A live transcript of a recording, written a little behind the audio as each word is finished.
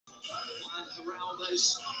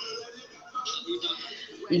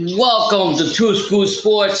Welcome to True School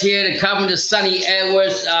Sports here to cover the Sonny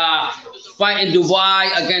Edwards fight in Dubai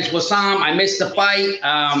against Waseem. I missed the fight.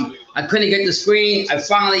 I couldn't get the screen. I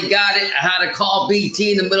finally got it. I had to call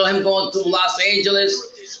BT in the middle of him going through Los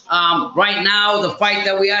Angeles. Right now, the fight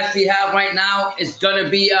that we actually have right now is going to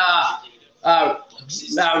be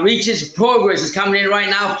Regis Prograis is coming in right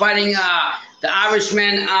now fighting the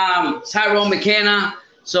Irishman Tyrone Mckenna.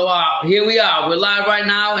 So here we are. We're live right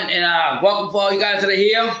now, and welcome for all you guys that are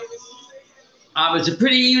here. It's a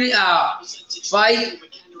pretty easy fight.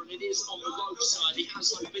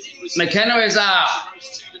 McKenna is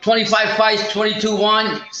 25 fights,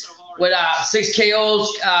 22-1 with 6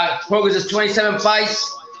 KOs. Prograis is 27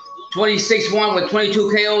 fights, 26-1 with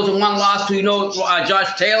 22 KOs and 1 loss to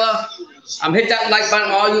Josh Taylor. Hit that like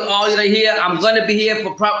button, all you that are here. I'm going to be here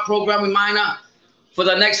for program reminder for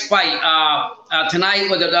the next fight tonight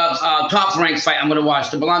with the top ranked fight I'm going to watch,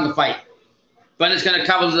 the Belonga fight. But it's going to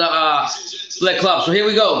cover the split club. So here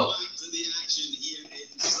we go.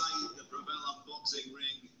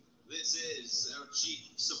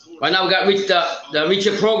 Right now we got the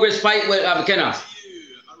Regis Prograis fight with McKenna.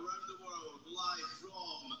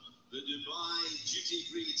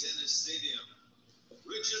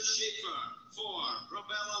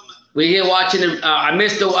 We're here watching the. I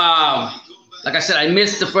missed the. Like I said, I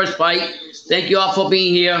missed the first fight. Thank you all for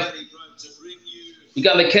being here. You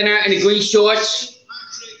got McKenna in the green shorts.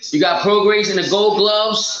 You got Prograis in the gold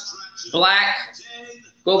gloves, black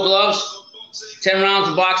gold gloves. 10 rounds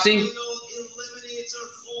of boxing.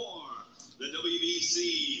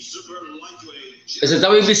 It's a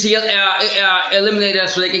WBC eliminator,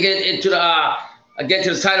 so they can get into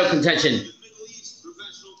the title contention.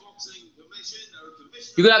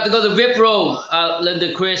 You're gonna have to go to VIP Row,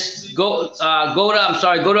 Linda Chris. Go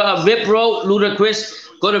to VIP Row, Luda Chris.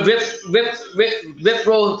 Go to VIP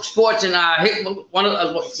Row Sports and hit one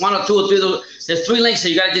or two or three of those. There's 3 links, so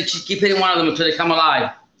you gotta just keep hitting one of them until they come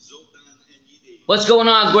alive. What's going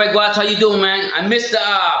on, Greg Watts? How you doing, man? I missed the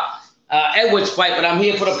Edwards fight, but I'm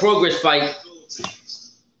here for the Prograis fight.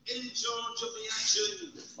 In charge of the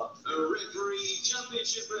action, a referee,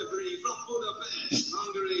 championship referee from Budapest,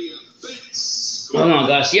 Hungary, Vince. Hold on,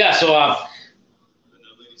 guys. Yeah, so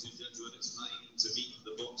ladies and gentlemen, it's time to meet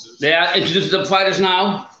the boxers. they are introducing the fighters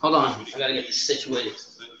now. Hold on, I gotta get this situated.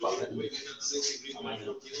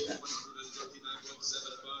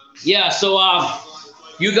 Yeah, so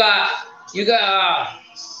you got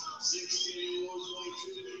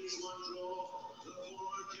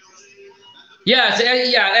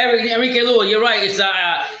Enrique Lua, you're right. It's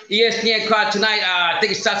ESPN card tonight. I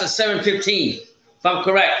think it starts at 7:15, if I'm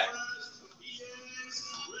correct.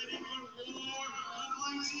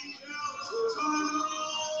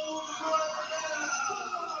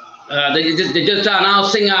 They just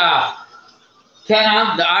announcing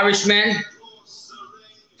Kenna, the Irishman,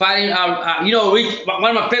 fighting.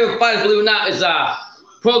 One of my favorite fighters, believe it or not, is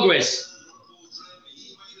Prograis.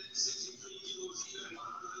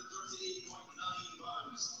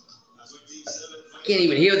 Can't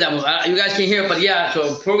even hear that one. You guys can hear it, but yeah.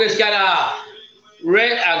 So Prograis got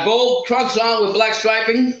gold trunks on with black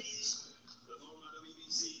striping.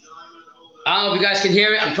 I don't know if you guys can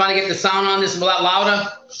hear it. I'm trying to get the sound on this a lot louder,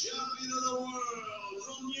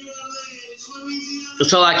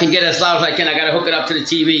 so I can get as loud as I can. I gotta hook it up to the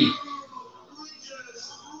TV.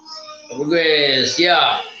 Prograis,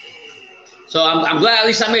 yeah. So I'm glad at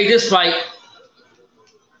least I made this fight.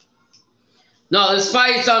 No, this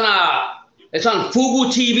fight's on it's on Fubu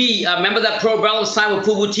TV. Remember that Probellum signed with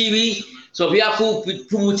Fubu TV? So if you have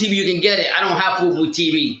Fubu TV, you can get it. I don't have Fubu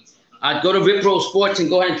TV. Go to VIP Pro Sports and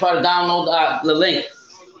go ahead and try to download the link.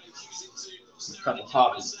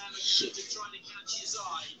 Shit.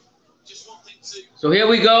 So here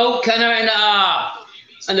we go. Kenna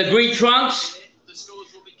in the green trunks.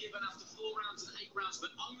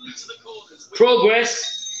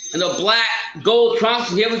 Prograis in the black gold trunks.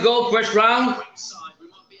 And here we go. First round.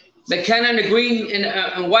 McKenna in the green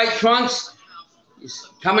and white trunks. He's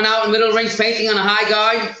coming out in the middle of the ring, fainting on a high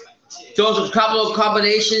guard. Throws a couple of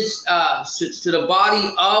combinations to the body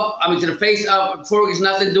to the face of Prograis.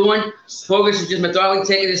 Nothing doing. Prograis is just methodically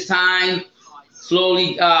taking his time,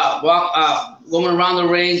 slowly going around the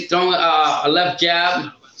ring, throwing a right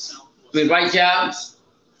jab.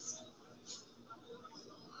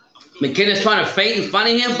 McKenna's trying to feint in front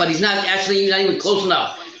of him, but he's not even close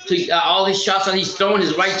enough. So all these shots that he's throwing,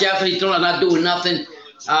 his right jab that he's throwing, are not doing nothing.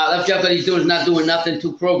 Left jab that he's doing is not doing nothing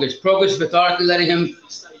to Prograis. Prograis methodically letting him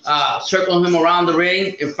circle him around the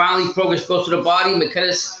ring, and finally Prograis goes to the body.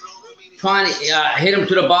 McKenna's trying to hit him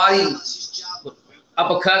to the body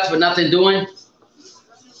uppercuts, but nothing doing.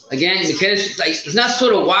 Again, McKenna's like, he's not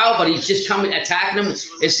sort of wild, but he's just coming, attacking him.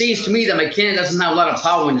 It seems to me that McKenna doesn't have a lot of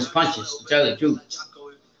power in his punches, to tell you the truth.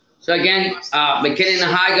 So again, McKenna in the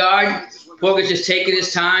high guard. Prograis just taking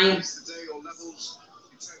his time.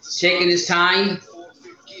 Taking his time.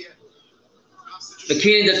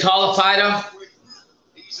 McKenna, the taller fighter,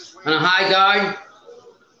 on a high guard.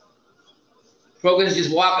 Prograis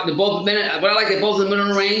just walking. They're both minute. What I like, they're both in the middle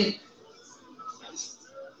of the ring.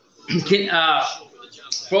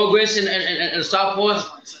 Prograis and the southpaw,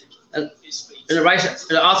 and the right,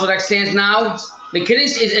 the orthodox stance now. McKenna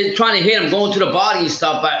is trying to hit him, going to the body and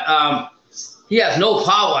stuff, but he has no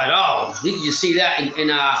power at all. You can just see that. And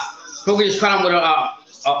Prograis is caught him with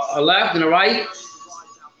a left and a right,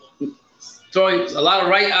 throwing a lot of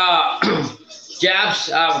right jabs.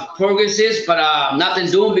 Prograis is, but nothing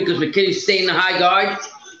doing because McKenna's staying in the high guard.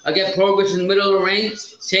 Again, Prograis in the middle of the ring,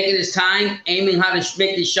 taking his time, aiming how to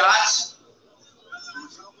make these shots.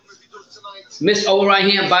 Missed over right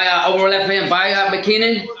hand by over left hand by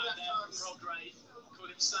McKenna.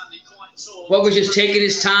 Prograis just taking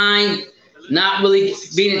his time, not really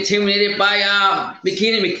being intimidated by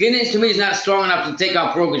McKenna. McKenna to me is not strong enough to take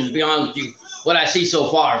out Prograis, to be honest with you. What I see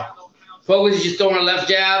so far, Prograis is just throwing the left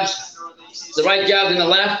jabs, the right jabs in the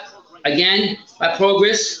left. Again by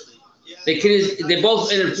Prograis. They're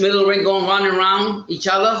both in the middle of the ring, going round and round each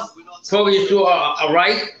other. Prograis just threw a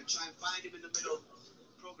right.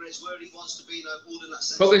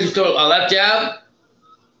 Prograis just threw a left jab.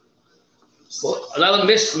 Another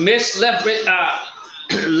miss left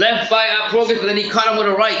left by Prograis, but then he caught him with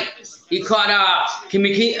a right. He caught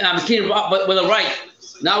McKenna with a right.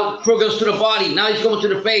 Now Prograis to the body. Now he's going to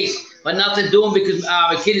the face, but nothing doing because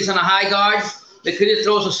McKenna's on a high guard. McKenna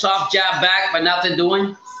throws a soft jab back, but nothing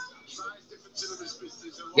doing.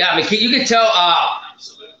 Yeah, McKenna, you can tell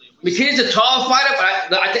McKenna's a taller fighter,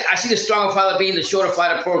 but I see the stronger fighter being the shorter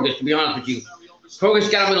fighter, Prograis, to be honest with you. Prograis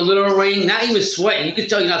got him in a little ring, not even sweating. You can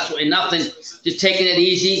tell he's not sweating nothing, just taking it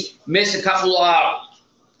easy. Missed a couple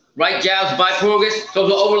right jabs by Prograis. Throws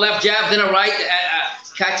an over left jab, then a right,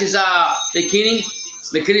 catches McKenna.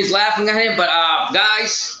 McKenna's laughing at him, but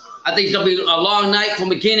guys, I think it's going to be a long night for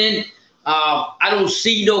McKenna. I don't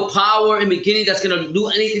see no power in McKenna that's going to do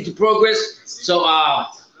anything to Prograis. So,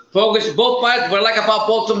 Prograis, both fighters, what I like about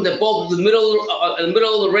both of them, they're both in the middle of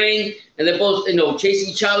the ring, and they're both, chasing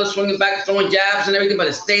each other, swinging back, throwing jabs and everything, but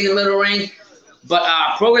they stay in the middle of the ring. But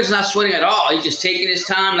Prograis is not sweating at all. He's just taking his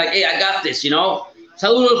time, like, hey, I got this,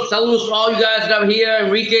 Saludos to all you guys that are here,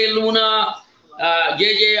 Enrique Luna,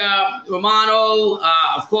 JJ Romano,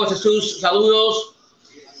 of course, Jesus, saludos.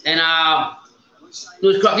 And, yeah,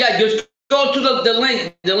 just go to the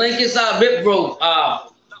link. The link is Rip Bro.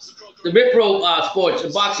 The Rip Pro Sports,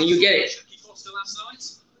 boxing, you get it.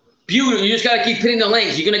 Beautiful. You just got to keep hitting the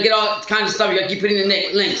links. You're going to get all kinds of stuff. You got to keep hitting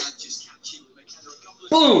the links.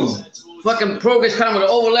 Boom. Fucking Prograis caught him with an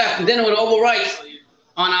over left and then with an over right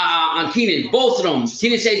on Keenan. Both of them.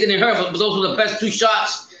 Keenan said it didn't hurt, but those were the best 2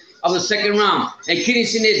 shots of the second round. And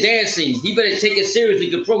Keenan's sitting there dancing. He better take it seriously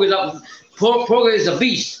because Prograis is a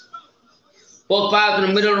beast. Both fighters in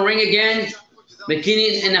the middle of the ring again.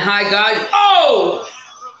 McKenna in the high guard. Oh!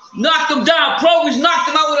 Knocked him down. Prograis knocked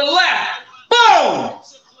him out with a left. Boom!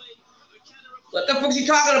 What the fuck's he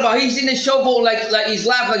talking about? He's in the showboat like he's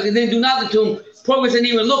laughing, like they didn't do nothing to him. Prograis isn't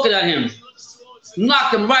even looking at him.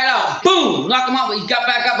 Knocked him right out. Boom! Knocked him out, but he got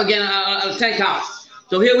back up again on a 10 count.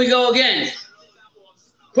 So here we go again.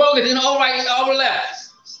 Prograis in the over left.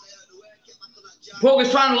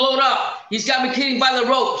 Prograis trying to load up. He's got McKenna by the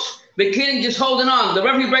ropes. McKenna just holding on. The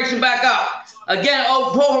referee breaks him back up. Again,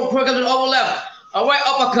 Prograis in over left. A right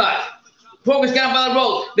uppercut. Prograis got him by the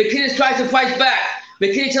rope. McKenna tries to fight back.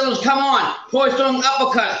 McKenna tells him, come on. Prograis throwing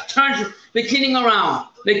uppercut. Turns McKenna around.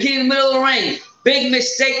 McKenna in the middle of the ring. Big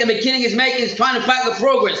mistake that McKenna is making is trying to fight with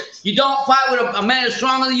Prograis. You don't fight with a man that's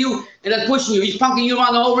stronger than you and that's pushing you. He's punking you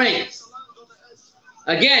around the whole ring.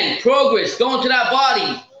 Again, Prograis going to that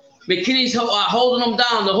body. McKenna's holding him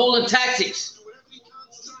down. They're holding tactics.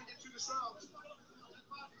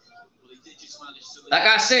 Like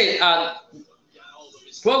I said,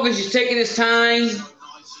 Prograis is taking his time,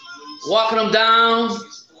 walking him down,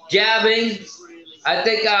 jabbing. I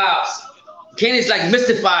think Kenny's like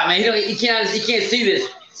mystified, man. He can't see this.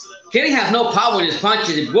 Kenny has no power in his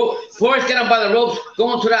punches. Prograis got him by the ropes,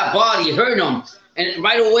 going to that body, hurting him. And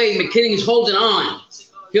right away, McKenna is holding on.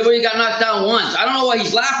 He already got knocked down once. I don't know why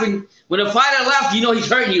he's laughing. When a fighter laughs, you know he's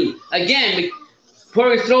hurting you. Again,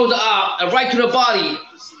 Prograis throws a right to the body,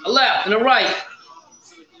 a left and a right.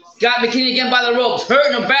 Got McKenna again by the ropes,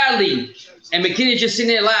 hurting him badly. And McKenna's just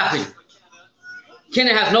sitting there laughing.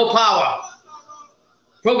 McKenna has no power.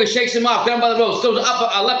 Prograis shakes him off, down by the ropes, throws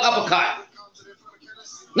a left uppercut.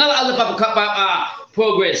 Another left uppercut by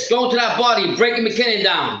Prograis. Going to that body, breaking McKenna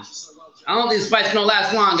down. I don't think this fight's going to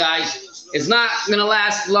last long, guys. It's not going to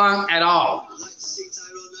last long at all.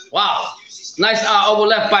 Wow. Nice over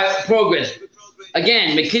left by Prograis.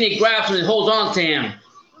 Again, McKenna grabs him and holds on to him.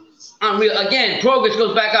 Unreal. Again, Prograis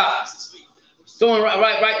goes back up. Throwing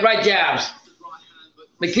right jabs.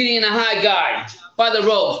 McKenna in a high guard. By the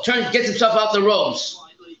ropes. Gets himself out the ropes.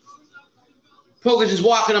 Prograis is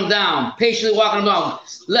walking him down. Patiently walking him down.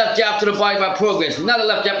 Left jab to the body by Prograis. Another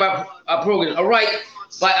left jab by Prograis. A right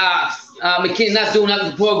by McKenna, not doing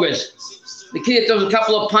nothing to Prograis. McKenna throws a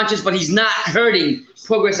couple of punches, but he's not hurting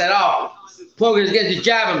Prograis at all. Prograis gets to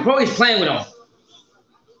jab him. Prograis playing with him.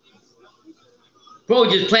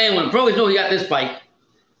 Prograis just playing with him. Prograis knows he got this fight.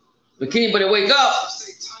 McKenna better wake up.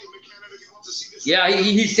 Yeah,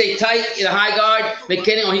 he stayed tight in a high guard.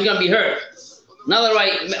 McKenna, or he's going to be hurt. Another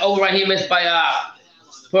right here missed by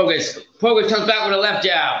Prograis. Prograis comes back with a left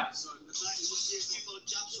jab.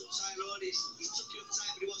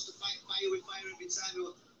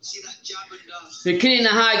 McKenna in the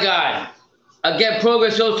high guard. Again,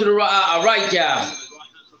 Prograis goes to the right jab.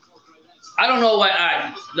 I don't know what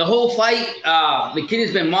the whole fight.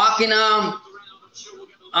 McKenna's been mocking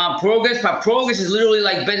Prograis, but Prograis has literally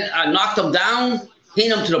like been knocked him down,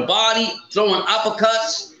 hitting him to the body, throwing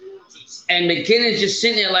uppercuts, and McKenna's just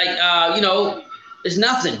sitting there like you know, it's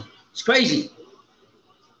nothing. It's crazy.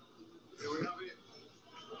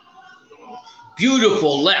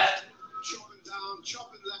 Beautiful left.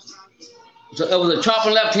 So it was a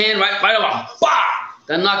chopping left hand, right over, bah!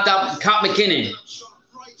 That knocked out McKenna.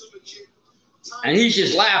 And he's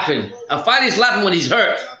just laughing. A fighter's laughing when he's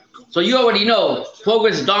hurt. So you already know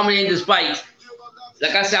Prograis is dominating this fight.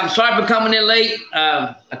 Like I said, I'm sorry for coming in late.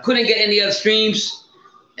 I couldn't get any other streams.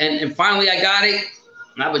 And finally I got it.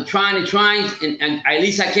 And I've been trying, and at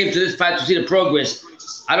least I came to this fight to see the Prograis.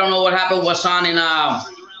 I don't know what happened with Waseem and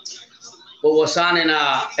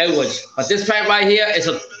Edwards. But this fight right here is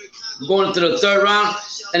going into the third round,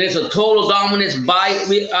 and it's a total dominance by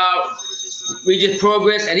Regis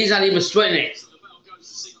Prograis, and he's not even sweating it.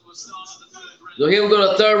 So here we go to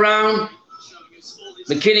the third round.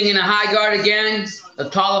 McKenna in a high guard again, a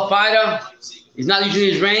taller fighter. He's not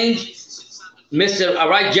using his range. Missed a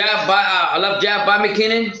right jab by a left jab by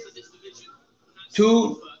McKenna.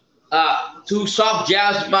 Two soft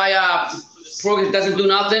jabs by Prograis, doesn't do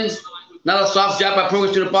nothing. Another soft jab by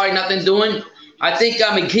Prograis to the body, nothing doing. I think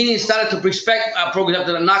McKenna started to respect Prograis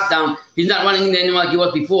after the knockdown. He's not running in anymore like he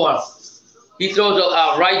was before. He throws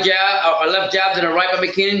a right jab, a left jab, and a right by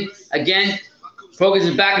McKenna. Again, Prograis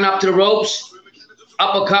is backing up to the ropes.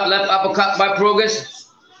 Uppercut, left uppercut by Prograis.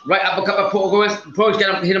 Right uppercut by Prograis. Prograis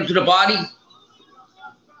got him, hit him to the body.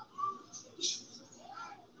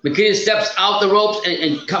 McKenna steps out the ropes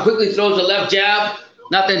and quickly throws a left jab.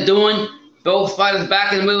 Nothing doing. Both fighters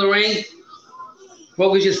back in the middle of the ring.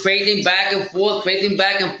 Prograis just fading back and forth,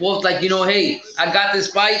 like, you know, hey, I got this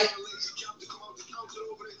fight.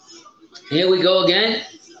 Here we go again.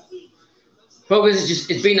 Prograis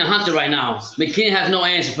is being a hunter right now. McKenna has no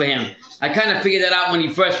answer for him. I kind of figured that out when he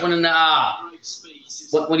first went in the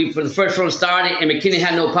for the first round started, and McKenna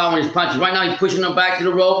had no power in his punches. Right now he's pushing him back to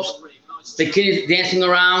the ropes. McKenna's dancing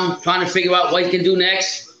around, trying to figure out what he can do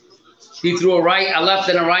next. He threw a right, a left,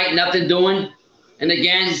 and a right, nothing doing. And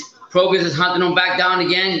again, Prograis is hunting him back down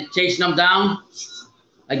again, chasing him down.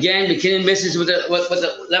 Again, McKenna misses with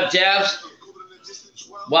the left jabs,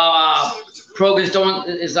 while Prograis is throwing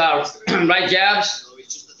his right jabs.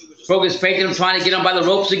 Prograis faking him, trying to get him by the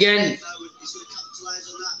ropes again.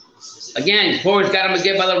 Again, Prograis got him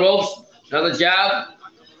again by the ropes. Another jab.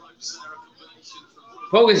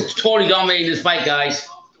 Prograis is totally dominating this fight, guys.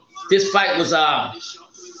 This fight was,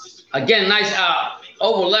 again, nice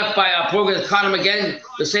over left by Prograis. Caught him again.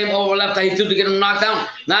 The same over left that he threw to get him knocked down.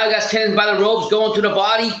 Now he got Kenneth by the ropes, going to the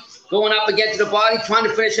body, going up again to the body, trying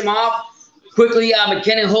to finish him off. Quickly,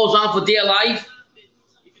 McKenna holds on for dear life.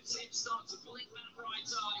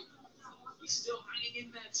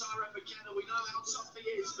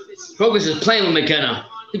 Prograis is playing with McKenna.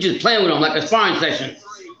 He's just playing with him like a sparring session.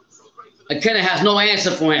 McKenna has no answer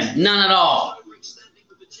for him. None at all.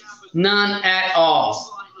 None at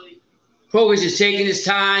all. Prograis is taking his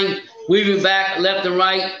time, weaving back left and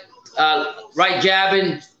right, right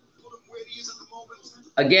jabbing.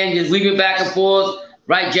 Again, just weaving back and forth,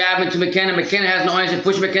 right jabbing to McKenna. McKenna has no answer,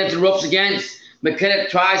 pushing McKenna to the ropes again. McKenna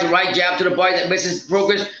tries a right jab to the body that misses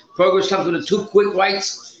Prograis. Prograis comes with the two quick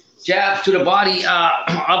rights. Jabs to the body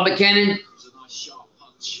of McKenna.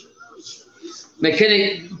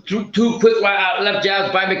 McKenna, two quick left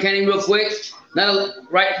jabs by McKenna real quick. Not a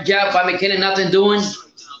right jab by McKenna, nothing doing.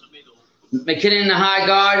 McKenna in the high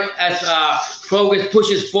guard as Prograis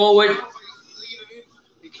pushes forward.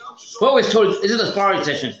 Prograis told this is a sparring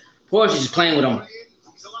session. Prograis is playing with him.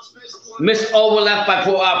 Missed overlap by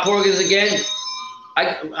Prograis again.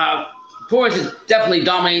 Prograis is definitely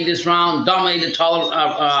dominating this round, dominating the taller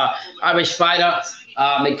Irish fighter.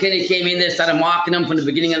 McKenna came in there, started marking him from the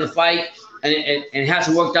beginning of the fight, and it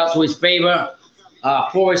hasn't worked out to his favor.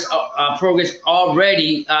 Prograis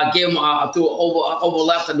already gave him through over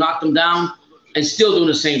left and knocked him down, and still doing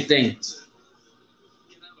the same thing.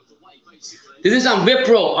 This is on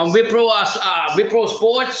Vipro, Vipro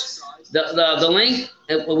Sports, the link.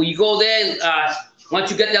 And when you go there,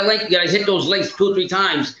 once you get that link, you gotta hit those links 2 or 3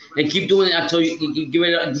 times and keep doing it until you give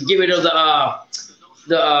it of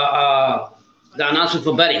the announcement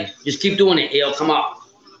for betting. Just keep doing it; it'll come up.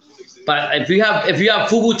 But if you have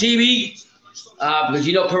Fubu TV. Because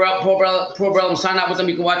you know Probellum, sign up with them.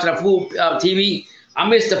 You can watch it on Fubu TV. I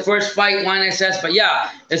missed the first fight, YNSS, but yeah,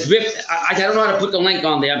 it's Vip. I don't know how to put the link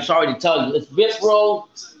on there. I'm sorry to tell you. It's Vipro.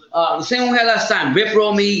 The same one we had last time.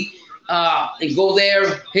 Vipro me. And go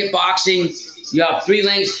there, hit boxing. You have 3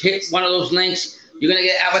 links. Hit one of those links. You're gonna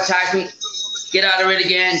get advertisement. Get out of it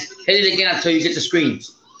again. Hit it again until you get the screen.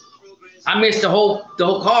 I missed the whole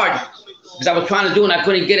card because I was trying to do it and I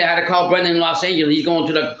couldn't get it. I had to call Brendan in Los Angeles. He's going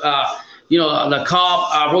to the the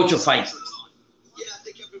Cobb Rocha fight.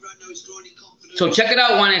 So check it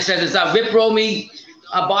out. When it says it's Vipro me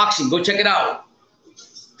boxing, go check it out.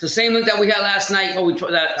 It's the same link that we had last night.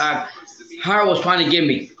 That Hara was trying to give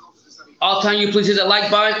me. I'll tell you, please hit the like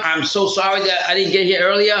button. I'm so sorry that I didn't get here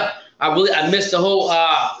earlier. I missed the whole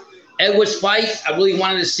Edwards fight. I really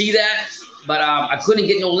wanted to see that, but I couldn't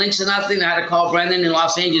get no links or nothing. I had to call Brendan in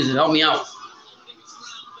Los Angeles to help me out.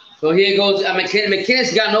 So here goes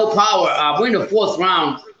McKenna's got no power. We're in the 4th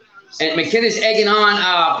round, and McKenna's egging on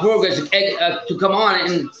Prograis to come on,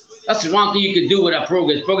 and that's the wrong thing you could do with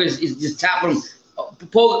Prograis. Prograis is just tapping him.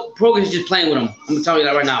 Prograis is just playing with him. I'm gonna tell you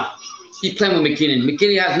that right now. He's playing with McKenna.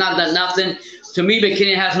 McKenna has not done nothing. To me,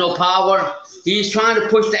 McKenna has no power. He's trying to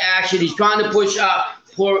push the action. He's trying to push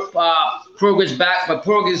Prograis back, but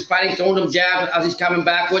Prograis is fighting, throwing him jabs as he's coming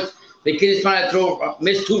backwards. McKenna's trying to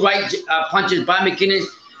miss 2 right punches by McKenna.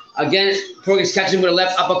 Again, Prograis catching him with a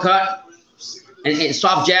left uppercut and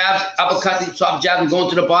soft jabs, uppercut, soft jabs, and going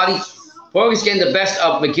to the body. Prograis getting the best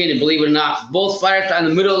of McKenna, believe it or not. Both fighters are in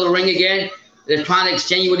the middle of the ring again. They're trying to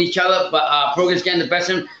exchange with each other, but Prograis getting the best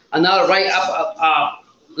of him. Another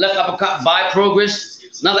left uppercut by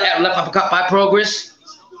Prograis. Another left uppercut by Prograis.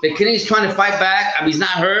 McKenna's trying to fight back. I mean, he's not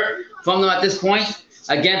hurt from them at this point.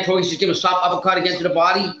 Again, Prograis just giving a soft uppercut against the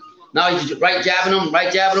body. Now he's just right jabbing him.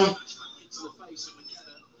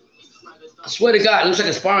 I swear to God, it looks like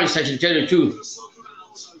a sparring session, to tell you the truth.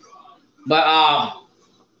 But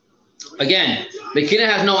again, McKenna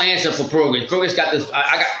has no answer for Prograis. Prograis got this.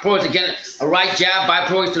 I got Prograis again, a right jab by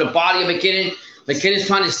Prograis to the body of McKenna. McKenna's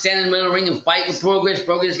trying to stand in the middle of the ring and fight with Prograis.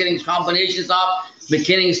 Prograis is getting combinations off.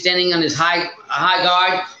 McKenna is standing on his high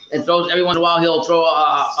guard and throws every once in a while. He'll throw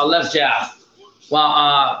a left jab,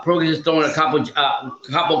 while Prograis is throwing a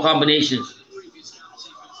couple combinations.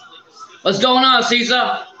 What's going on,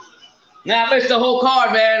 Caesar? Now I missed the whole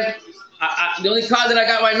card, man. The only card that I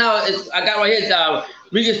got right now is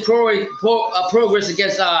Regis Prograis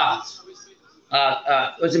against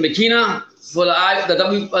was it McKenna for the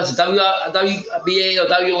WBA or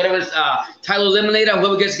W whatever title eliminator.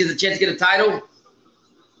 Whoever gets a chance to get a title.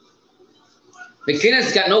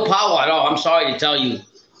 McKenna's got no power at all. I'm sorry to tell you.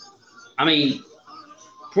 I mean,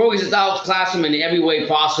 Prograis is outclassing him in every way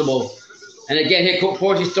possible. And again, here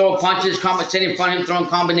Prograis throwing punches, sitting in front of him, throwing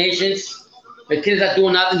combinations. McKenna's not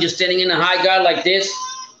doing nothing, just standing in the high guard like this.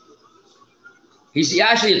 He's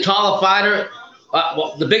actually a taller fighter.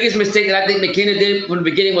 Well, the biggest mistake that I think McKenna did from the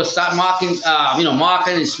beginning was start mocking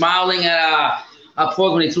and smiling at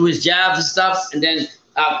Prograis when he threw his jabs and stuff. And then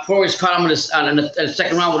Prograis caught him in the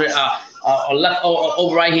second round with a left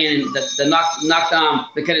over right hand that knocked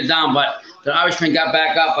McKenna down. But the Irishman got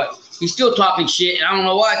back up, but he's still talking shit. And I don't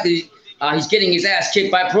know why. He's getting his ass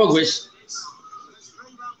kicked by Prograis.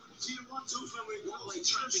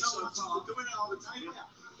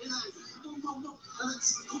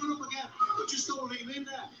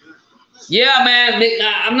 Yeah, man.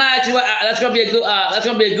 I'm not actually. That's gonna be a good. That's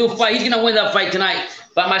gonna be a good fight. He's gonna win that fight tonight.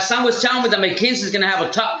 But my son was telling me that McKinsey's gonna have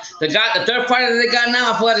a tough. The third fighter that they got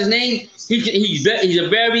now, I forgot his name. He's a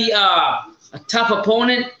very a tough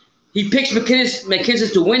opponent. He picks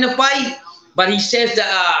McKinsey to win the fight, but he says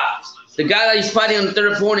that the guy that he's fighting on the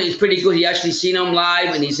third opponent is pretty good. He actually seen him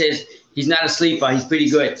live, and he says he's not a sleeper. He's pretty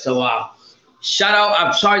good. So shout out.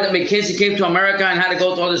 I'm sorry that McKenzie came to America and had to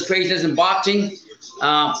go through all this craziness in boxing.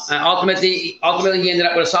 And ultimately, he ended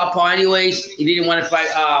up with a southpaw anyways. He didn't want to fight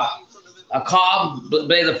a Cobb,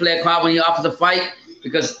 Blazer Flair Cobb, when he offered the fight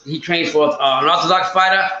because he trained for an orthodox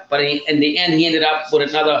fighter. But in the end, he ended up with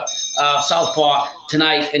another southpaw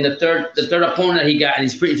tonight in the third opponent that he got, and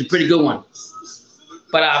it's a pretty good one.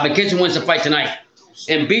 But McKenzie wins the fight tonight.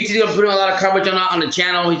 And BT's gonna put a lot of coverage on the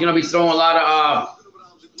channel. He's gonna be throwing a lot of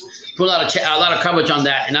coverage on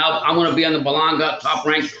that. And I'm gonna be on the Belanga top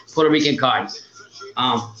ranked Puerto Rican card.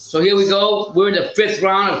 So here we go. We're in the 5th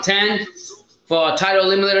round of 10 for a title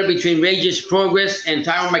eliminator between Regis Prograis and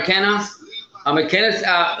Tyrone Mckenna. McKenna's,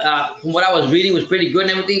 from what I was reading, was pretty good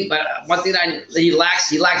and everything. But one thing that he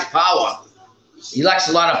lacks power. He lacks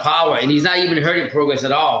a lot of power, and he's not even hurting Prograis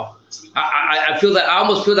at all. I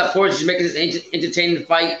almost feel that Prograis is making this entertaining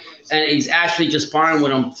fight, and he's actually just sparring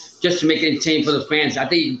with him just to make it entertaining for the fans. I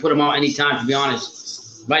think you can put him out anytime, to be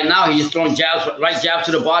honest. Right now, he's just throwing right jabs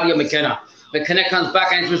to the body of McKenna. McKenna comes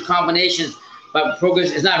back into his combinations, but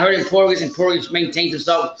Prograis is not hurting Prograis, and Prograis maintains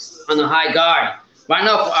himself on the high guard. Right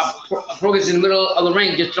now, Prograis is in the middle of the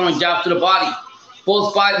ring, just throwing jabs to the body.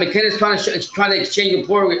 Both fights, McKenna's trying to exchange with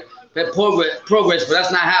Prograis, but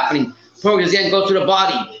that's not happening. Prograis again goes to the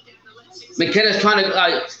body. McKenna's trying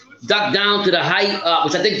to duck down to the height,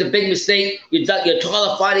 which I think is a big mistake. You're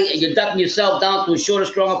taller fighter, and you're ducking yourself down to a shorter,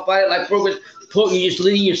 stronger fighter like Prograis. You're just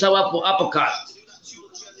leading yourself up for uppercut.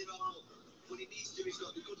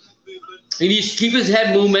 He needs to keep his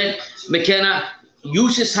head movement. McKenna,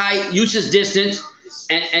 use his height, use his distance,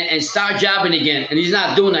 and start jabbing again. And he's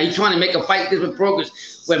not doing that. He's trying to make a fight this with Prograis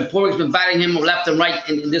when Prograis been batting him left and right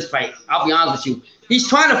in this fight. I'll be honest with you. He's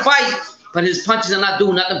trying to fight, but his punches are not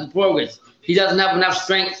doing nothing for Prograis. He doesn't have enough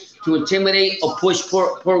strength to intimidate or push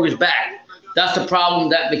Prograis back. That's the problem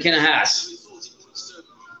that McKenna has.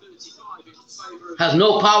 Has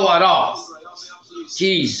no power at all.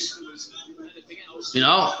 Jeez. You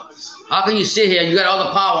know? How can you sit here and you got all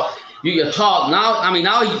the power? You're tall.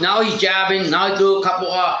 Now he's jabbing. Now he threw a couple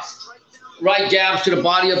right jabs to the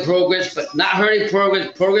body of Prograis, but not hurting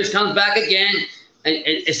Prograis. Prograis comes back again, and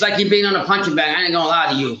it's like he's being on a punching bag. I ain't gonna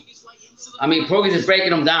lie to you. Prograis is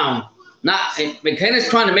breaking him down. McKenna's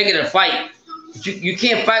trying to make it a fight. You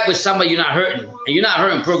can't fight with somebody you're not hurting, and you're not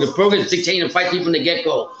hurting Prograis. Prograis is dictating the fight from the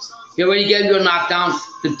get-go. He already gave you a knockdown.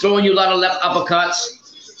 He's throwing you a lot of left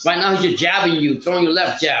uppercuts. Right now he's just jabbing you, throwing your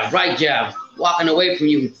left jab, right jab, walking away from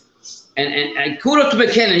you. And kudos to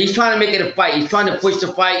McKenna. He's trying to make it a fight. He's trying to push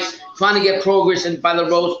the fight, trying to get Prograis in by the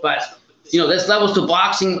ropes. But, there's levels to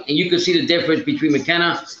boxing, and you can see the difference between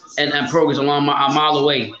McKenna and Prograis a mile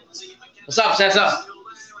away. What's up, Cesar?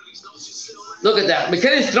 Look at that.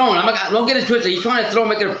 McKenna's throwing. Don't get it twisted. He's trying to throw,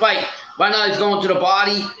 make it a fight. Right now he's going to the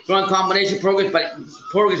body, throwing combination Prograis, but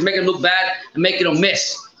Prograis making him look bad and making him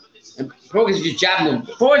miss. And Prograis is just jabbing him.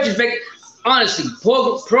 Prograis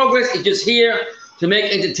is just here to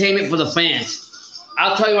make entertainment for the fans.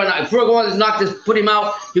 I'll tell you right now, if Prograis wanted to knock this, put him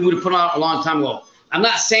out, he would have put him out a long time ago. I'm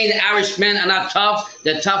not saying the Irish men are not tough.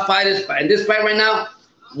 They're tough fighters. But in this fight right now,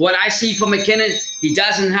 what I see from McKenna, he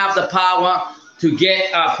doesn't have the power to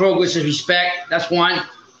get Prograis' respect. That's one.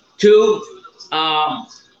 Two,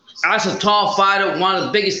 as a tall fighter, one of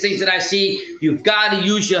the biggest things that I see, you've got to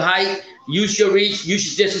use your height, use your reach,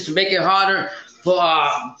 use your distance to make it harder for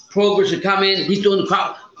Prograis to come in. He's doing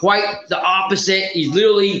quite the opposite. He's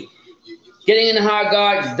literally getting in the hard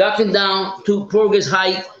guard, ducking down to Prograis'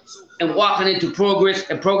 height, and walking into Prograis,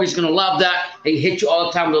 and Prograis is going to love that. He hit you all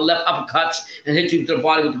the time with the left uppercuts and hit you to the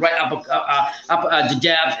body with the right the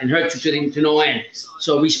jabs and hurt you to no end.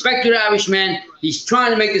 So respect your Irishman. He's trying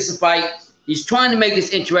to make this a fight. He's trying to make this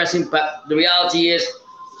interesting, but the reality is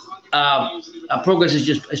Prograis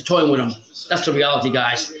is toying with him. That's the reality,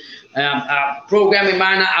 guys. Programming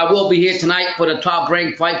minor, I will be here tonight for the top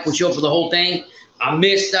rank fight for sure for the whole thing. I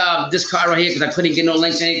missed this card right here because I couldn't get no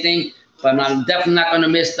links or anything. But I'm definitely not going to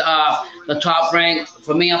miss the top rank.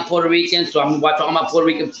 For me, I'm Puerto Rican, so I'm going to watch all my Puerto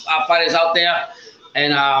Rican fighters out there.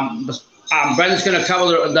 And Brendan's going to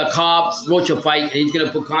cover the Cobb Rocha fight, and he's going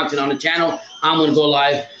to put content on the channel. I'm going to go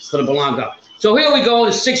live for the Belanga. So here we go,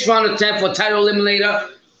 the 6th round of 10 for title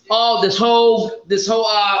eliminator. Oh, this whole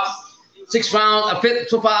 6 rounds, after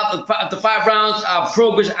 5 rounds,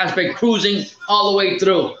 Prograis has been cruising all the way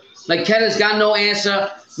through. McKenna's got no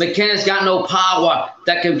answer. McKenna's got no power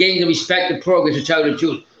that can gain the respect of Prograis, to tell you the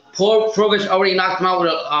truth. Prograis already knocked him out with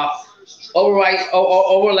a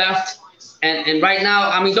over left. And right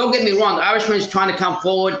now, don't get me wrong, the Irishman is trying to come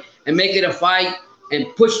forward and make it a fight and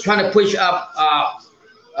trying to push up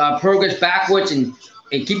Prograis backwards and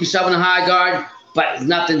keep yourself in the high guard. but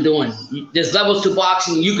nothing doing. There's levels to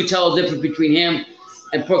boxing. You could tell the difference between him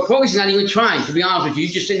and Prograis is not even trying, to be honest with you.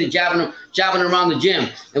 He's just sitting there jabbing around the gym.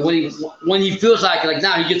 And when he feels like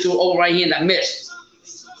now, he just threw an over right hand that missed.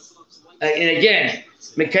 And again,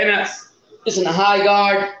 McKenna is in the high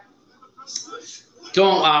guard,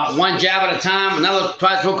 throwing one jab at a time, another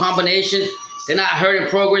try to throw combinations. They're not hurting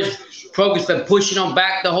Prograis. Prograis been pushing him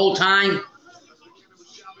back the whole time.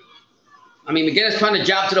 I mean, McKenna's trying to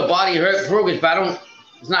jab to the body and hurt Prograis, but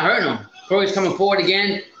it's not hurting him. Prograis coming forward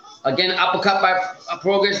again. Again, uppercut by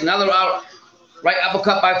Prograis. Another right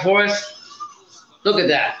uppercut by Forrest. Look at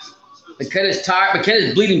that. McKenna's tired.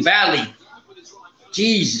 McKenna's bleeding badly.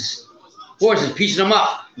 Jesus. Forrest is piecing him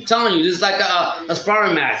up. I'm telling you, this is like a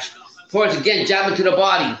sparring match. Forrest again jabbing to the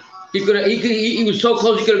body. He was so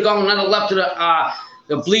close he could have gone another left to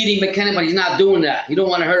the bleeding McKenna, but he's not doing that. You don't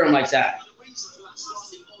want to hurt him like that.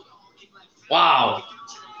 Wow.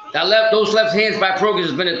 Those left hands by Prograis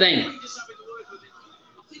has been a thing.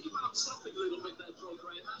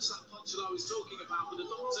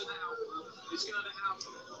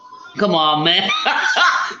 Come on, man.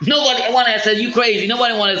 Nobody want to say you crazy.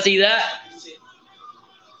 Nobody want to see that.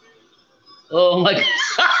 Oh my God.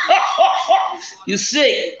 You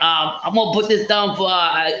sick. I'm gonna put this down for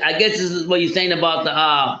I guess this is what you're saying about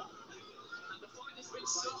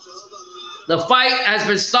the fight has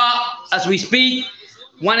been stopped as we speak.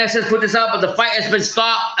 One SS put this out, but the fight has been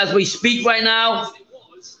stopped as we speak right now.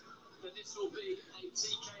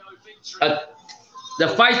 The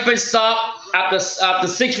fight's been stopped after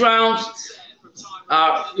 6 rounds.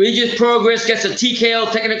 Regis Prograis gets a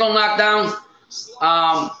TKO, technical knockdown.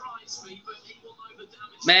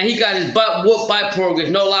 Man, he got his butt whooped by Prograis.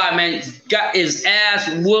 No lie, man. Got his ass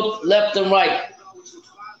whooped left and right.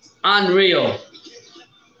 Unreal.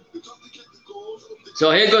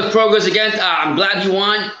 So here goes Prograis again. I'm glad he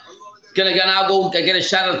won. Gonna now go get a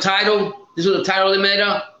shot at the title. This was a title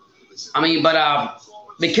eliminator. I mean, but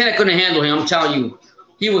McKenna couldn't handle him. I'm telling you.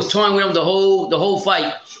 He was toying with him the whole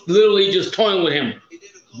fight. Literally just toying with him.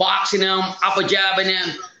 Boxing him, upper jabbing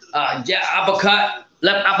him, uppercut,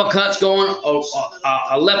 left uppercuts going,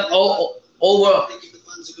 left over.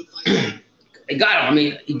 He got him. I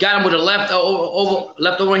mean, he got him with a left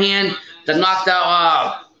overhand that knocked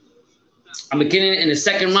out McKenna in the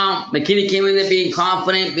second round. McKenna came in there being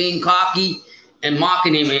confident, being cocky, and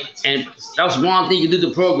mocking him. And that was the wrong thing you could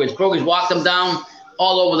do to Prograis. Prograis walked him down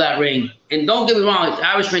all over that ring. And don't get me wrong, the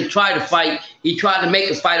Irishman tried to fight. He tried to make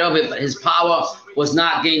a fight of it, but his power was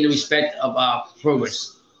not gaining the respect of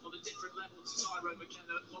Prograis.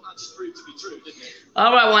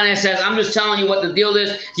 All right, 1SS, I'm just telling you what the deal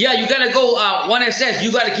is. Yeah, you got to go 1SS.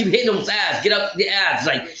 You got to keep hitting those ads. Get up the ads,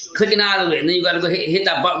 like clicking out of it. And then you got to go hit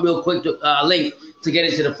that button real quick, link, to get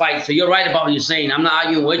into the fight. So you're right about what you're saying. I'm not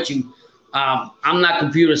arguing with you. I'm not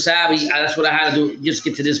computer savvy. That's what I had to do, just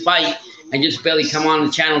get to this fight. And just barely come on the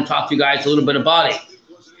channel and talk to you guys a little bit about it.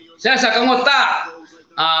 César, ¿cómo está?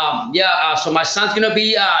 So my son's going to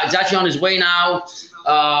be, he's actually on his way now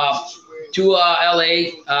to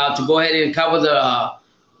LA to go ahead and cover the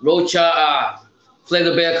Rocha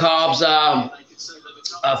Flavor Bear Cobb's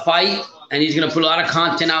fight. And he's going to put a lot of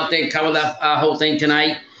content out there, cover that whole thing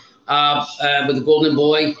tonight with the Golden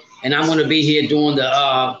Boy. And I'm going to be here doing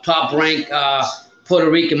the top rank Puerto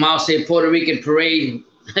Rican parade,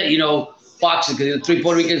 you know, boxing, because the 3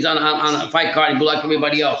 Puerto Ricans on a fight card, and like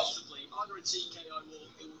everybody else. Either a TKO or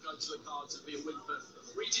it will go to the cards and be a win for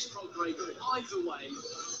Regis Prograis. Either way.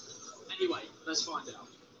 Anyway, let's find out.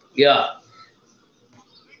 Yeah.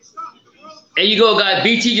 There you go, guys.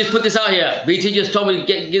 BT just put this out here. BT just told me to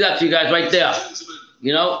get that to you guys right there.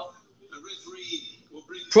 You know?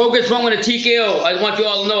 Prograis won with a TKO. I want you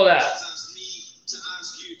all to know that. Asked me to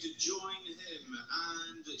ask you to join him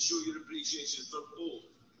and show your appreciation for both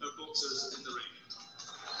our boxers in the ring.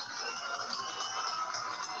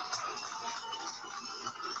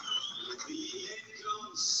 The end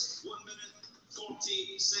comes 1 minute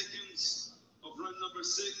 40 seconds of round number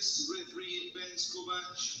 6. Referee Ben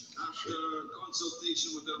Skovac, after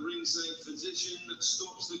consultation with the ringside physician,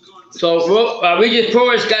 stops the contest. So Regis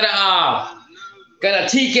Prograis got a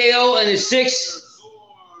TKO in his 6th.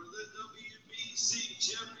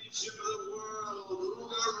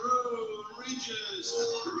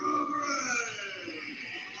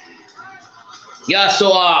 Yeah,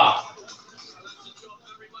 so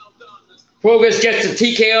Prograis gets the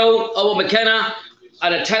TKO over McKenna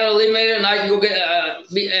at a title eliminator, and I can go get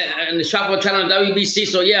in the shop for a title in WBC.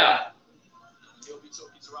 So yeah,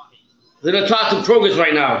 we're gonna talk to Prograis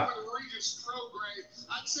right now. Regis Prograis,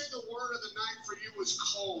 I'd say the word of the night for you was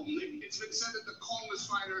calm. It's been said that the calmest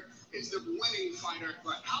fighter is the winning fighter.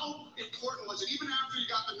 But how important was it, even after you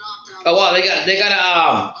got the knockdown? Oh wow, they got I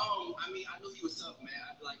mean, I knew he was tough, man.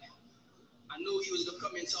 I knew he was gonna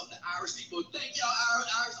come in tough. The Irish people, thank y'all,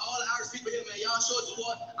 Irish, all the Irish people here, man. Y'all showed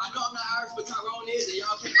support. I know I'm not Irish, but Tyrone is, and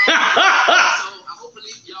y'all came out. So I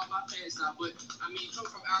hopefully y'all my fans now. But I mean,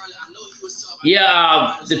 coming from Ireland, I know he was tough.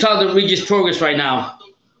 yeah, they're talking to Regis Prograis right now.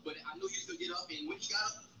 But I knew he was gonna get up, and when he got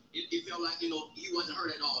up, it felt like, you know, he wasn't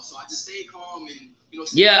hurt at all. So I just stayed calm and, you know.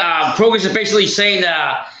 Yeah, Prograis is basically saying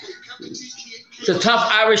that it's a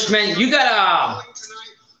tough Irishman. You got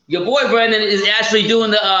your boy Brandon is actually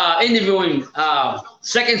doing the interviewing.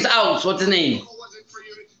 Seconds out. What's his name?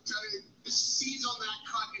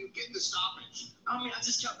 I mean, I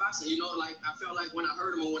just kept boxing, you know, like I felt like when I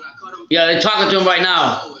heard him or when I cut him. Yeah, they're talking to him right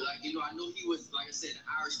now. Like, you know, I know he was, like I said, the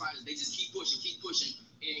Irish fighters, they just keep pushing,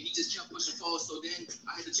 and he just kept pushing forward. So then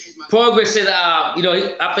I had to change my. Prograis said, you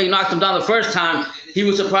know, after he knocked him down the first time, he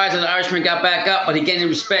was surprised that the Irishman got back up, but he gained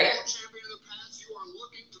respect.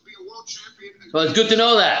 Well, it's good to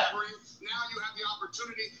know that. Now you have the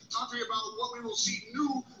opportunity. Talk to me about what we will see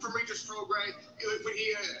new from Regis Prograis when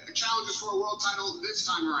he challenges for a world title this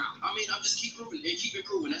time around. I mean, I'm just keep proving and keep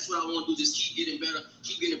improving. That's what I want to do. Just keep getting better,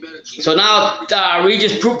 keep getting better. So now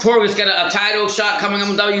Regis Prograis got a title shot coming up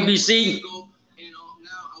on WBC. And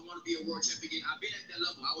now I want to be a world champion again. I've been at that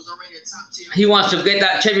level. I was already at top 10. He wants to get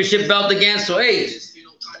that championship belt again. So hey,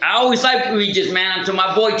 I always like Regis, man. Until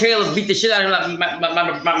my boy Taylor beat the shit out of him, like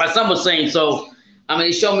my son was saying. So I mean,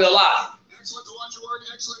 he showed me a lot. Excellent to watch your work.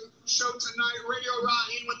 Excellent show tonight. Radio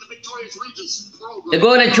Raheem with the victorious Regis Prograis. They're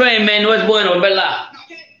going to train, man. No es bueno, ¿verdad?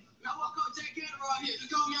 Okay, now walk on Jack Cannon right here. You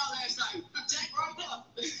called me out last time. Jack right there.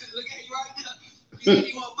 Look at you right there. He said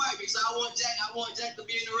he won't fight me, so I want Jack to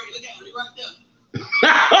be in the ring. Look at him right there.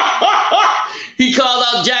 He called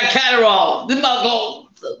out Jack Catterall. This about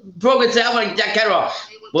Prograis said, I want Jack Catterall.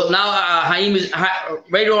 Well, now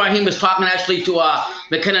Radio Raheem is talking actually to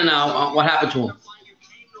McKenna now on what happened to him.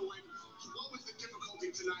 What was the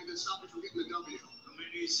difficulty tonight that stopped you from getting the W? I mean,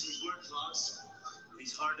 he's worked class.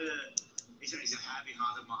 He's hard to. He's a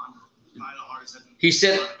heavy-handed man. Probably the hardest hitting. He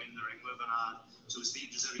said. In the ring with, so it's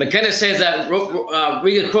dangerous. McKenna says that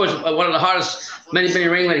Regis Prograis is one of the hardest men in the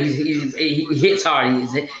ring with. He hits hard.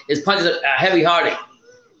 His punches are heavy hearted.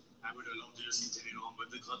 I would have loved to just continue on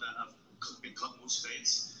with the cut that have been cut most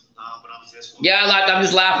fights. But obviously this one. Yeah, I'm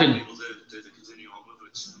just laughing. Able to continue on with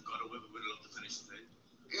it. Would have loved to finish the fight.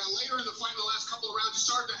 Yeah, later in the fight, the last couple of rounds, you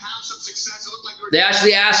started to have some success. It looked like you were. They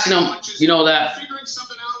actually asking him, you know, that figuring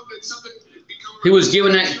something out, that something become. He was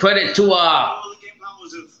giving that credit to Well, the game plan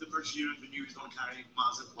was if the first year we knew he was going to carry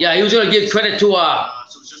massive. yeah, he was gonna give credit to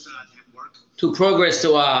So it's just that him work. to Prograis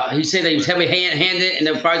to he said that he was heavy-handed and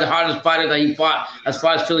they're probably the hardest fighter that he fought as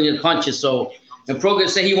far as feeling his punches. So and Prograis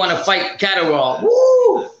said he wanted to fight Catterall.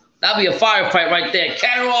 Woo! That'd be a firefight right there.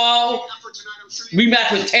 Catterall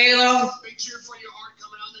rematch with Taylor. They cheered for you hard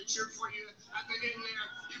coming out. They cheered for you at the end there.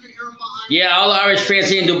 You can hear them behind. Yeah, all the Irish fans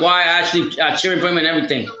here in Dubai are actually cheering for him and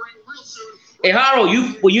everything. Hey Harold,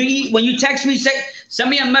 when you text me, send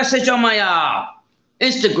me a message on my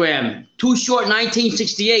Instagram, Too Short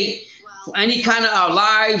 1968, for any kind of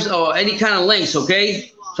lives or any kind of links,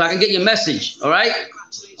 okay? So I can get your message, all right?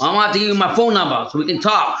 I'm gonna have to give you my phone number so we can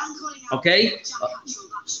talk, okay?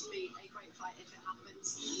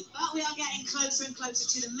 But we are getting closer and closer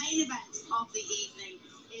to the main event of the evening.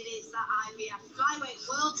 It is the IBF Flyweight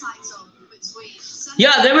World Title between.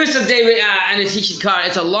 Yeah, there is a David annotation card.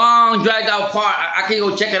 It's a long, dragged out part. I can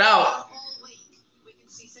go check it out. We can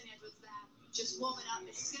see Sonny Edwards there just warming up.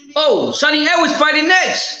 Oh, Sonny Edwards fighting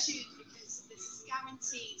next.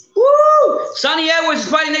 Woo! Sonny Edwards is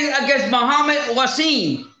fighting next against Muhammad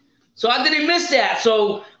Waseem. So I didn't miss that.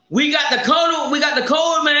 So we got the code. We got the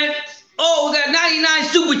code, man. Oh, we got 99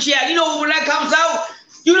 super chat. You know when that comes out?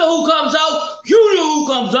 You know who comes out? You know who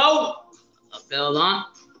comes out? Okay, hold on.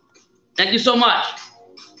 Thank you so much.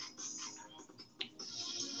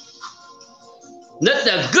 Let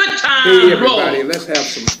the good time Hey everybody, roll. let's have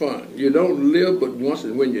some fun. You don't live but once,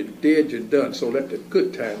 and when you're dead, you're done. So let the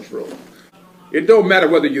good times roll. It don't matter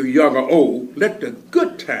whether you're young or old. Let the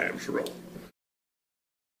good times roll.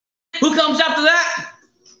 Who comes after that?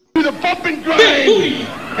 The bump and grind. Big Booty.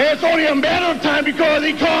 And it's only a matter of time because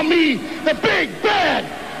they call me the Big Bad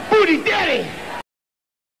Booty Daddy.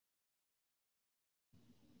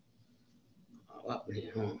 What was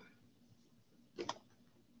it, huh?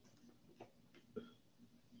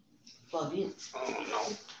 Plug in. Oh no.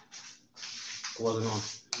 It wasn't on.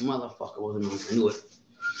 Motherfucker wasn't on. I knew it.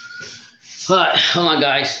 Alright, hold on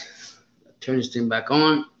guys. Turn this thing back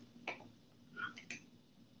on.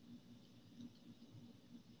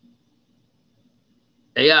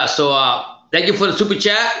 Yeah, so thank you for the super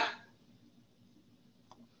chat.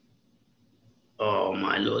 Oh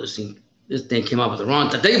my Lord, this thing came up at the wrong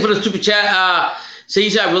time. Thank you for the super chat,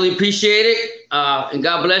 Caesar. I really appreciate it. And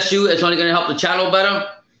God bless you. It's only going to help the channel better.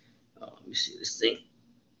 Let me see this thing.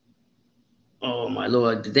 Oh my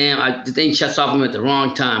Lord, the thing shuts off him at the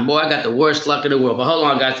wrong time. Boy, I got the worst luck in the world. But hold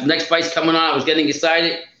on, guys. The next fight's coming on. I was getting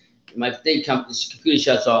excited. My thing this computer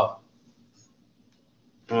shuts off.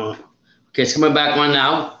 Okay, it's coming back on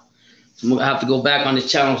now. So I'm gonna have to go back on this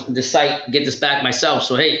channel, this site, get this back myself.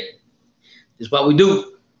 So hey, this is what we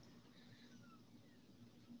do.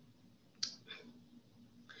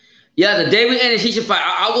 Yeah, the David Anderson fight.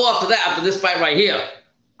 I'll go after that, after this fight right here.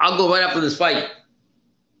 I'll go right after this fight.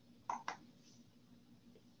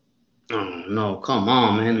 Oh no, come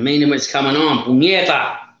on, man. The main event's coming on.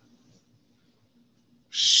 Puñeta.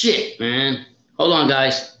 Shit, man. Hold on,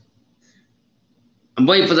 guys. I'm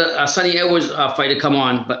waiting for the Sonny Edwards fight to come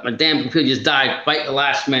on, but my damn computer just died right at the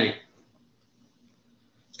last minute.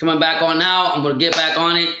 It's coming back on now. I'm going to get back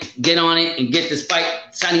on it, get on it, and get this fight.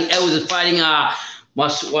 Sonny Edwards is fighting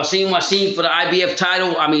Waseem for the IBF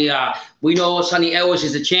title. I mean, we know Sonny Edwards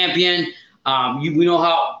is the champion. We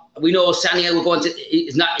know Sonny Edwards he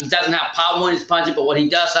doesn't have power in his punching, but what he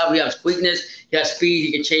does have, he has quickness, he has speed,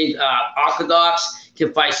 he can change orthodox, he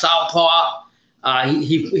can fight southpaw.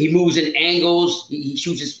 He moves in angles. He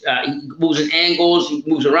shoots. He moves in angles. He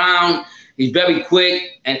moves around. He's very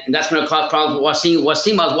quick, and that's going to cause problems for Waseem.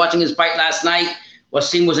 Waseem, I was watching his fight last night.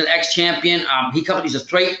 Waseem was an ex-champion. He's a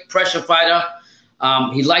straight pressure fighter.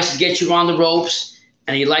 He likes to get you on the ropes,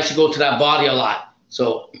 and he likes to go to that body a lot.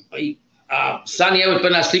 So Sonny Edwards better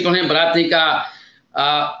not sleep on him, but I think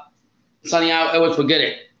Sonny Edwards will get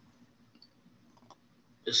it.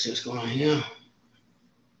 Let's see what's going on here.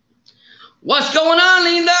 What's going on,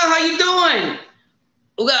 Linda? How you doing?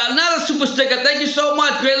 We got another super sticker. Thank you so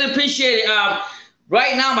much. Really appreciate it.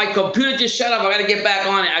 Right now, my computer just shut off. I got to get back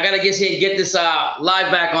on it. I got to get here and get this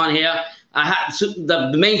live back on here.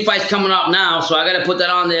 The main fight's coming up now, so I got to put that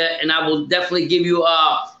on there, and I will definitely give you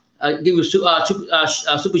a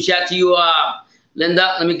super chat to you,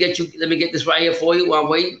 Linda. Let me get this right here for you while I'm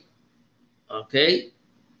waiting. Okay.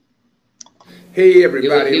 Hey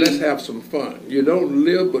everybody, let's have some fun. You don't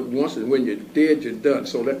live but once, and when you're dead, you're done.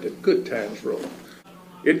 So let the good times roll.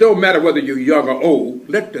 It don't matter whether you're young or old.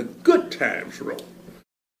 Let the good times roll.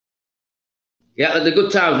 Yeah, let the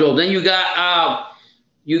good times roll. Then you got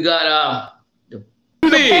the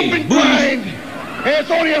big grind. And it's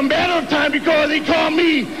only a matter of time because they call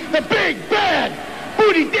me the big bad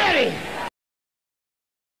booty daddy.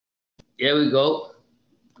 There we go.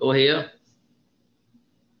 Go here.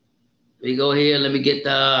 We go here. Let me get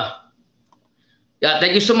the. Yeah,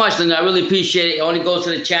 thank you so much, Linda. I really appreciate it. It only goes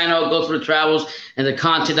to the channel, it goes for the travels and the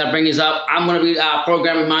content that brings up. I'm going to be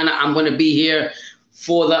program reminder. I'm going to be here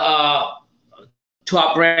for the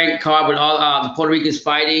top ranked card with all the Puerto Ricans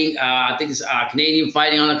fighting. I think it's Canadian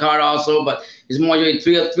fighting on the card also, but it's more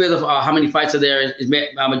three of the how many fights are there is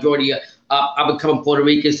majority up and coming Puerto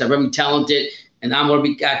Ricans. They're very talented, and I'm going to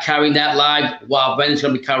be carrying that live while Brandon's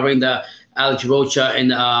going to be covering the Alex Rocha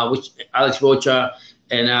and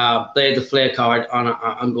play the Flair card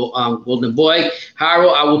on Golden Boy.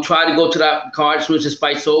 Harold, I will try to go to that card as soon as this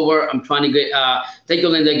fight's over. I'm trying to get. Thank you,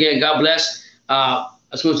 Linda, again. God bless.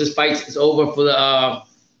 As soon as this fight is over for the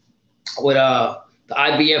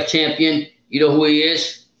IBF champion, you know who he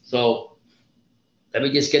is. So let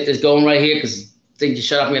me just get this going right here because things just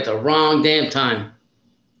shut off me at the wrong damn time.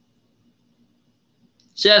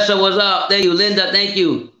 Cesar, what's up? Thank you, Linda. Thank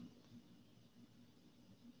you.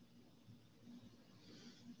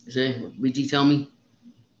 See, what BG tell me?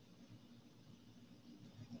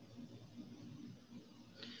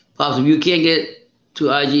 Pops, if you can't get to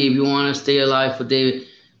IG, if you want to stay alive for David,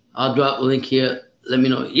 I'll drop the link here. Let me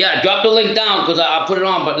know. Yeah, drop the link down because I'll put it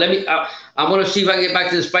on. But I'm going to see if I can get back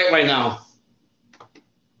to this fight right now.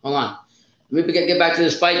 Hold on. Let me get back to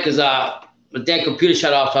this fight because my damn computer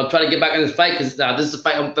shut off. So I'll try to get back in this fight because this is the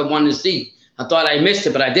fight I've been wanting to see. I thought I missed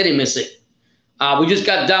it, but I didn't miss it. We just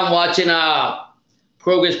got done watching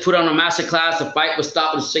Prograis put on a masterclass. The fight was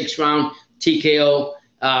stopped with a 6th round TKO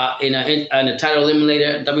in a title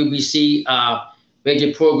eliminator. WBC.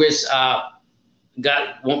 Regis Prograis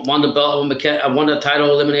won the belt. Won the title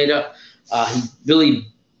eliminator. He really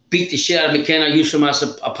beat the shit out of McKenna. Used him as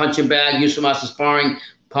a punching bag. Used him as a sparring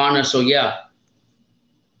partner. So yeah,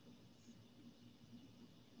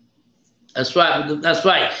 that's right. That's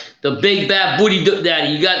right. The big bad booty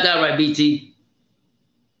daddy. You got that right, BT.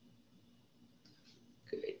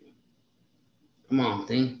 Come on,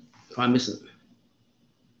 thing. Try missing.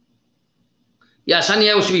 Yeah, Sonny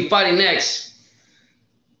Edwards should be fighting next.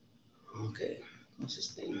 Okay, what's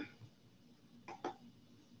this thing?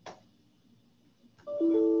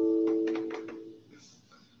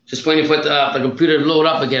 Just waiting for the computer to load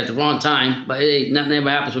up again at the wrong time, but hey, nothing ever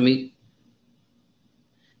happens with me.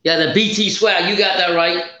 Yeah, the BT swag, you got that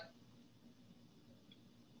right.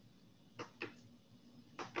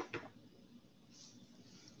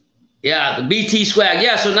 Yeah, the BT swag.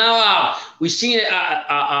 Yeah, so now we've seen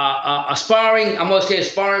a sparring, I'm going to say a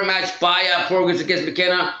sparring match by Prograis against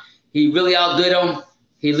McKenna. He really outdid him.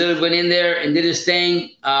 He literally went in there and did his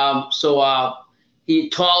thing. He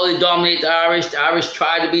totally dominated the Irish. The Irish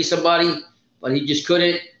tried to be somebody, but he just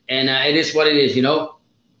couldn't. And it is what it is, you know.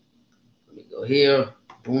 Let me go here.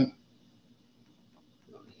 Boom.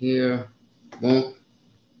 Go here. Boom.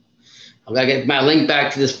 I've got to get my link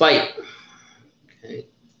back to this fight. Okay.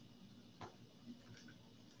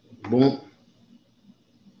 Boom.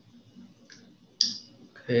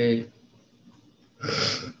 Okay.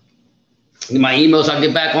 My emails, I'll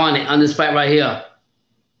get back on this fight right here.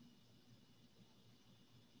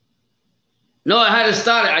 No, I had to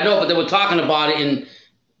start it. I know, but they were talking about it and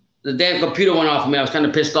the damn computer went off of me. I was kind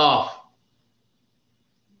of pissed off.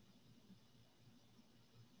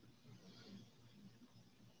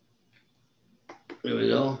 There we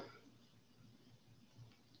go.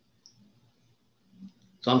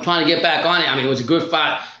 So I'm trying to get back on it. I mean, it was a good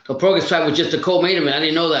fight. The Prograis fight was just a co-main event. I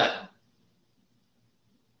didn't know that.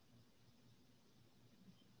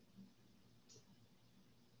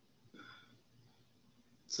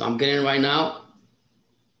 So I'm getting it right now.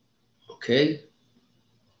 Okay.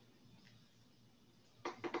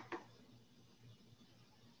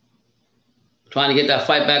 Trying to get that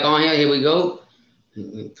fight back on here. Here we go.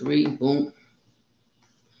 3, boom.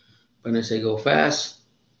 When I say go fast.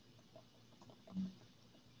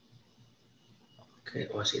 Okay,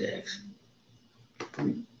 oh, I see the X.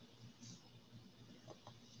 Boom.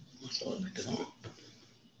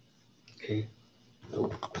 Okay.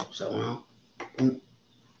 Nope. Close that one out. Boom.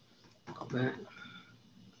 Go back.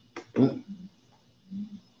 Boom.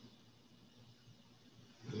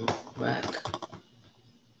 Back.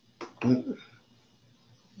 Boom.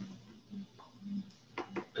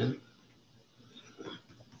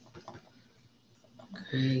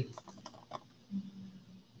 Okay.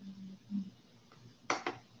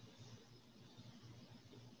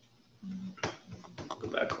 Go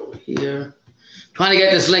back over here. Trying to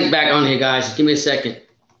get this link back on here, guys. Just give me a second.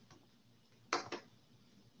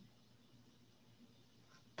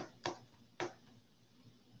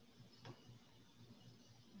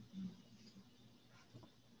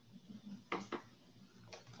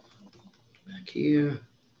 Back here.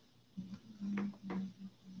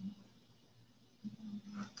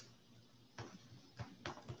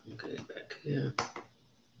 Okay, back here.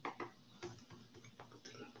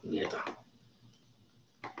 Yeah.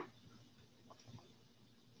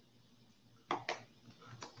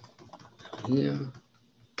 Here.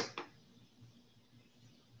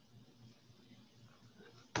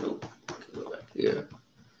 Nope. Go back here.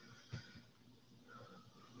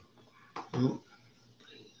 Nope.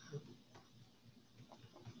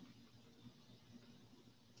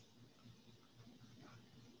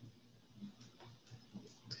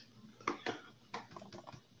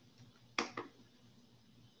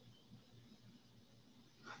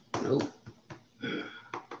 Nope.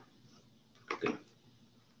 Okay.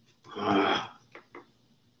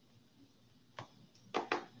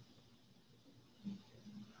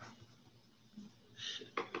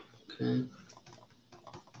 Okay.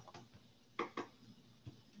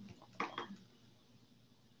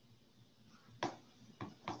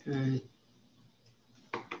 Okay.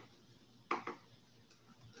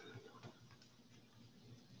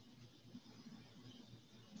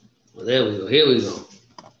 Well, there we go. Here we go.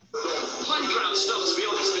 Playground stuff, to be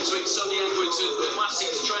honest, between Sonny Edwards and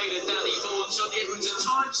Waseem's trainer, Danny Vaughan. Sonny Edwards at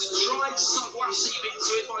times has tried to suck Waseem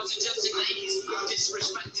into it by suggesting that he's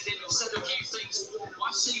disrespected him and said a few things.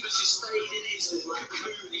 Waseem has just stayed in his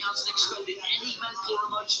cocoon. He hasn't expended any mental or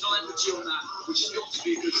emotional energy on that, which has got to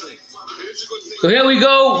be a good thing. It's a good thing. So here we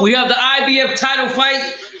go. We have the IBF title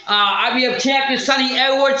fight. IBF champion Sonny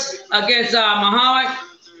Edwards against Muhammad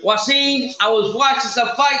Waseem. I was watching some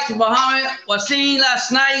fights with Muhammad Waseem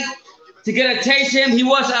last night to get a taste of him. He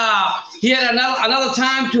was he had another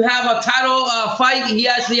time to have a title fight. He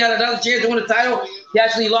actually had another chance to win the title. He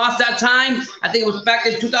actually lost that time. I think it was back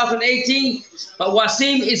in 2018. But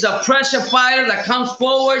Waseem is a pressure fighter that comes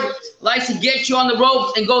forward, likes to get you on the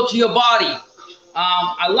ropes and go to your body.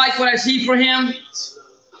 I like what I see for him.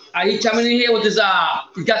 He's coming in here with his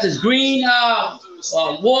he's got this green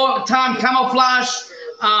wartime camouflage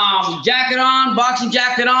jacket on, boxing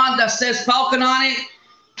jacket on that says Falcon on it.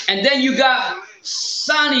 And then you got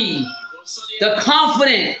Sonny, the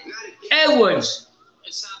confident Edwards.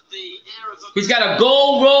 He's got a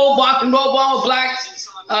gold robe, walking robe on with black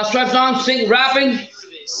stripes on, rapping.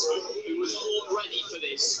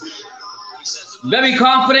 Very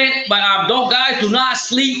confident, but guys, do not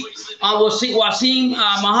sleep on Waseem,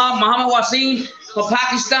 Muhammad Waseem from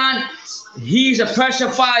Pakistan. He's a pressure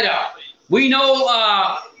fighter. We know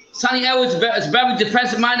Sonny Edwards is a very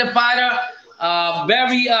defensive-minded fighter,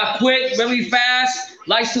 very quick, very fast,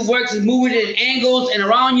 likes to work his movement in angles and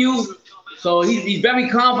around you. So he's very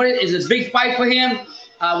confident. It's a big fight for him.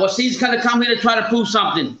 Waseem's kind of come here to try to prove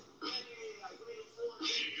something.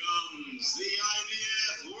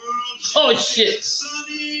 Oh shit!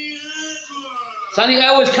 Sonny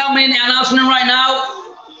Edwards coming in, announcing him right now.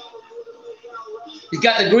 He's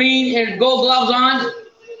got the green and gold gloves on.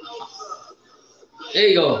 There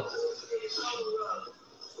you go.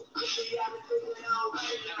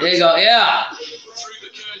 There you go. Yeah.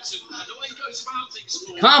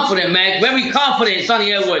 Confident, man. Very confident,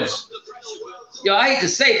 Sonny Edwards. Yo, I hate to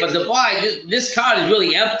say it, but the boy, this card is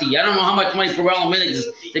really empty. I don't know how much money Probellum made.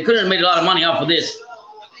 They couldn't have made a lot of money off of this.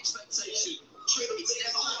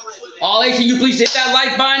 All 18, you please hit that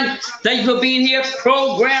like button. Thank you for being here.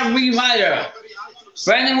 Program reminder.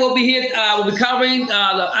 Brandon will be here. We'll be covering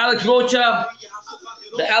the Alex Rocha,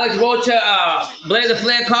 Blair the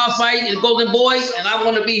Flair car fight in Golden Boy, and I'm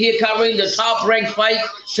going to be here covering the top-ranked fight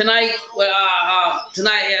tonight.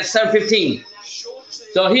 Tonight at 7:15.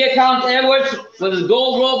 So here comes Edwards with his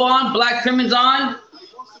gold robe on, black trimmings on.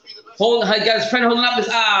 Got his friend holding up his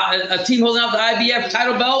a team holding up the IBF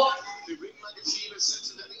title belt.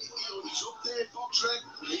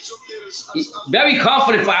 Very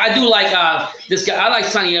confident fight. I do like this guy. I like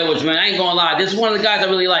Sonny Edwards, man. I ain't gonna lie. This is one of the guys I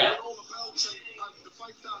really like.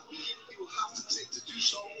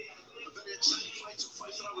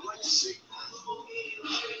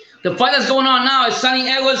 The fight that's going on now is Sonny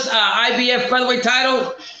Edwards, IBF featherweight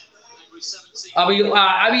title.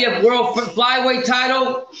 IBF World Flyweight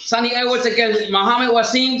title. Sonny Edwards against Muhammad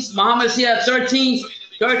Waseem. Muhammad is here at 13,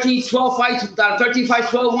 12 fights, 13 fights,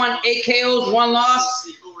 12-1, 8 KOs, 1 loss.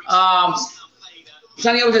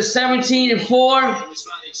 Sonny Edwards is 17-4.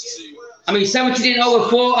 17-0 with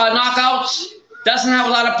 4 knockouts. Doesn't have a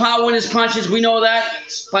lot of power in his punches. We know that,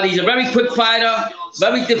 but he's a very quick fighter,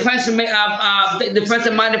 very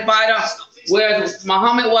defensive-minded fighter. Whereas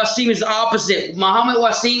Muhammad Waseem is the opposite. Muhammad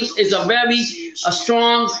Waseem is a very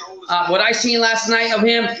strong. What I seen last night of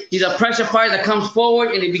him, he's a pressure fighter that comes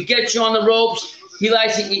forward, and if he gets you on the ropes, he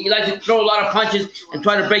likes to throw a lot of punches and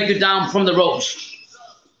try to break you down from the ropes.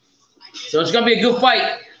 So it's gonna be a good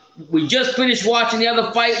fight. We just finished watching the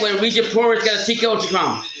other fight where Regis Prograis got a TKO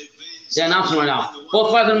crown. They're announcing right now.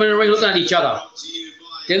 Both fighters in the ring looking at each other.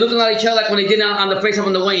 They're looking at each other like when they did on the face-off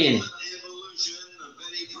on the weigh-in.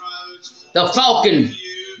 The Falcon,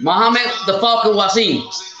 Muhammad the Falcon Waseem.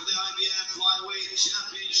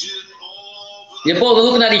 They're both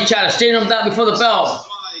looking at each other, staring them down before the bell.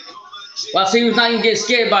 Waseem's not even getting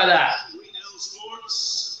scared by that.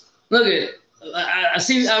 Look at it.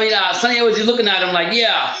 Sonny Edwards is looking at him like,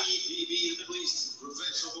 yeah.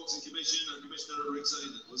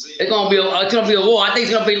 It's gonna be a war. I think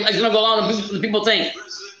it's gonna go along than people think.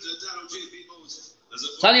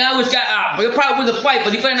 Sonny Edwards got but he'll probably win the fight,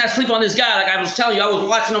 but he better not sleep on this guy. Like I was telling you, I was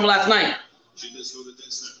watching him last night. Should this go the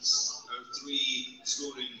distance? Our 3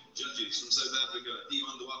 scoring judges from South Africa,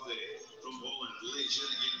 Doehny from Poland,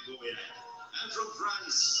 and from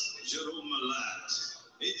France, Jerome Malad.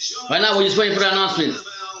 Right now, we're just waiting for the announcement. A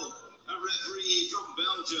referee from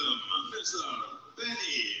Belgium, Mr.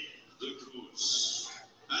 Doehny Peter.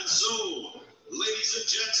 And so, ladies and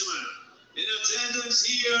gentlemen, in attendance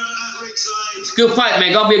here at Ringside. It's a good fight,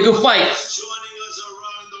 man. Gonna be a good fight. Joining us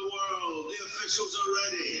around the world, the officials are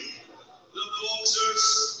ready. The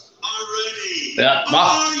boxers are ready. Yeah.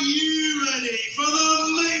 Are you ready for the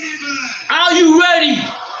main event? Are you ready?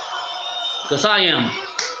 Because I am.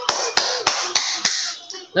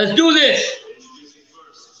 Let's do this.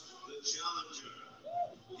 The challenger.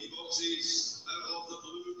 He boxes out of the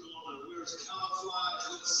blue corner. Wears camouflage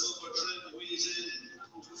with silver trim, weighs in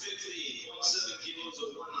 57 kilos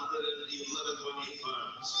of 111.8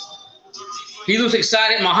 pounds. He looks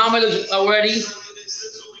excited. Muhammad is already.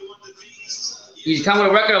 He's coming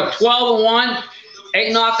with a record of 12-1,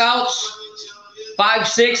 8 knockouts,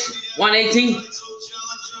 5'6", 118.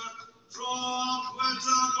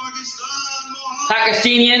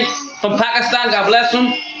 Pakistani from Pakistan, God bless him.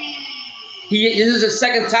 This is his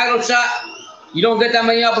second title shot. You don't get that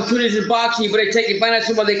many opportunities in boxing, you better take advantage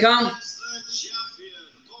of when they come.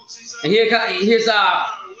 And here's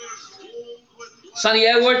Sonny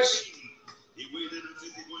Edwards.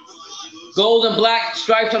 Gold and black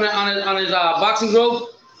stripes on his boxing glove.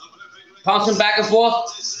 Bouncing back and forth.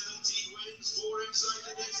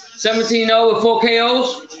 17-0 with 4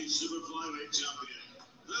 KOs.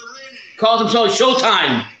 Calls himself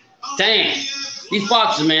Showtime. Damn. These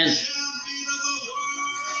boxers, man.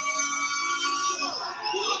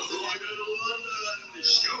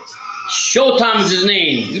 Showtime is his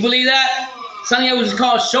name. You believe that? Sonny Edwards is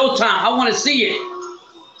called Showtime. I want to see it.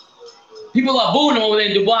 People are booing him over there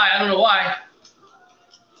in Dubai. I don't know why.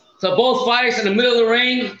 So both fighters in the middle of the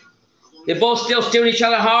ring. They're both still staring each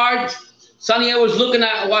other hard. Sonny Edwards looking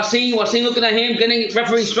at Waseem. Waseem looking at him, getting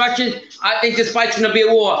referee instructions. I think this fight's going to be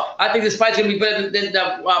a war. I think this fight's going to be better than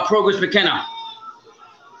the Prograis McKenna.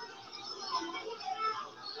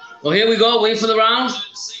 Well, here we go. Waiting for the round.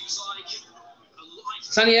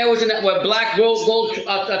 Sonny Edwards with black gold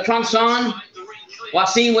trunks on.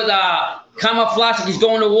 Waseem with camouflage, like he's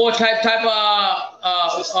going to war type of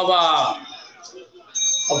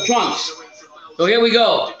trunks. So here we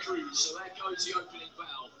go.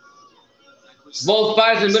 Both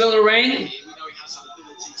fighters in the middle of the ring.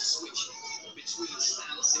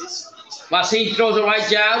 Waseem throws a right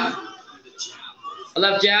jab, a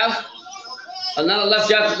left jab, another left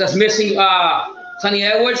jab that's missing Sonny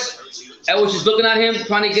Edwards. Edwards is looking at him,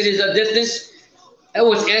 trying to get his distance.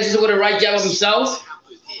 Edwards answers with a right jab of himself.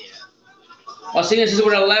 Waseem answers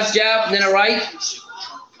with a left jab, and then a right.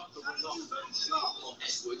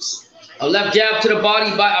 A left jab to the body,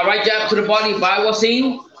 a right jab to the body by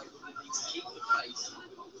Waseem.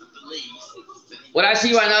 What I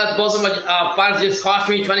see right now is both of them fighters just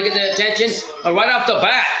posturing, trying to get their attention. Right off the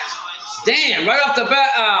bat, damn! Right off the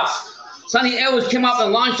bat, Sonny Edwards came up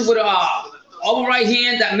and launched with a over right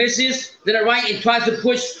hand that misses, then a right and tries to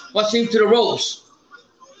push Waseem to the ropes.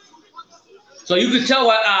 So you could tell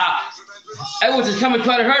what Edwards is coming to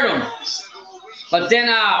try to hurt him. But then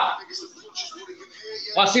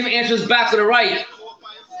Waseem answers back with a right.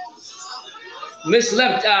 Missed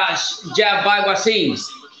left jab by Waseem.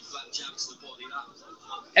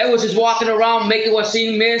 Edwards is walking around, making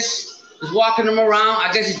Waseem miss. He's walking him around.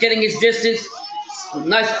 I guess he's getting his distance.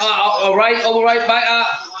 Nice overright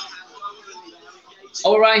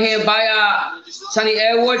hand by Sonny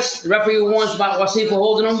Edwards. The referee warns about Waseem for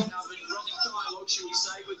holding him.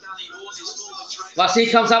 Waseem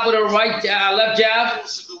comes up with a right left jab.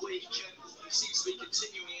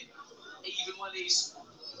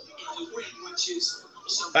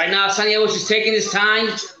 Right now, Sonny Edwards is taking his time,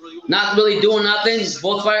 not really doing nothing.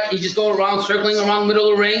 Both fighters, he's just going around, circling around the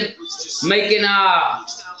middle of the ring, making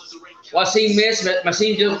Waseem miss.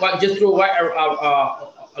 Waseem just threw a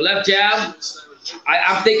left jab.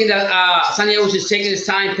 I'm thinking that Sonny Edwards is taking his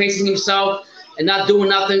time, pacing himself, and not doing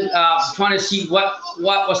nothing, trying to see what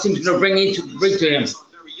Waseem's going to bring to him.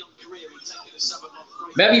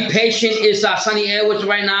 Very patient is Sonny Edwards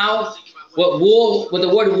right now, with the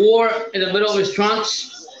word war in the middle of his trunks.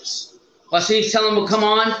 Waseem's telling him to come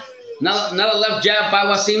on. Another left jab by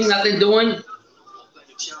Waseem, nothing doing.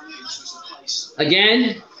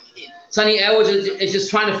 Again, Sonny Edwards is just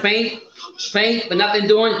trying to feint, but nothing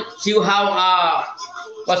doing. See how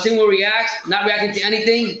Waseem will react, not reacting to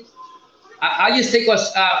anything. I just think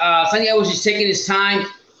Sonny Edwards is taking his time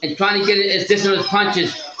and trying to get his distance on his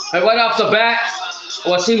punches. Right off the bat,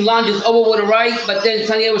 Waseem lunges over with a right, but then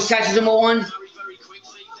Sonny Edwards catches him with one.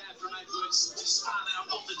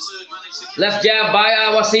 Left jab by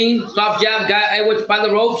Waseem. Soft jab, got Edwards by the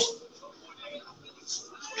ropes.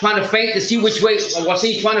 Trying to feint to see which way.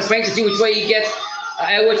 Waseem trying to feint to see which way he gets.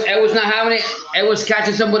 Edwards not having it. Edwards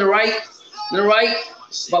catches him with a right.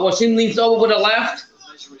 But Waseem leans over with a left.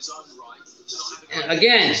 And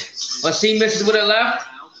again, Waseem misses with a left.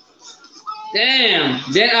 Damn.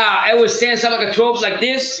 Then Edwards stands up like a trope like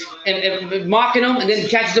this and mocking him, and then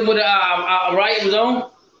catches him with a right of his own.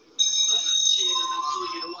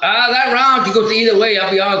 That round could go to either way, I'll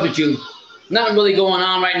be honest with you. Nothing really going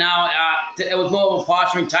on right now. It was more of a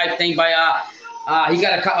posturing type thing by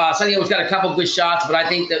Sonny Edwards got a couple good shots, but I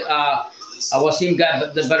think that Waseem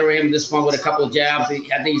got the better of him this one with a couple of jabs. I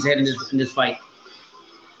think he's ahead in this fight.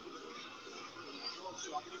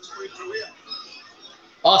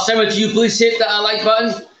 All 7 of you, please hit the like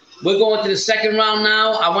button. We're going to the second round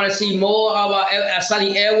now. I want to see more of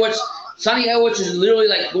Sonny Edwards. Sonny Edwards is literally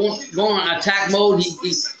like going on attack mode.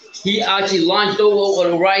 He actually launched over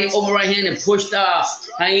the right hand and pushed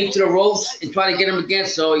Haim to the ropes and tried to get him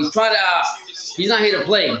against. So he's not here to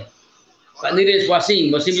play. But neither is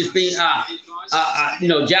Waseem. Waseem just being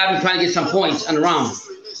jabbing, trying to get some points on the round.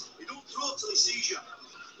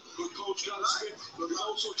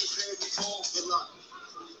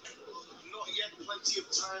 plenty of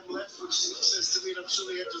time left, which says to me that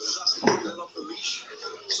Sonny Edwards is asking to get off the leash,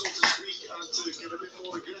 so to speak, and to get a bit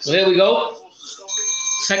more aggressive. So here we go.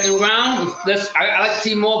 Second round. I like to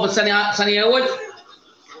see more for Sonny Edwards.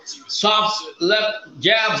 Soft left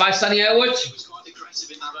jab by Sonny Edwards.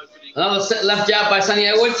 Another left jab by Sonny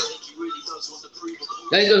Edwards.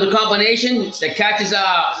 Then there's a combination that catches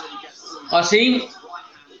Waseem.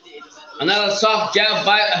 Another soft jab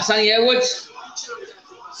by Sonny Edwards.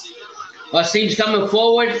 Waseem's coming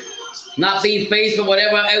forward, not being phased for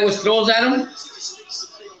whatever Edwards throws at him.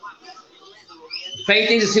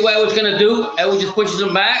 Fainting to see what Edwards going to do. Edwards just pushes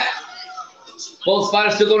him back. Both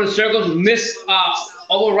fighters still going in circles. Miss a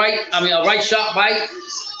right shot by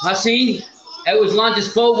Waseem. Edwards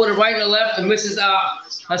launches forward with a right and a left and misses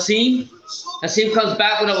Waseem. Waseem comes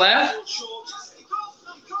back with a left.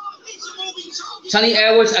 Sonny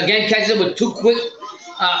Edwards again catches him with two quick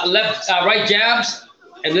right jabs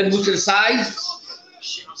and then moves to the side.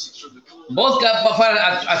 Both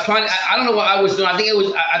fighters are trying. I don't know what I was doing. I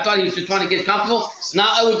think I thought he was just trying to get comfortable.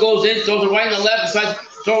 Now Edwards goes in, throws a right and a left, and tries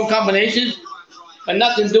throwing combinations, but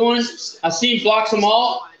nothing doing. Waseem blocks them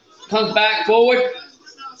all. Comes back forward.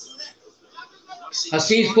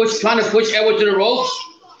 Waseem's trying to push Edwards to the ropes.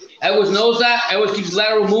 Edwards knows that. Edwards keeps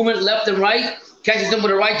lateral movement left and right. Catches him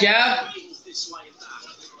with a right jab.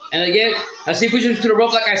 And again, Waseem pushes him to the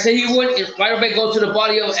rope like I said he would. Right away goes to the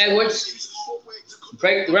body of Edwards.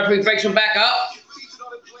 The referee breaks him back up.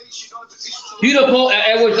 Beautiful.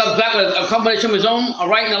 Edwards comes back with a combination of his own, a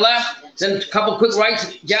right and a left. Then a couple quick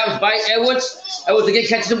right jabs by Edwards. Edwards again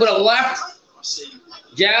catches him with a left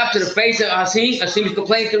jab to the face of Waseem. Waseem is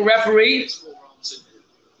complaining to the referee.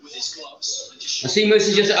 Waseem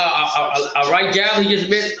misses just a right jab. He just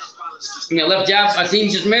missed. Left jab. Waseem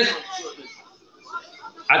just missed.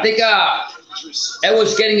 I think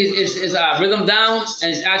Edwards getting his rhythm down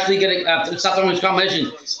and is actually getting stop throwing his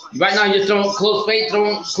combination. Right now, he's just throwing close feint,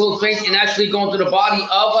 and actually going to the body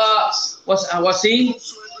of Waseem.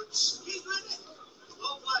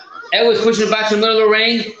 Edwards pushing it back to the middle of the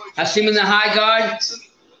ring. Waseem in the high guard,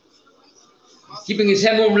 keeping his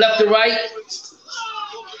head moving left to right.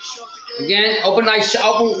 Again, open right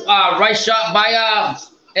shot by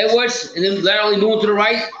Edwards, and then laterally moving to the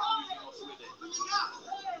right.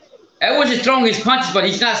 Edwards is throwing his punches, but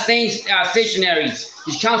he's not staying stationary.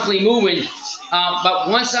 He's constantly moving. But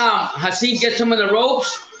once Waseem gets him in the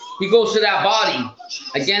ropes, he goes to that body.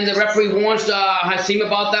 Again, the referee warns Waseem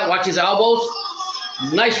about that. Watch his elbows.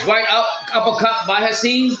 Nice right uppercut by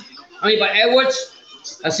by Edwards.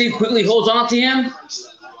 Waseem quickly holds on to him.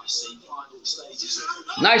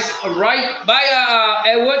 Nice right by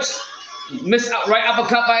Edwards. Missed right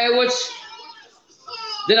uppercut by Edwards.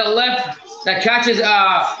 Then a left that catches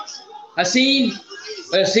Waseem.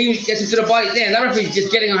 Waseem gets into the body. Damn, that referee's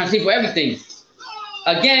just getting on Waseem for everything.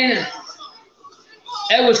 Again,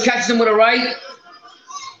 Edwards catches him with a right.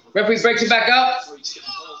 Referee breaks it back up.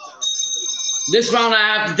 This round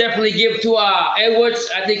I have to definitely give to Edwards.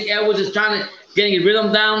 I think Edwards is trying to getting his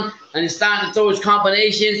rhythm down and he's starting to throw his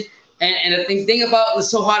combinations. And the thing about what's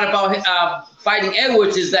so hard about fighting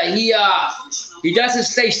Edwards is that he doesn't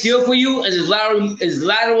stay still for you, and his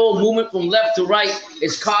lateral movement from left to right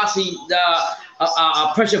is costing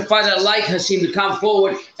a pressure fighter like Waseem to come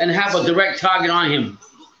forward and have a direct target on him.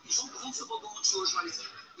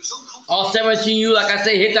 All 17 you, like I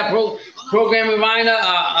say, hit that program reminder,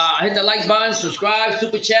 hit the like button, subscribe,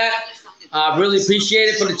 super chat. Really appreciate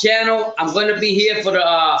it for the channel. I'm going to be here for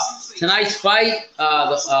the tonight's fight,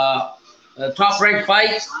 the top-ranked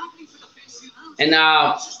fight. And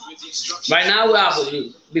right now,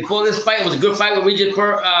 before this fight, it was a good fight with Regis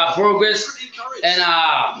Prograis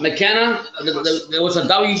and McKenna. There was a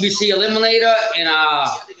WBC eliminator, and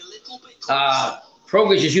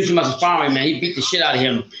Prograis just used him as a sparring, man. He beat the shit out of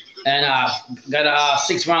him. And got a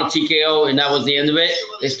 6-round TKO, and that was the end of it.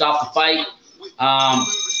 They stopped the fight.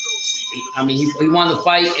 I mean, he won the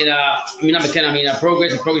fight, and not McKenna,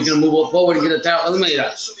 Prograis. And Prograis going to move forward and get the title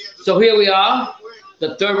eliminator. So here we are,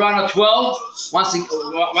 the third round of 12.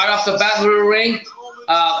 Right off the bat of the ring,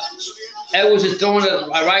 Edwards is throwing a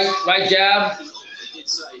right jab,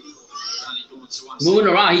 moving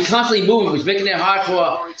around. He's constantly moving, which is making it hard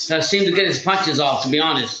for Waseem to get his punches off, to be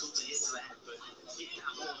honest.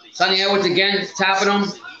 Sonny Edwards again, tapping him,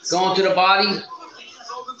 going to the body.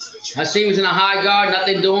 Waseem is in a high guard,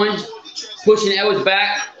 nothing doing, pushing Edwards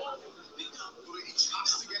back.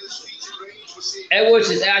 Edwards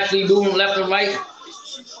is actually moving left and right.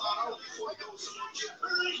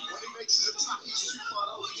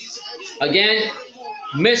 Again,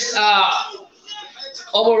 missed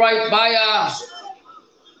overright by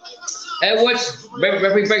Edwards,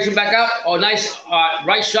 referee breaks him back out. Oh, nice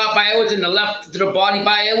right shot by Edwards and the left to the body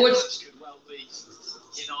by Edwards.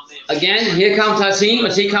 Again, here comes Waseem.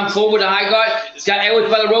 Waseem comes forward with a high guard. He's got Edwards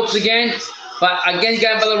by the ropes again. But again, he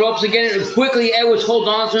got him by the ropes again. And quickly, Edwards holds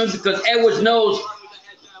on to him because Edwards knows.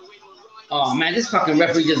 Oh man, this fucking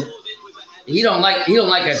referee just he don't like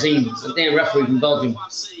Waseem. The damn referee from Belgium.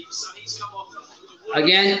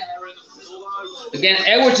 Again,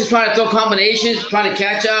 Edwards is trying to throw combinations, trying to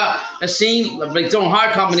catch Waseem, like throwing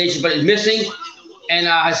hard combinations, but it's missing. And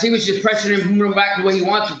Waseem is just pressuring him, moving him back the way he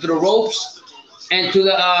wants to the ropes and to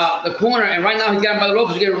the corner. And right now he's got him by the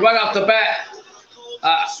ropes. He's getting right off the bat.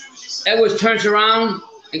 Edwards turns around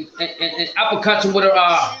and uppercuts him with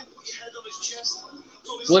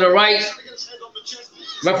a right.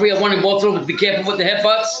 Referee wanting both of them to be careful with the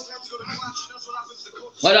headbutts.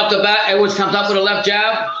 Right off the bat, Edwards comes up with a left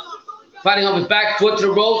jab, fighting off his back foot to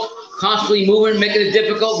the rope, constantly moving, making it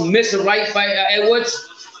difficult. Miss a right by Edwards.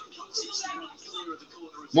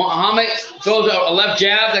 Muhammad throws a left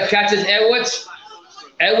jab that catches Edwards.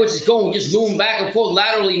 Edwards is going, just moving back and forth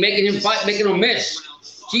laterally, making him fight, making him miss.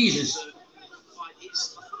 Jesus.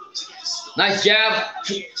 Nice jab.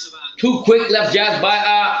 Two quick left jabs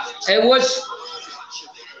by Edwards.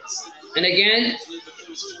 And again,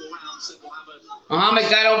 Muhammad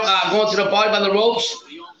got him going to the body by the ropes.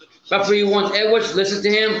 Referee wants Edwards. Listen to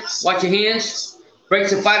him. Watch your hands.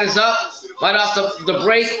 Breaks the fighters up. Right off the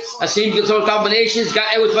break. Waseem gets those combinations.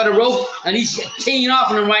 Got Edwards by the rope. And he's teeing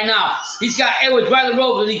off on him right now. He's got Edwards by the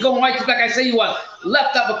rope. And he's going right to back. I said he was.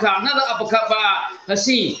 Left uppercut. Another uppercut by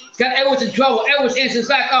Waseem. He's got Edwards in trouble. Edwards answers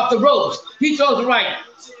back off the ropes. He throws it right.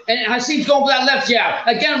 And Waseem's going for that left jab.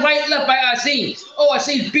 Again, right, left by Waseem. Oh,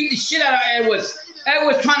 Waseem's beating the shit out of Edwards.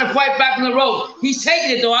 Edwards trying to fight back from the rope. He's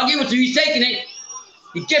taking it, though. I'll give it to you. He's taking it.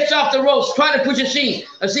 He gets off the ropes, trying to push Waseem.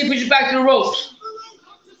 Waseem pushes back to the ropes.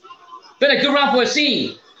 Been a good round for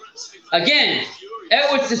Waseem. Again,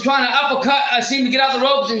 Edwards is trying to uppercut Waseem to get out the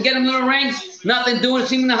ropes and get him to the ring. Nothing doing.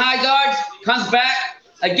 Waseem in the high guard. Comes back.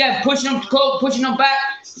 Again, pushing him back.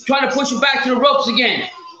 Trying to push him back to the ropes again.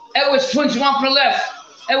 Edwards swings one from the left.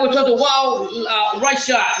 Edwards throws a wild right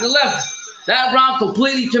shot in the left. That round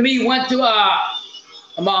completely, to me, went to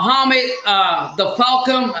Muhammad, the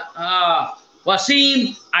Falcon,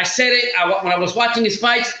 Waseem. I said it when I was watching his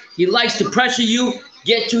fights. He likes to pressure you,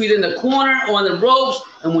 get you either in the corner or on the ropes.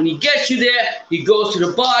 And when he gets you there, he goes to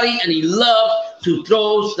the body and he loves to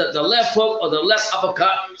throw the left hook or the left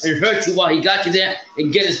uppercut and hurt you while he got you there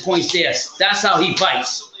and get his points there. That's how he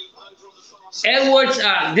fights. Edwards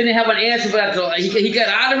didn't have an answer for that. He got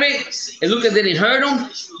out of it. It looked like it didn't hurt him,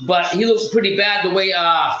 but he looked pretty bad the way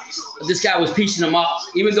this guy was piecing him up,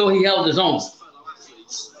 even though he held his own.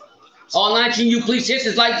 All 19, you please hit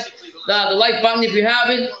this like the like button if you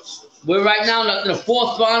haven't. We're right now in the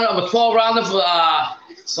fourth round of a 12-rounder for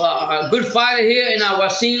a good fighter here in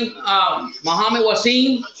Waseem, Muhammad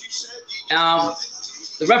Waseem.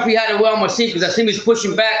 The referee had to well on Waseem because Waseem was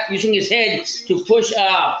pushing back, using his head to push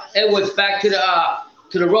Edwards back to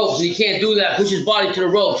the ropes. And he can't do that. Push his body to the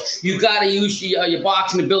ropes. You got to use your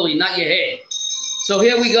boxing ability, not your head. So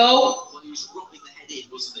here we go.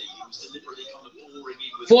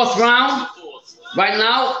 Fourth round. Right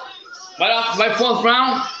now, right fourth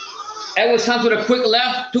round. Edwards comes with a quick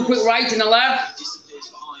left, two quick rights in the left.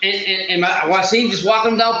 And Waseem just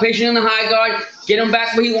walking him down, patient in the high guard, get him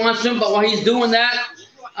back where he wants him. But while he's doing that,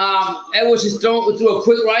 Edwards is through a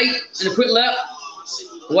quick right and a quick left.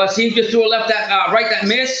 Waseem just threw a left right that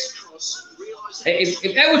missed.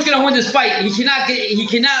 If Edwards gonna win this fight, he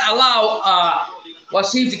cannot allow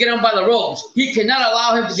Waseem to get him by the ropes. He cannot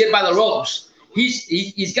allow him to get by the ropes.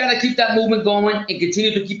 He's got to keep that movement going and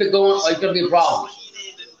continue to keep it going, or it's gonna be a problem.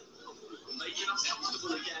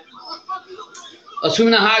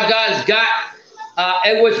 Assuming the high guy's got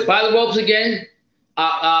Edwards by the ropes again.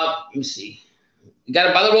 Let me see. He got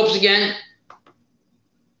him by the ropes again.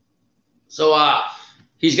 So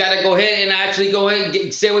he's got to go ahead and actually go ahead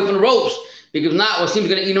and stay away from the ropes. Because if not, Waseem's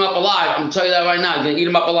going to eat him up alive. I'm going to tell you that right now. He's going to eat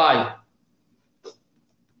him up alive.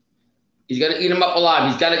 He's going to eat him up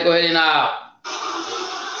alive. He's got to go ahead and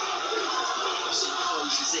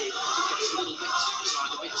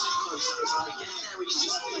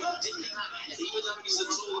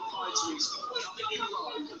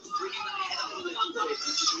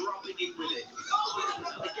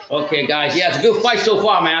okay, guys. Yeah, it's a good fight so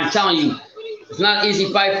far, man. I'm telling you. It's not an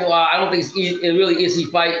easy fight for, I don't think it's a really easy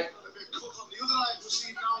fight.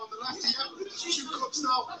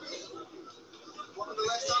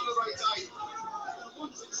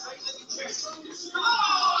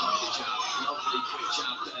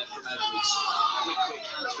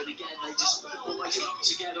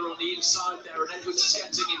 together on the inside there, and Edwards is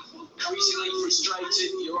getting increasingly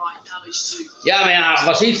frustrated. You're right, damage too. Yeah, man.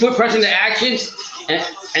 Waseem's foot pressing the action,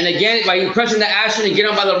 and again, by pressing the action and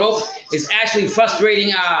getting on by the rope, is actually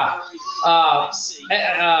frustrating. What's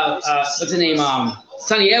the name?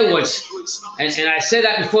 Sonny Edwards. And I said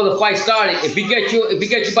that before the fight started. If he gets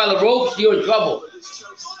you by the ropes, you're in trouble.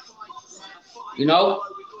 You know.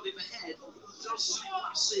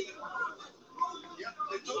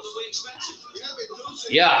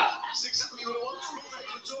 Yeah.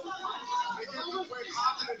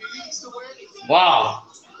 Wow.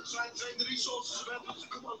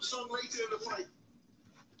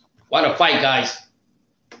 What a fight, guys.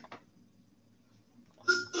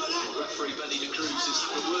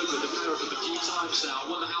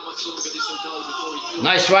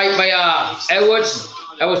 Nice right by Edwards.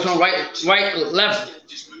 Edwards from right,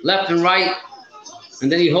 left and right.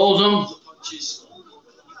 And then he holds him.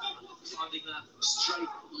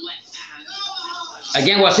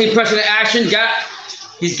 Again, Waseem pressing the action.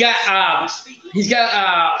 He's got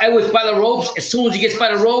Edwards by the ropes. As soon as he gets by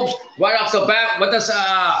the ropes, right off the bat, what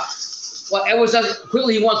Edwards does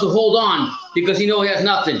quickly, he wants to hold on because he knows he has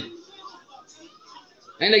nothing.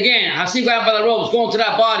 And again, Waseem got by the ropes, going to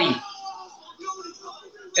that body.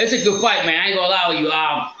 It's a good fight, man. I ain't gonna allow you.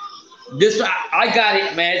 I got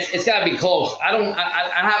it, man. It's gotta be close.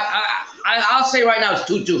 I'll say right now it's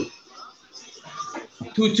 2-2.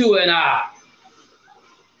 2-2,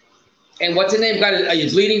 and what's his name?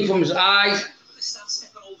 He's bleeding from his eyes.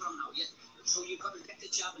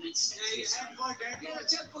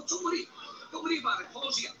 Don't worry about it.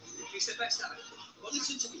 Pause here. He's the best at it. Well,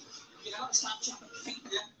 listen to me. You gotta start chopping feet.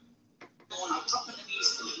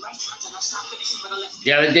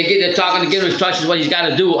 Yeah, they're talking to give him instructions what he's got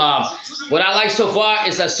to do. What I like so far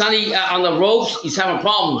is that Sonny on the ropes, he's having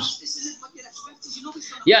problems.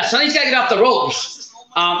 Yeah, Sonny's got to get off the ropes.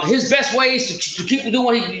 His best way is to keep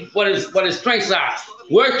doing what his strengths are.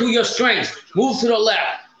 Work through your strengths. Move to the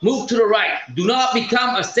left. Move to the right. Do not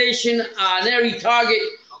become a stationary target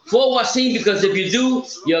for Waseem, because if you do,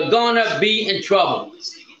 you're gonna be in trouble.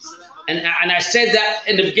 And I said that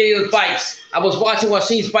in the beginning of the fight. I was watching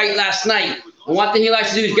Waseem's fight last night. And one thing he likes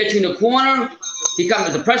to do is get you in the corner. He comes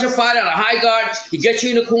with the pressure fighter on a high guard. He gets you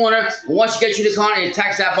in the corner. And once he gets you in the corner, he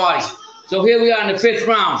attacks that body. So here we are in the 5th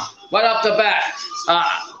round. Right off the bat,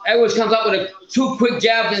 Edwards comes up with 2 quick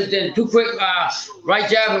jabs and then 2 quick right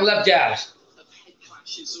jabs and left jabs.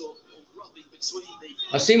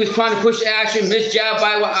 Waseem is trying to push the action. Missed jab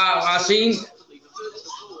by Waseem.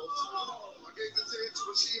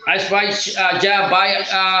 Nice right jab by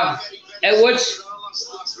Edwards.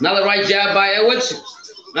 Another right jab by Edwards.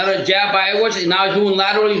 Another jab by Edwards. And now he's moving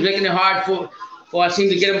lateral. He's making it hard for Waseem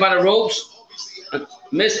to get him by the ropes.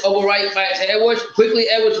 Missed over right by Edwards. Quickly,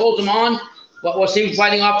 Edwards holds him on. But Waseem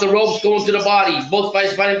fighting off the ropes, going to the body. Both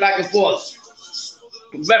fighters fighting back and forth.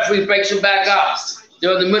 Referee breaks him back up.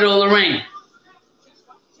 They're in the middle of the ring.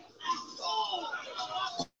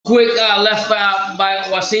 Quick left by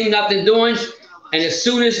Waseem, nothing doing. And as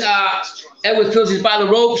soon as Edwards feels he's by the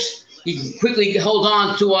ropes, he quickly holds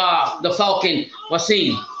on to the Falcon,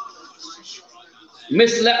 Waseem.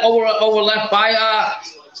 Missed over left by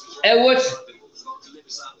Edwards.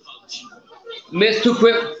 Missed 2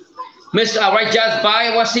 quick. Missed right jabs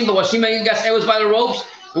by Waseem, but Waseem got Edwards by the ropes.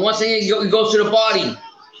 And once again, he goes to the body.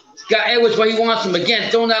 Got Edwards where he wants him.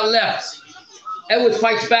 Again, throwing that left. Edwards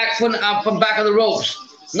fights back from back of the ropes.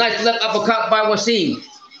 Nice left uppercut by Waseem.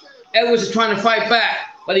 Edwards is trying to fight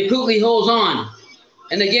back, but he quickly holds on.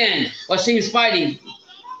 And again, Waseem is fighting.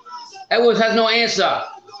 Edwards has no answer.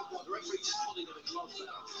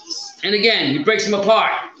 And again, he breaks him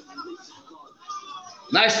apart.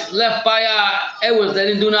 Nice left by Edwards. That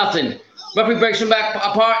didn't do nothing. Referee breaks him back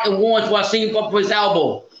apart and warns Waseem up with his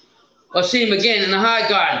elbow. Waseem again in the high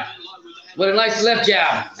guard with a nice left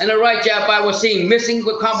jab and a right jab by Waseem. Missing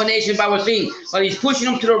the combination by Waseem, but he's pushing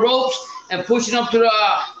him to the ropes and pushing him to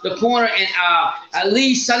the corner. And at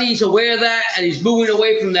least Sonny's aware of that, and he's moving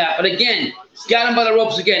away from that. But again, got him by the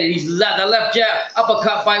ropes again. And the left jab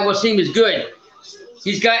uppercut by Waseem is good.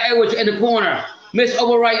 He's got Edwards in the corner. Missed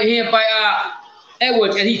over right hand by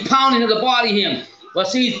Edwards, and he's pounding to the body him.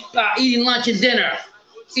 Waseem's eating lunch and dinner.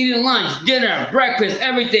 Eating lunch, dinner, breakfast,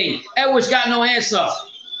 everything. Edwards got no answer.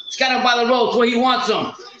 He's got him by the ropes where he wants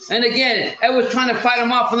him. And again, Edwards trying to fight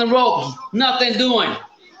him off from the ropes. Nothing doing.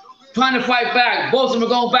 Trying to fight back. Both of them are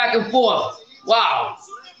going back and forth. Wow.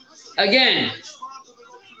 Again,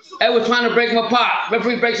 Edwards trying to break him apart.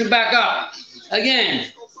 Referee breaks him back up.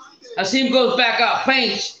 Again, Waseem goes back up.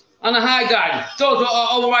 Feints on the high guard. Throws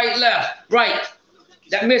over right, left, right.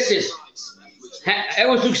 That misses.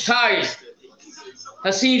 Edwards looks tired.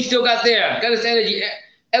 Waseem still got his energy.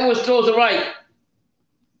 Edwards throws the right.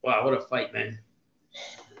 Wow, what a fight, man.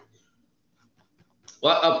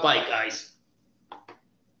 What a fight, guys.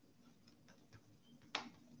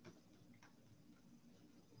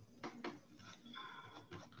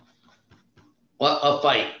 What a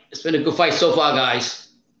fight. It's been a good fight so far, guys.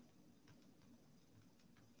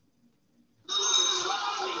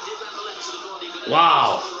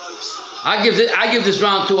 Wow. I give this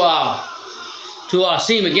round to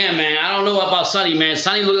Waseem again, man. I don't know about Sonny, man.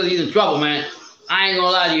 Sonny looks like he's in trouble, man. I ain't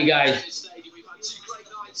gonna lie to you guys.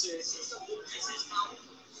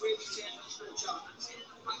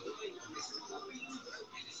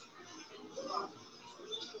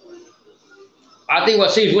 I think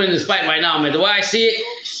Waseem's winning this fight right now, man. The way I see it,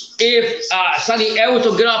 if Sonny Edwards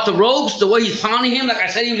will get off the ropes, the way he's pounding him, like I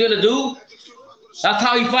said he was gonna do, that's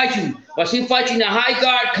how he fights you. Waseem fights you in the high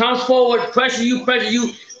guard, comes forward, pressure you,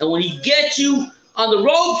 and when he gets you on the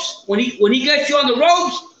ropes, when he gets you on the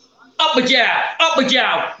ropes, up a jab,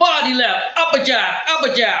 body left, up a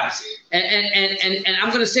jab. And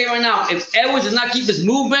I'm gonna say right now, if Edwards does not keep his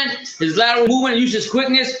movement, his lateral movement, and use his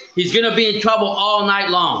quickness, he's gonna be in trouble all night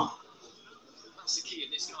long. That's the key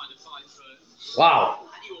in this kind of fight for wow.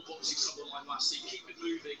 anyone boxing someone like Waseem. Keep it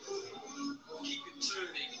moving, keep it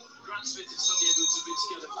turning. Grant Smith and Sonny Edwards have been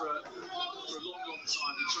together for a long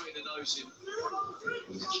time. The trainer knows him.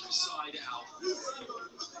 Keep his side out.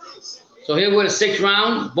 So here we're the 6th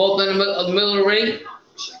round, both in the middle of the ring.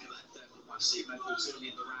 Checking that Waseem Edwards early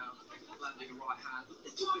in the round, landing a right hand. A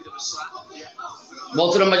little bit of a slap. Yeah.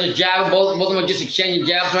 Both of them are just jabbing. Both of them are just exchanging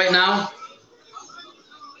jabs right now.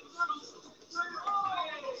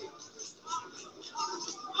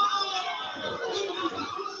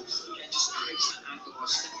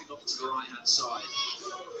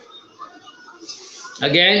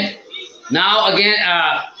 Again,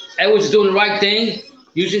 Edwards is doing the right thing,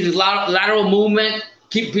 using his lateral movement,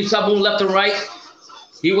 keep his up on left and right.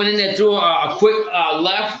 He went in there through a quick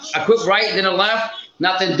left, a quick right, then a left.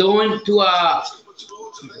 Nothing doing to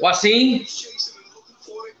Waseem.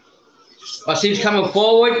 Waseem's coming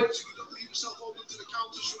forward.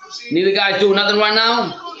 Neither guy's doing nothing right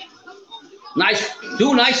now.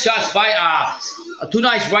 Two nice shots by two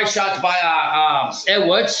nice right shots by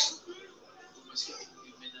Edwards.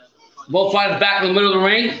 Both fighters back in the middle of the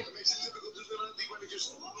ring.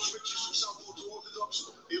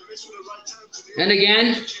 And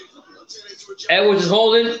again, Edwards is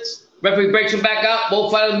holding. Referee breaks him back out.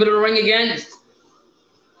 Both fighters in the middle of the ring again.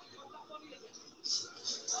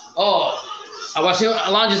 Oh, Waseem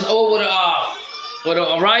launches over with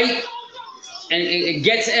a right, and it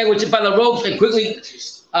gets Edwards by the ropes, and quickly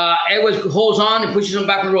Edwards holds on and pushes him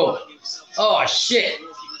back on the rope. Oh shit!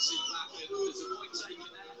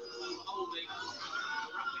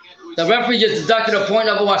 The referee just deducted a point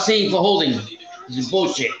over Waseem for holding. This is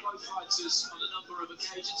bullshit.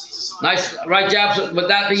 Nice right jabs. But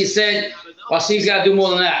that being said, Waseem's got to do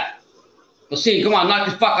more than that. Waseem, come on, knock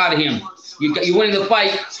the fuck out of him. You're winning the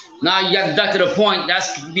fight. Now you got deducted a point.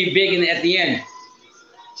 That's going to be big at the end.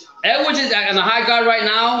 Edwards is on the high guard right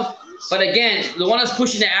now. But again, the one that's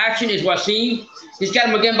pushing the action is Waseem. He's got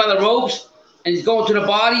him again by the ropes. And he's going to the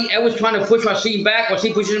body. Edwards trying to push Waseem back.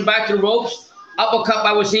 Waseem pushes him back to the ropes. Uppercut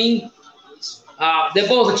by Waseem. They're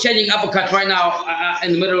both exchanging uppercuts right now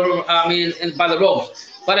in the middle, by the ropes.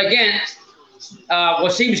 But again,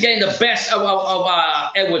 Waseem's getting the best of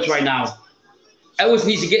Edwards right now. Edwards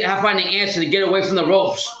needs to find the answer to get away from the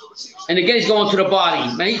ropes. And again, he's going to the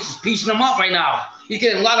body. Man, he's just piecing him up right now. He's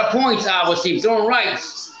getting a lot of points, Waseem, throwing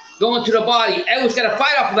rights, going to the body. Edwards got to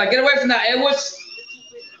fight off of that. Get away from that, Edwards.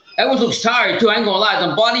 Edwards looks tired, too. I ain't going to lie.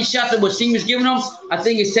 The body shot that Waseem is giving him, I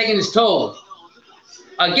think he's taking his toll.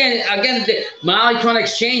 Again, Manali trying to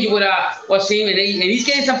exchange it with Waseem, and he's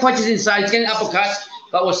getting some punches inside. He's getting uppercuts,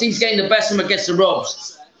 but Waseem's getting the best of him against the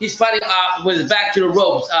ropes. He's fighting with his back to the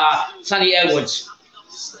ropes, Sonny Edwards.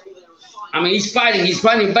 I mean, he's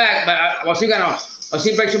fighting back, but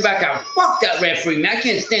Waseem breaks him back out. Fuck that referee, man. I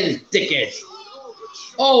can't stand this dickhead.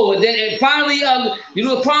 Oh, and finally, you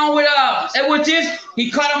know the problem with Edwards is?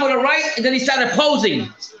 He caught him with a right, and then he started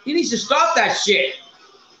posing. He needs to stop that shit.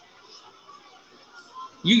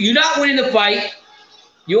 You're not winning the fight.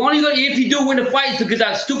 You're only going to, if you do win the fight, because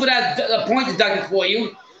that stupid ass point deducted for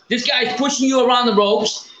you. This guy's pushing you around the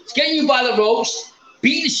ropes. He's getting you by the ropes,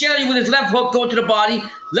 beating the shit out of you with his left hook, going to the body,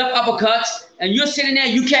 left uppercuts, and you're sitting there,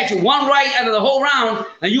 you catch one right out of the whole round,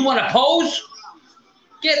 and you want to pose?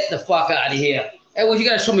 Get the fuck out of here. Edwards, you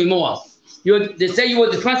got to show me more. They say you were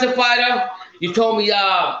a defensive fighter. You told me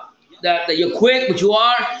that you're quick, which you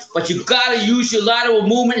are, but you got to use your lateral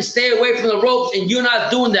movement and stay away from the ropes, and you're not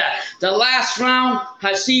doing that. The last round,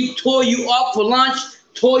 Waseem tore you up for lunch,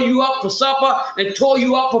 tore you up for supper, and tore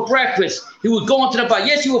you up for breakfast. He was going to the body.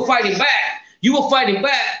 Yes, you were fighting back. You were fighting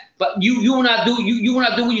back, but you will not do what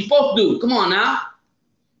you're supposed to do. Come on now.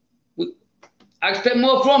 I expect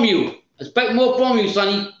more from you. I expect more from you,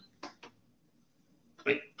 Sonny.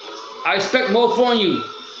 I expect more from you.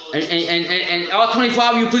 And all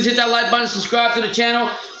 25 of you, please hit that like button, subscribe to the channel.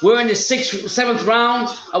 We're in the 7th round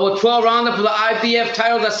of a 12-rounder for the IBF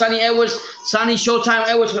title that Sonny Showtime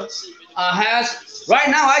Edwards has. Right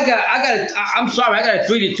now, I'm sorry, I got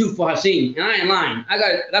a 3-2 for Waseem, and I ain't lying.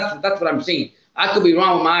 That's what I'm seeing. I could be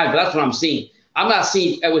wrong with my eyes, but that's what I'm seeing. I'm not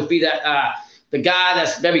seeing Edwards be that the guy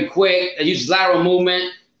that's very quick, that uses lateral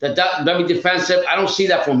movement, that's very defensive. I don't see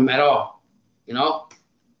that from him at all. You know.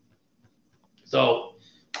 So.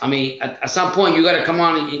 I mean, at some point, you got to come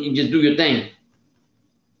on and just do your thing.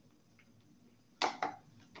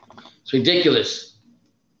 It's ridiculous.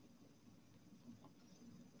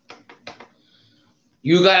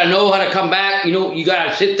 You got to know how to come back. You know, you got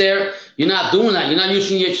to sit there. You're not doing that. You're not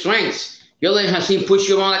using your strengths. You're letting Waseem push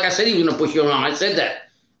you around like I said he was going to push you around. I said that.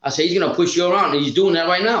 I said he's going to push you around, and he's doing that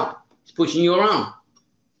right now. He's pushing you around.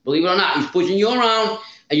 Believe it or not, he's pushing you around,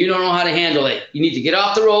 and you don't know how to handle it. You need to get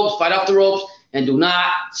off the ropes, fight off the ropes, and do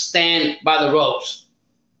not stand by the ropes.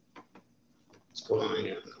 What's going on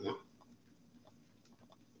here? Come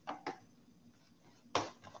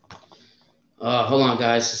on. Hold on,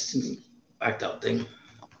 guys. Backed up thing.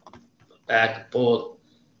 Back, pull.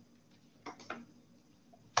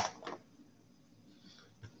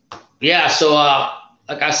 Yeah, so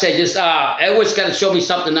like I said, just Edwards got to show me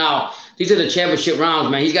something now. These are the championship rounds,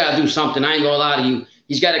 man. He's got to do something. I ain't gonna lie to you.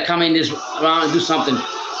 He's got to come in this round and do something.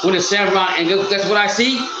 Win the 7th round, and guess what I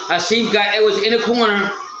see? I see got Edwards in the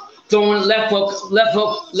corner, throwing left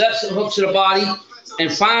hooks to the body,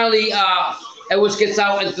 and finally Edwards gets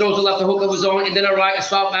out and throws a left hook of his own, and then a right.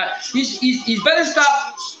 Stop. He's better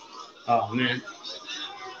stop. Oh man.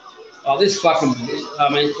 Oh, this fucking. I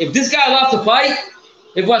mean, if this guy lost the fight,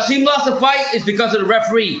 if Waseem lost the fight, it's because of the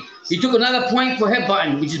referee. He took another point for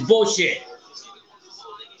headbutting, which is bullshit.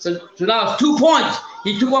 So now it's 2 points.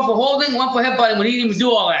 He took one for holding, one for headbutting when he didn't even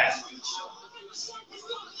do all that.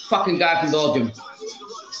 Fucking guy from Belgium.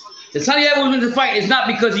 The Sonny Edwards wins the fight is not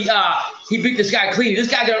because he beat this guy clean. This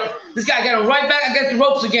guy got him right back against the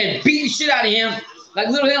ropes again, beating the shit out of him like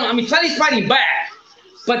little him. I mean, Sonny's fighting back,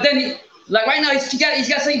 but then like right now he's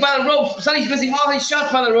got something by the ropes. Sonny's missing all his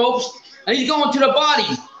shots by the ropes, and he's going to the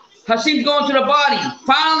body. Waseem's going to the body.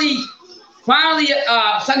 Finally,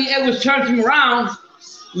 Sonny Edwards turns him around.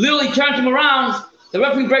 Literally turns him around. The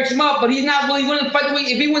referee breaks him up, but he's not really winning the fight.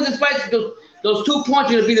 If he wins this fight, those 2 points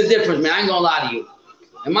are going to be the difference, man. I ain't going to lie to you.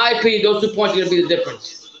 In my opinion, those 2 points are going to be the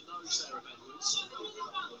difference.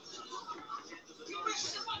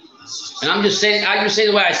 And I'm just saying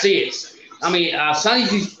the way I see it. I mean,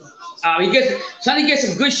 Sonny gets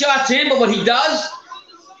some good shots in, but what he does,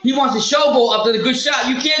 he wants to showboat after the good shot.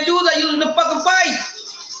 You can't do that. You're losing the fucking fight.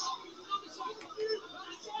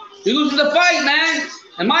 You're losing the fight, man.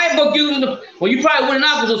 In my book, you probably winning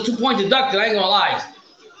out because those 2 points deducted. I ain't gonna lie.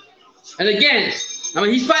 And again, I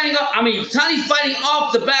mean, he's fighting up. I mean, Sonny's fighting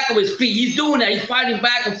off the back of his feet. He's doing that. He's fighting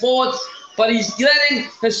back and forth, but he's letting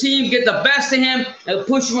Waseem get the best of him and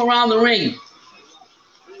push him around the ring.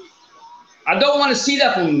 I don't want to see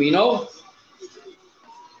that from him, you know.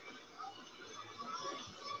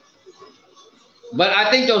 But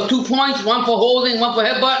I think those 2 points, one for holding, one for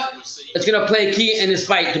headbutt, it's gonna play a key in this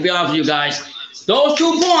fight. To be honest with you guys. Those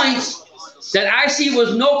 2 points that I see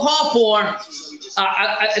was no call for,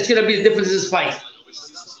 it's going to be the difference in this fight.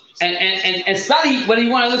 And Sonny, whether you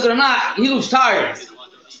want to look at it or not, he looks tired.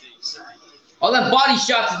 All that body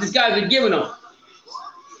shots that this guy's been giving him.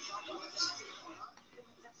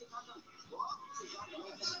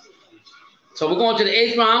 So we're going to the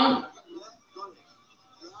 8th round.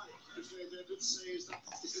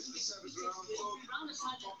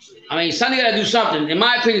 I mean, Sonny got to do something. In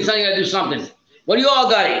my opinion, Sonny got to do something. What do you all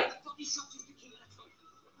got it?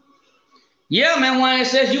 Yeah, man, Wayne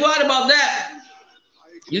says you right about that.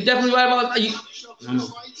 You definitely right about that.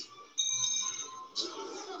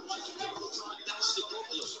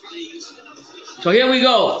 So here we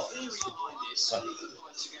go.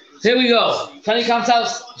 Here we go. Sonny comes out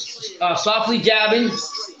softly jabbing,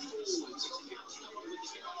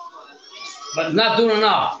 but not doing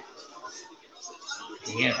enough.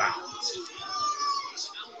 Yeah.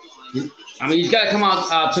 I mean, he's got to come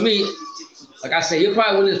out. To me, like I said, he'll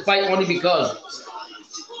probably win this fight only because.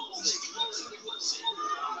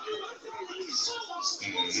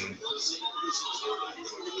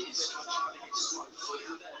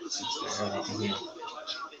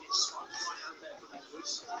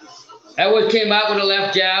 Edwards came out with a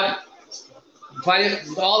left jab. Fighting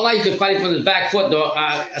all night. He's been fighting from his back foot, though.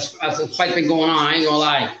 As the fight been going on, I ain't gonna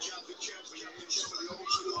lie.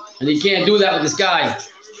 And he can't do that with this guy.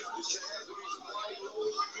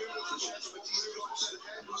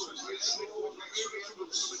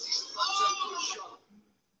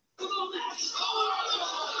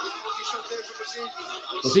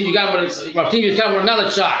 Well, see, you got him. Waseem just got him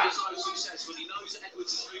another shot.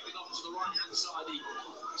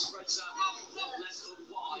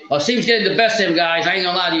 Waseem's getting the best of him, guys. I ain't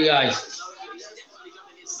gonna lie to you guys.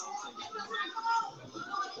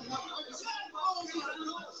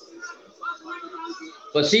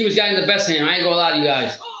 Waseem's getting the best of him. I ain't gonna lie to you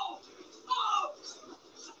guys.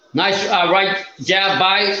 Nice right jab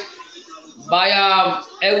by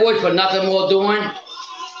Edwards, but nothing more doing.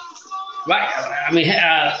 Right, I mean,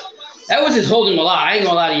 Edwards is holding him a lot. I ain't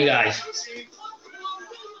gonna lie to you guys.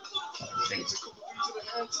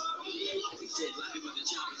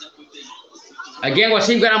 Again,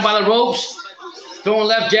 Waseem got him by the ropes, throwing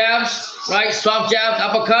left jabs, right, soft jabs,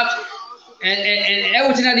 uppercuts, and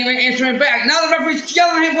Edwards is not even answering back. Now the referee's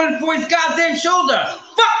yelling at him for his goddamn shoulder.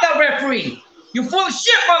 Fuck that referee! You full of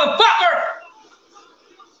shit, motherfucker!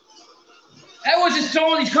 Edwards is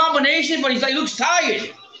throwing these combinations, but he looks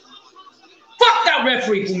tired. Fuck that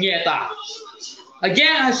referee, puñeta.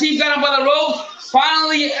 Again, Waseem got him by the ropes.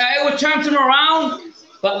 Finally, Edwards turns him around.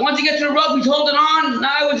 But once he gets to the rope, he's holding on.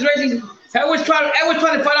 Now Edwards racing. Edwards trying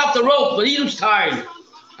to fight off the rope, but he looks tired.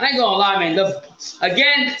 I ain't gonna lie, man.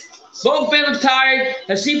 Again, both men look tired.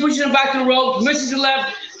 Waseem pushes him back to the rope, misses the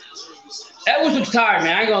left. Edwards looks tired,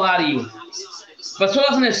 man. I ain't gonna lie to you. But so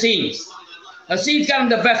doesn't Waseem. Waseem's got him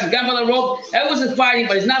the best. He got him by the rope. Edwards is fighting,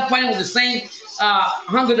 but he's not fighting with the same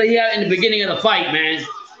hunger that he had in the beginning of the fight, man.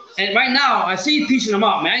 And right now, I see he's piecing him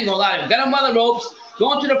up, man. I ain't gonna lie to him. Got him by the ropes,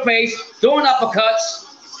 going to the face, throwing uppercuts.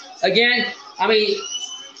 Again, I mean,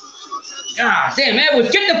 damn,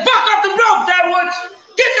 Edwards, get the fuck off the ropes, Edwards!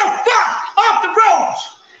 Get the fuck off the ropes!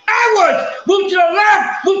 Edwards, move to the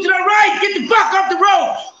left, move to the right, get the fuck off the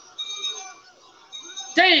ropes!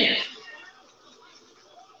 Damn.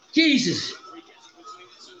 Jesus.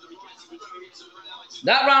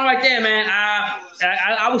 That round right there, man,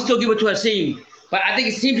 I would still give it to Waseem. But I think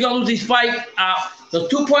it seems going to lose this fight. The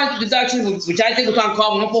 2-point deduction, which I think was on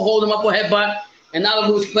call, one for hold him, one for headbutt, and now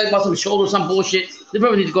the was playing about some shoulder, some bullshit. They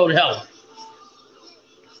probably need to go to hell.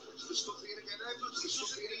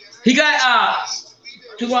 He got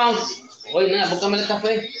 2 rounds. Oye, nena, búscame el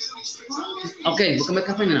café. Okay, búscame el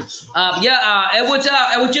café, nena. It was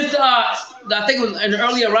just, I think it was an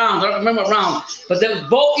earlier round. I don't remember round. But they was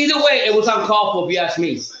both, either way, it was uncalled for, if you ask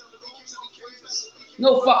me.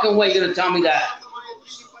 No fucking way you're going to tell me that.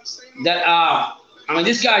 I mean,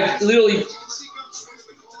 this guy literally,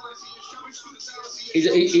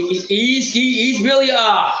 he's really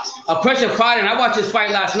a pressure fighter. And I watched this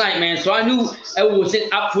fight last night, man. So I knew Edwards was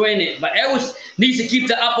up for it. But Edwards needs to keep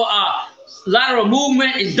the upper lateral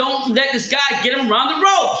movement and don't let this guy get him around the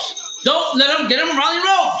ropes. Don't let him get him around the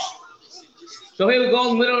ropes. So here we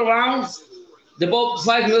go, middle of the round. They both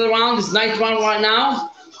fight middle of the round. This is 9th round right now.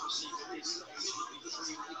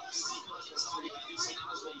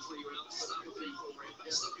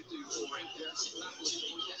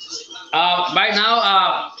 Right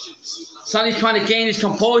now, Sonny's trying to gain his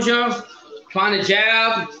composure, trying to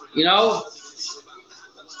jab, you know.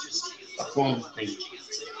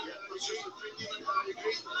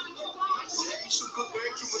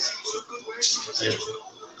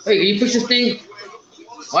 Hey, can you push this thing?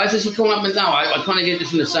 Why is this coming up and down? I'm trying to get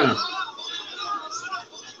this in the center.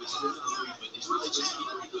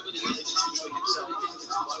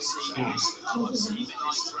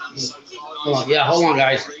 Hold on, yeah, hold on,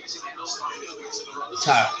 guys.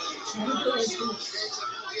 Tired.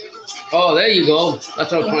 Oh, there you go.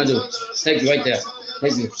 That's what I was trying to do. Thank you, right there.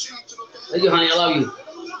 Thank you. Thank you, honey. I love you.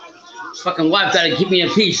 Fucking wife gotta keep me in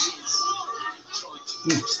peace.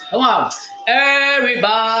 Come on.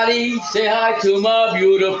 Everybody say hi to my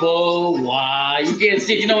beautiful wife. You can't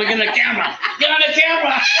see, you know, get on the camera. Get on the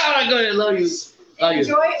camera. Oh, go ahead. Love you. Love you.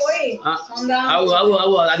 Enjoy. Oi. Calm down. I will.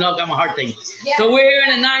 I know I've got my heart thing. Yeah. So we're here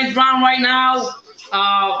in the 9th round right now.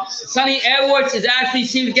 Sonny Edwards is actually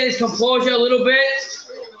seems to get his composure a little bit.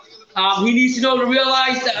 He needs to know to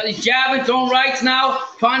realize that he's jabbing, throwing rights now,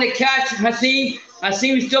 trying to catch Waseem.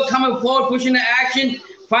 Waseem is still coming forward, pushing the action.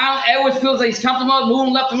 Finally, Edwards feels like he's comfortable,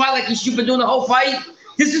 moving left and right like he's been doing the whole fight.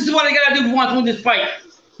 This is what he got to do if he wants to win this fight.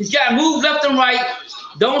 He's got to move left and right.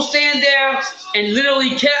 Don't stand there and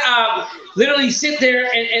literally sit there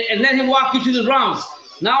and let him walk you through the rounds.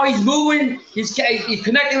 Now he's moving. He's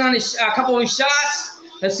connecting on his couple of his shots.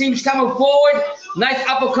 Hasim's coming forward. Nice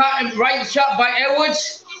uppercut and right shot by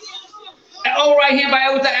Edwards. Oh, right hand by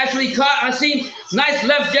Edwards that actually caught Hasim. Nice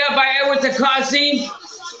left jab by Edwards that caught Hasim.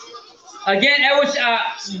 Again, Edwards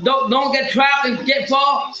don't get trapped and get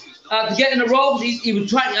fall to get in the ropes. He was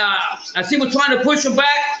trying. Hasim was trying to push him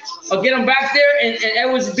back or get him back there, and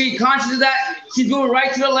Edwards is being conscious of that. He's moving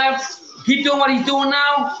right to the left. Keep doing what he's doing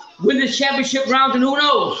now. Win this championship round, and who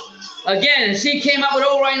knows? Again, Hasim came up with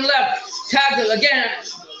over right and left. Tagged it again.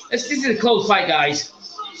 This is a close fight, guys.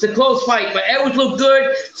 It's a close fight, but Edwards looked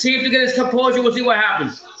good. See if he get his composure. We'll see what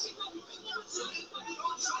happens.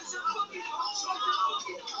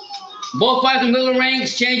 Both fighters in the middle of the ring,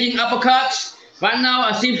 exchanging uppercuts. Right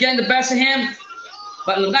now, Hasim's getting the best of him.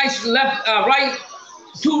 But a nice left, right,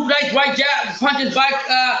 two nice right jab punches by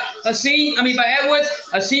Hasim. I mean by Edwards.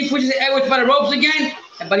 Hasim pushes Edwards by the ropes again,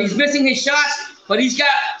 but he's missing his shots. But he's got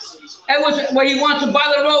Edwards where he wants to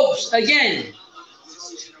by the ropes again.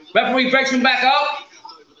 Referee breaks him back up.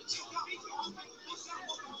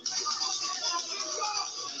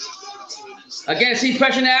 Again, see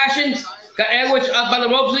pressure in the action. Got Edwards up by the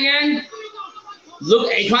ropes again.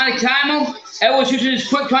 Look, trying to time him. Edwards using his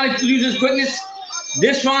trying to use his quickness.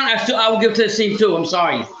 This one, I will give to Hasim too. I'm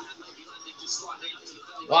sorry.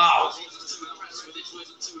 Wow.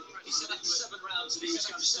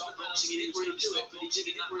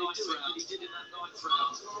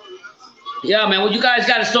 Yeah, man. What you guys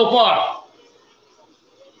got so far?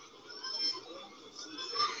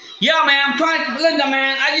 Yeah, man. I'm trying to, Linda,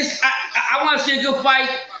 man. I want to see a good fight.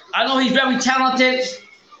 I know he's very talented.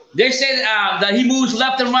 They say that he moves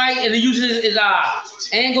left and right and he uses his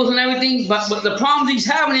angles and everything. But the problem he's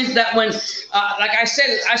having is that when, like I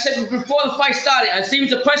said before the fight started, I see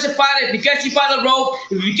he's a pressure fighter. If he gets you by the rope,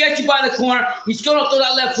 if he gets you by the corner, he's going to throw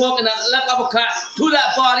that left hook and that left uppercut to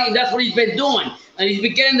that body, and that's what he's been doing. And he's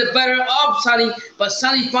been getting the better of Sonny, but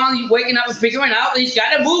Sonny finally waking up and figuring out that he's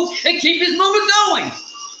got to move and keep his movement going.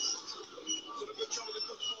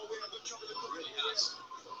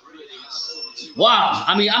 Wow,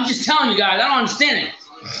 I mean, I'm just telling you guys, I don't understand it.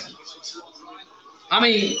 I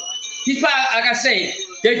mean, he's probably, like I say,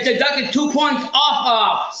 they're deducting 2 points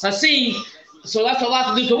off Hasim, so that's a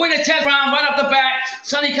lot to do. So win the 10th round right off the bat.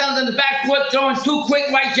 Sonny comes in the back foot, throwing 2 quick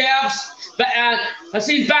right jabs. But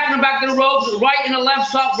Hasim's backing him back to the ropes, right and the left,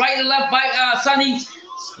 stop, right and left by Sonny.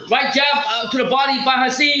 Right jab to the body by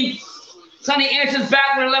Hasim. Sonny answers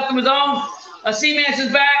back with a left of his own. Hasim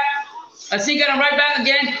answers back. Hasim got him right back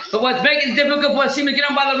again, but what's making it difficult for Hasim to get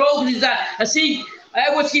him by the ropes is that Hasim,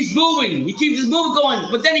 Edwards keeps moving. He keeps his move going,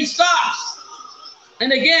 but then he stops.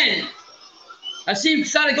 And again, Hasim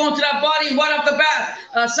started going to that body right off the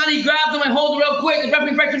bat. Sonny grabs him and holds him real quick. The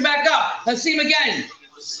referee breaks him back up. Hasim again,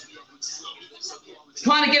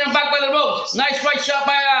 trying to get him back by the ropes. Nice right shot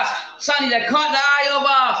by Sonny that caught the eye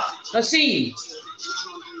of Hasim.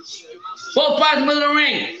 Both fighters in the middle of the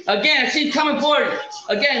ring. Again, Hasim coming forward.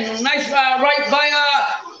 Again, nice right by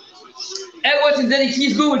Edwards, and then he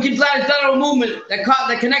keeps moving, keeps out his lateral movement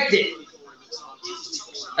that connected.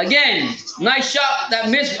 Again, nice shot that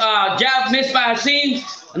missed, jab missed by Hasim.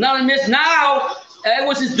 Another miss. Now,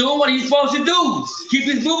 Edwards is doing what he's supposed to do. Keep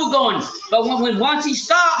his movement going. But once he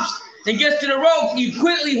stops and gets to the rope, he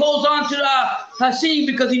quickly holds on to Hasim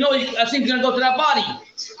because he knows Hasim's going to go to that body.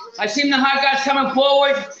 Hasim the high guys coming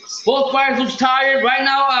forward. Both fighters look tired. Right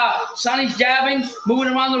now, Sonny's jabbing,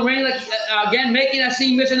 moving around the ring, again, making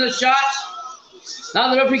Hasim missing the shots.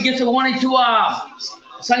 Now the referee gives a warning to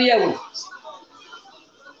Sonny Edwards.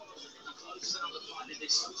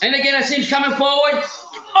 And again, Hasim's coming forward.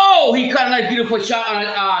 Oh, he cut a nice, beautiful shot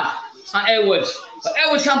on Edwards. But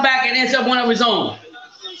Edwards come back and ends up one of his own.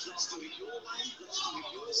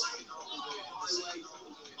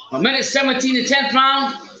 A minute 17, the 10th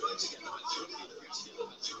round.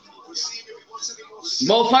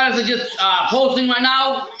 Both fighters are just posting right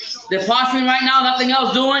now. They're posturing right now, nothing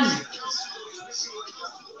else doing.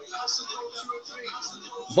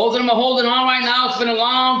 Both of them are holding on right now. It's been a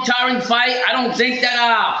long, tiring fight. I don't think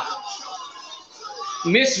that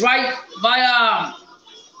missed right by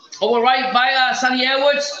over right by Sonny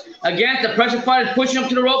Edwards. Again, the pressure fighter is pushing him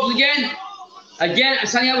to the ropes again. Again,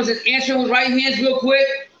 Sonny Edwards is answering with right hands real quick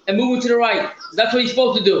and moving to the right. That's what he's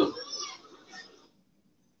supposed to do.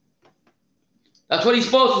 That's what he's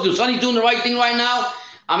supposed to do. Sonny's doing the right thing right now.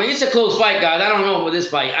 I mean, it's a close fight, guys. I don't know about this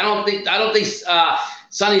fight. I don't think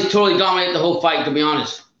Sonny's totally dominated the whole fight, to be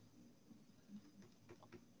honest.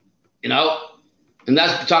 You know? And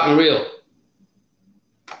that's talking real.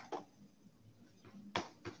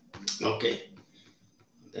 Okay.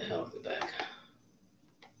 What the hell is the back?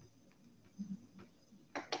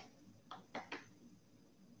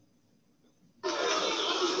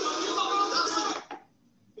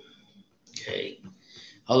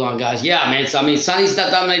 Hold on, guys. Yeah, man. So, I mean, Sonny's not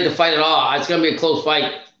dominating the fight at all. It's going to be a close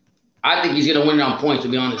fight. I think he's going to win it on points, to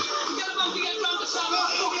be honest.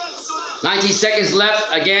 19 seconds left.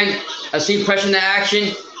 Again, I see pressure in the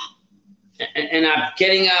action. And I'm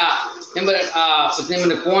getting him in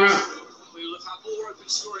the corner.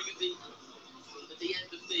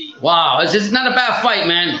 Wow, this is not a bad fight,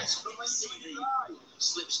 man.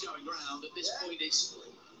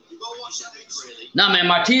 No, man,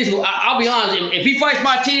 Martinez, I'll be honest, if he fights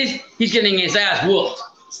Martinez, he's getting his ass whooped.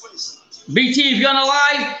 BT, if you're gonna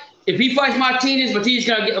lie, if he fights Martinez, Martinez is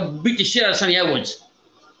gonna beat the shit out of Sonny Edwards.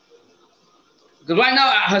 Because right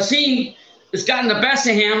now, Hasim has gotten the best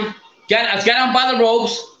of him. Has got him by the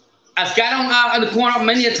ropes. Has got him out in the corner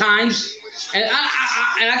many a times. And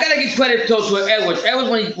I gotta give credit to Edwards.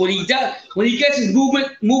 Edwards, when he gets his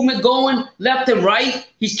movement going left and right,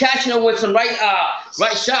 he's catching him with some right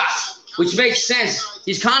shots, which makes sense.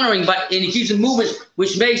 He's countering, and he keeps him moving,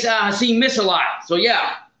 which makes Hasim miss a lot. So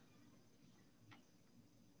yeah.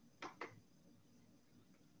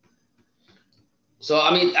 So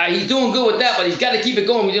I mean, he's doing good with that, but he's got to keep it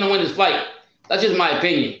going. He's gonna win this fight. That's just my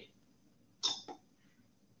opinion.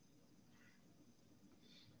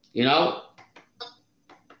 You know?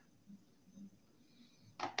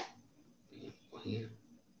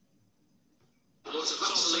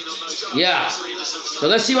 Yeah. So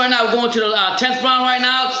let's see right now. We're going to the 10th round right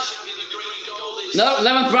now. No,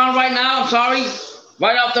 11th round right now. I'm sorry.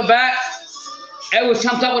 Right off the bat, Edwards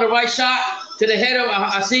comes up with a right shot to the head of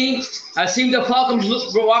Hasim. Hasim the Falcon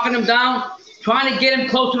walking him down, trying to get him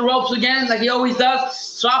close to the ropes again, like he always does.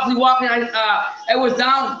 Softly walking Edwards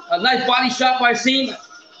down. A nice body shot by Hasim.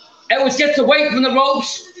 Edwards gets away from the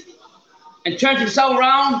ropes and turns himself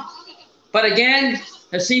around. But again,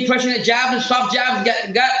 Hasim pressuring the jab and soft jab,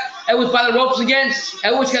 got Edwards by the ropes again.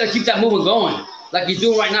 Edwards got to keep that movement going, like he's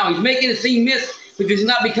doing right now. He's making Hasim miss because he's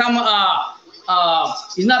not becoming a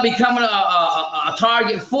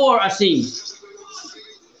target for Hasim.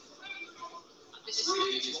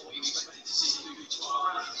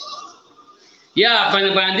 Yeah, but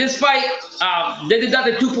in this fight, they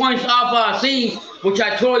deducted 2 points off Hasim, which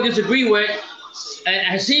I totally disagree with. And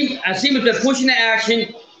Hasim has been pushing the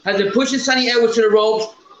action, has been pushing Sonny Edwards to the ropes,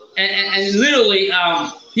 and literally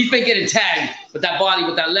he's been getting tagged with that body,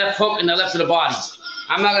 with that left hook and the left of the body.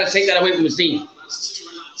 I'm not going to take that away from Hasim.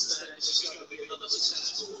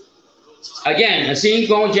 Again, Hasim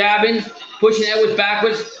going jabbing, pushing Edwards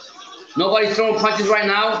backwards. Nobody's throwing punches right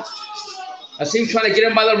now. Hasim trying to get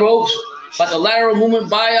him by the ropes, but the lateral movement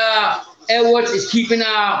by Edwards is keeping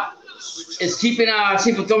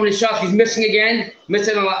Hasim from throwing his shots. He's missing again,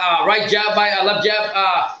 missing a right jab by left jab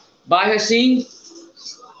by Hasim.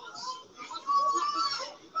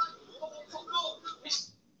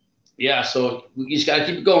 Yeah, so you just gotta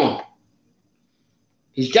keep it going.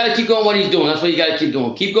 He's got to keep going what he's doing. That's what you got to keep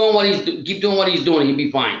doing. Keep doing what he's doing. He'll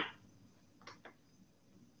be fine.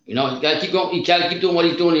 You know, he's got to keep going. He's got to keep doing what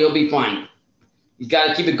he's doing. He'll be fine. He's got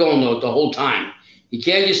to keep it going though the whole time. You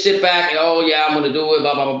can't just sit back and oh yeah, I'm gonna do it.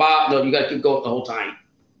 Blah blah blah blah. No, you got to keep going the whole time.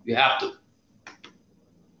 You have to.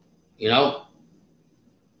 You know.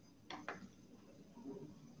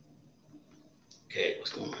 Okay,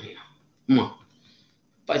 what's going on here? Come on.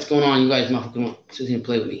 Fight's going on. You guys, motherfucker, sit here and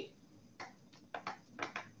play with me.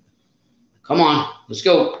 Come on, let's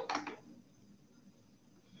go.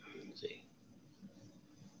 Let's see.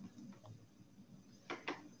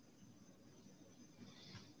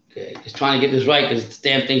 Okay, just trying to get this right because this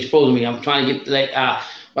damn thing's frozen me. I'm trying to get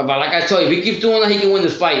but like I told you, if he keeps doing that, he can win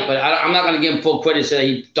this fight. But I'm not going to give him full credit that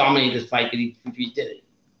he dominated this fight because he did it.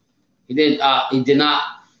 He did not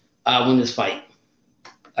win this fight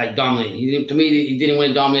like dominating. To me, he didn't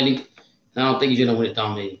win it dominating. And I don't think he's going to win it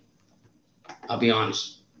dominating. I'll be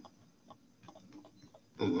honest.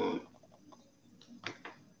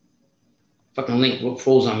 Fucking link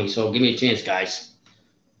froze on me, so give me a chance, guys.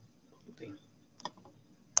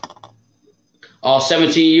 All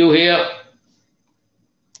 17 of you here.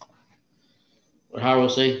 What Haro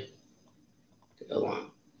say? Go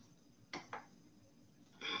on.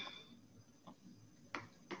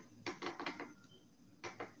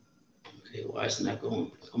 Okay, why isn't that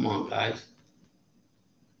going? Come on, guys.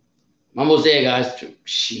 I'm almost there, guys.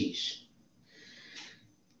 Jeez.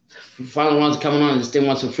 Final one's coming on. Just didn't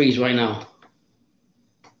want some freeze right now.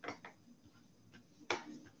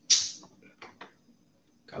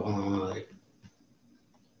 Come on,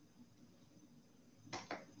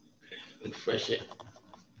 refresh it.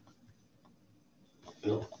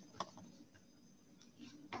 Nope.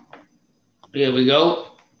 Here we go.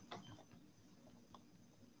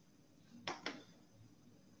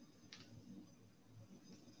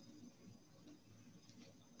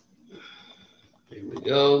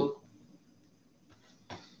 Go.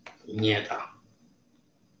 Nieta.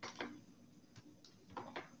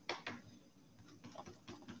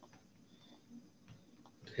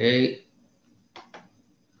 Okay.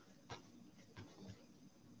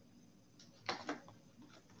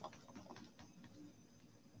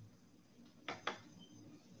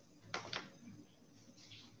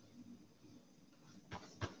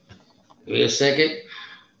 Wait a second.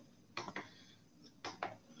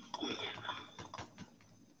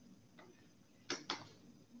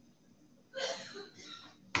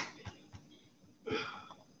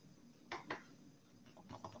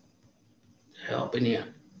 Help in here.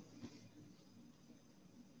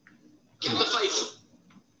 Give the faith.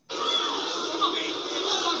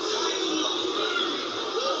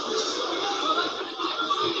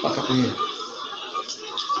 Fuck up in here.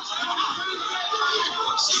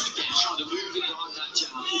 Trying to move in behind that jab.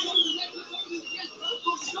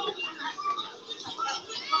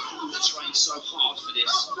 Trained so hard for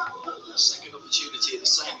this. Second opportunity at the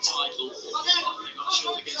same title. They're not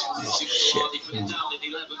sure against Muhammad Waseem. Put it down in the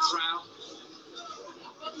 11th round.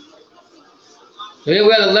 So here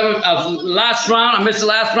we have the 11th, last round. I missed the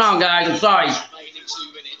last round, guys. I'm sorry.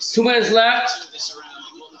 2 minutes left.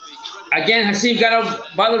 Again, Hasim got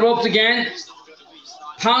up by the ropes again.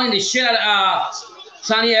 Pounding the shit out of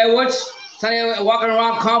Sonny Edwards. Sonny Edwards walking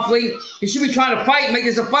around confidently. He should be trying to fight, make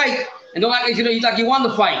this a fight. And don't act like you thought you won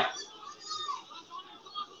the fight.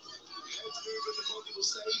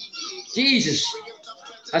 Jesus.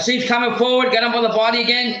 Hasim's coming forward, got him on the body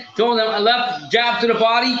again. Throwing a left jab to the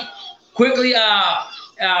body. Quickly,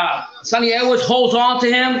 Sonny Edwards holds on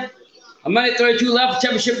to him. 1:32 left,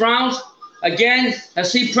 championship rounds. Again,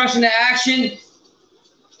 Hasim pressing the action.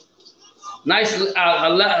 Nice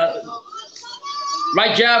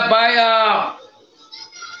right jab by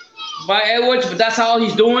Edwards, but that's all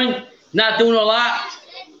he's doing. Not doing a lot.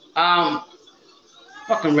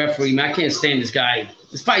 Fucking referee, man. I can't stand this guy.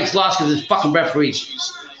 This fight's lost because this fucking referee. It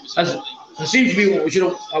seems to be what we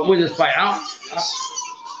should win this fight.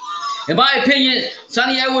 In my opinion,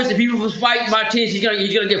 Sonny Edwards, if he was fighting Martinez, he's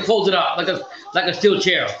gonna get folded up like a steel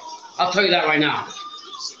chair. I'll tell you that right now.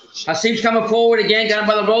 Hasim's coming forward again, got him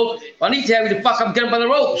by the ropes. I need to have you to fuck up, get him by the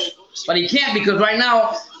ropes. But he can't because right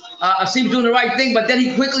now, Hasim's doing the right thing, but then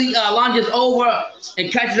he quickly lunges over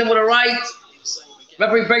and catches him with a right.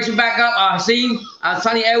 Referee breaks him back up. Hasim,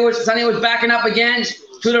 Sonny Edwards backing up again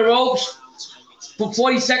to the ropes.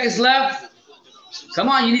 40 seconds left. Come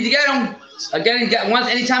on, you need to get him. Again,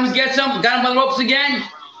 anytime he gets him, got him by the ropes again.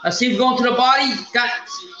 Hasim's going to the body. Got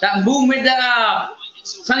that movement that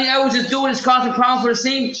Sonny Edwards is doing is causing problems for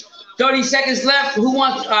Hasim. 30 seconds left.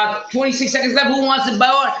 26 seconds left. Who wants it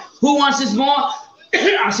more? Who wants this more?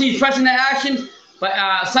 Hasim's pressing the action, but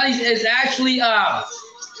Sonny is actually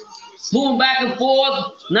moving back and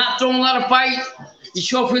forth, not throwing a lot of fight. He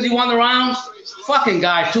sure really won the round. Fucking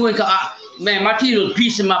guy, man, Martinez will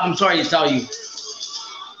piece him up. I'm sorry to tell you.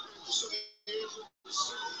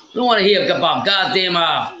 Don't want to hear about goddamn.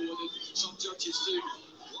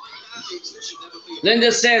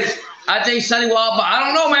 Linda says, I think Sonny will, but I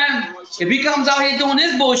don't know, man. If he comes out here doing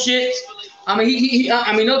this bullshit, I mean,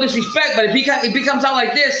 I mean, no disrespect, but if he comes out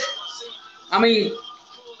like this, I mean,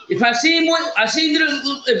 if I see him,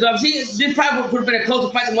 this probably would have been a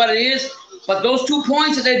closer fight than what it is. But those 2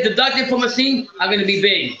 points that they deducted from Hasim are going to be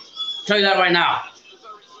big. I'll tell you that right now.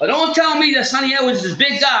 But don't tell me that Sonny Edwards is this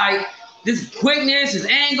big guy, this quickness, his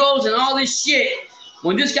angles, and all this shit.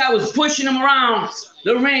 When this guy was pushing him around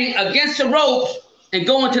the ring against the ropes and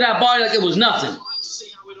going to that body like it was nothing. See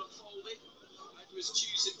how it unfolded. He was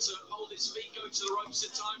choosing to hold his feet, go to the ropes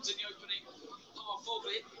at times in the opening half of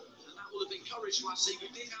it, and that will have encouraged Waseem. We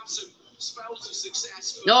did have some spells of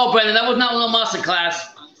success. No, Brendan, that was not a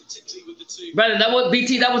masterclass. Particularly with the two. Brendan, that was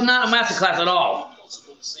not a masterclass at all.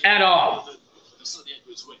 At all.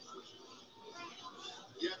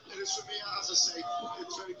 Yeah, it is for me, as I say,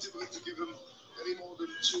 it's very difficult to give him any more than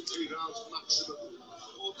 2-3 rounds maximum.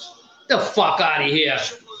 Get the fuck out of here.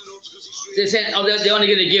 They said, oh, they're only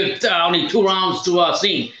going to give only 2 rounds to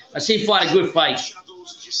Hasim. Hasim fought a good fight.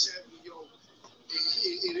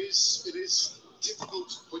 It is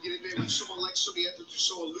difficult when you're in there with someone like Sonny Edwards who's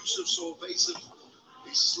so elusive, so evasive.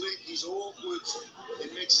 He's slick, he's awkward.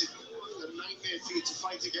 It makes it a nightmare for you to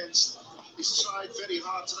fight against. He's tried very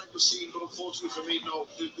hard tonight, Waseem, but unfortunately for me, no,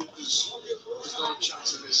 there's no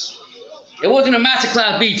chance of this. It wasn't a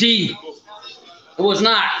masterclass, BT. It was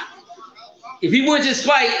not. If he wins this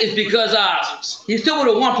fight, it's because he still would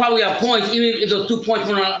have won probably a point, even if those 2 points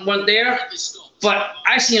weren't there. But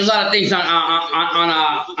I seen a lot of things on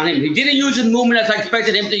him. He didn't use his movement as I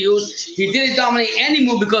expected him to use. He didn't dominate any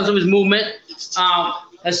move because of his movement.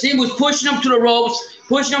 Waseem was pushing him to the ropes,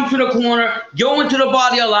 pushing him to the corner, going to the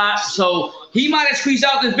body a lot. So he might have squeezed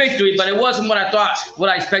out this victory, but it wasn't what I thought, what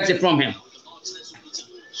I expected from him.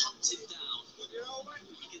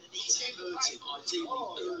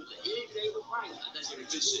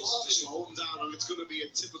 Just hold him down, and it's going to be a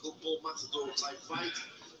typical Bull Matador type fight,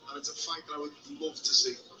 and it's a fight that I would love to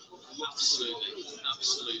see.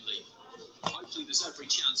 Absolutely. Hopefully there's every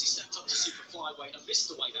chance. He stepped up to super flyweight and missed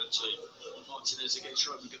the weight actually. Martinez against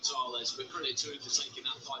Roman Gonzalez, but credit to him for taking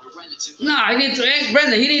that fight a relatively. Nah,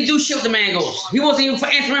 Brendan, he didn't do shit with the angles. He wasn't even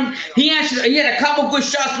answering him. He had a couple good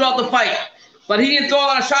shots throughout the fight, but he didn't throw a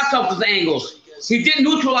lot of shots up with the angles. He didn't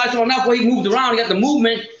neutralize him enough where he moved around. He got the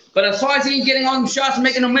movement, but as far as he getting on them shots and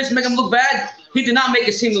making them miss, making them look bad, he did not make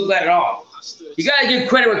it seem look bad at all. You gotta give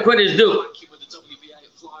credit where credit is due.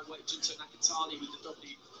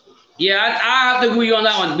 Yeah, I have to agree on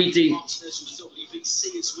that one, BT.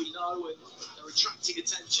 WBC, as we know, and they're attracting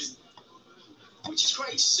attention, which is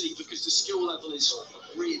great to see because the skill level is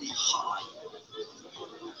really high.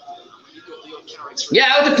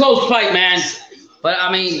 Yeah, it was a close fight, man. But I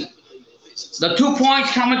mean, the 2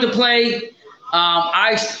 points come into play.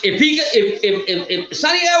 If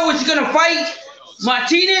Sonny Edwards is gonna fight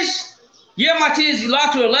Martinez, yeah, Martinez, he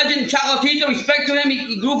lost to a legend, Chocolatito, respect to him,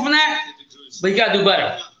 he grew from that, but he gotta do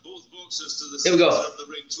better. Here we go. Of the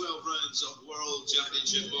ring, 12 rounds of World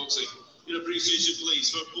Championship boxing. Your appreciation, please,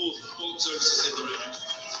 for both boxers in the ring.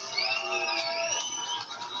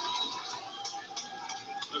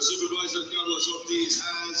 Our supervisor Carlos Ortiz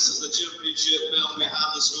has the championship belt. We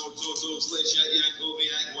have the score totals. Lecia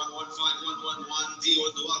Yankoviak 115, 111.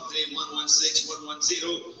 Dio Duarte 116,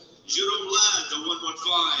 110. Jerome Ladd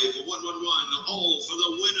 115, 111. All for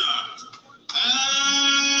the winner.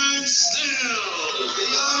 And still,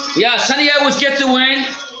 yeah, Sonny Edwards gets the win.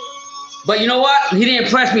 But you know what? He didn't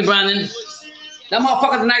impress me, Brandon. That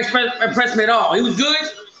motherfucker did not impress me at all. He was good.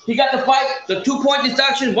 He got the fight, the 2 point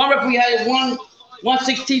deduction. One referee had it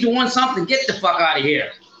 116 to 1 something. Get the fuck out of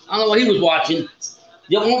here. I don't know what he was watching.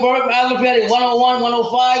 The other referee had it 101,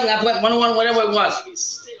 105, 101, whatever it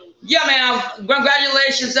was. Yeah, man.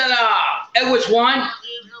 Congratulations that Edwards won.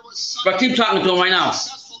 But keep talking to him right now.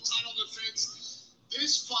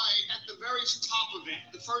 This fight, at the very top of it,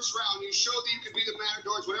 the first round, you showed that you could be the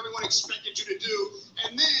Matadors, what everyone expected you to do,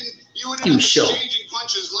 and then you ended up exchanging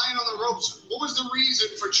punches, laying on the ropes. What was the reason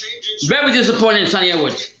for changing? Very disappointed in Sonny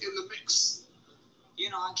Edwards. In the mix. You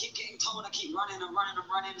know, I keep getting told I keep running,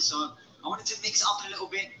 so I wanted to mix it up a little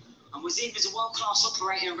bit. And Waseem is a world-class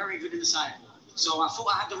operator and very good in the side. So I thought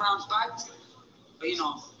I had the rounds bagged, but you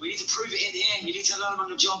know, we need to prove it in here. You need to learn on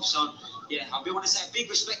the job. So yeah, I want to say a big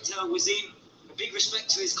respect to Waseem. Big respect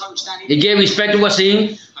to his coach, Doehny. You gave respect to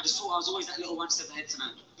Waseem? I just thought I was always that little one step ahead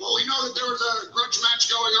tonight. Well, we know that there was a grudge match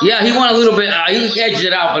going on. Yeah, he won a little bit. He edged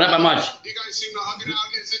it out, but not by much. You guys seem to hug it out.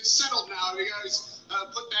 Is it settled now? You guys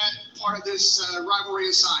put that part of this rivalry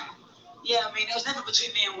aside? Yeah, I mean, it was never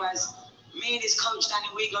between me and Wes. Me and his coach,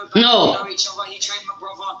 Doehny, we go back. No. We know each other. He trained my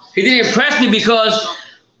brother. He didn't impress me because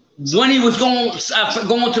when he was going to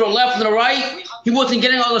the left and the right, he wasn't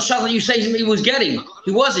getting all the shots that you say he was getting.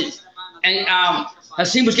 He wasn't. And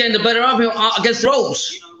Waseem was getting the better of him against the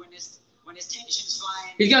ropes. You know, when there's tensions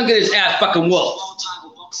flying, he's gonna get his ass fucking whooped. World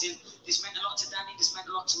title boxing. This meant a lot to Doehny. This meant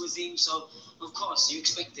a lot to Waseem. So of course you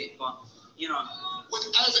expect it, but you know.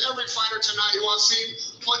 As every fighter tonight,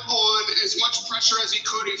 Waseem put on as much pressure as he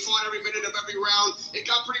could. He fought every minute of every round. It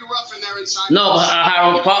got pretty rough in there inside. No,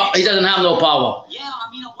 Harold, he doesn't have no power. Yeah, I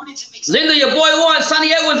mean, I wanted to mix. Linda, your boy won.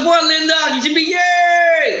 Sonny Edwards won, Linda. You should be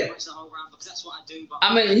yay. Watch the whole round because that's what I do. But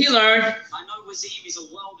I mean, he learned. I know Waseem is a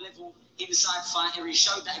world-level inside fighter. He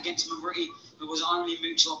showed that against Mamriti, who was our only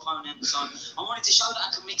mutual opponent. So I wanted to show that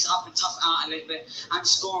I could mix it up and tough out a little bit and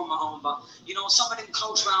score on my own. But you know, some of them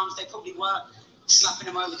close rounds, they probably were slapping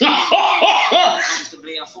him over the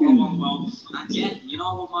comfortably. I thought I won well. And yeah, you know,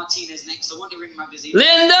 I want Martinez next. I want the Ring Magazine.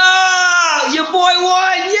 Linda, your boy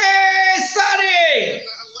won. Yeah, Sonny.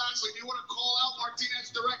 Lastly, do you want to call out Martinez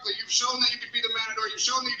directly? You've shown that you can be the Matador. You've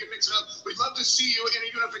shown that you can mix it up. We'd love to see you in a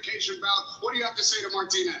unification bout. What do you have to say to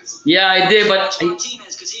Martinez? Yeah, I did, but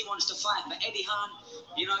Martinez, because he wants to fight. But Eddie Hearn,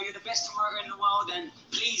 you know, you're the best promoter in the world, and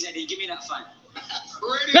please, Eddie, give me that fight.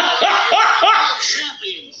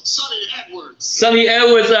 Champion Sonny Edwards. Sonny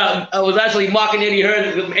Edwards was actually mocking Eddie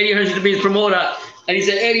Hearn. Eddie Hearn used to be his promoter, and he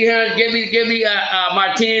said, "Eddie Hearn, give me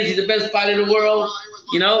Martinez. He's the best fighter in the world.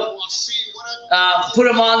 You know, put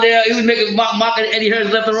him on there." He was making mocking Eddie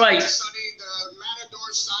Hearn left and right. Sonny, the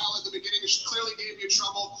Matador style at the beginning clearly gave you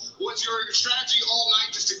trouble. What's your strategy all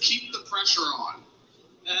night just to keep the pressure on?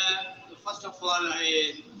 First of all,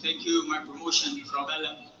 I thank you, my promotion,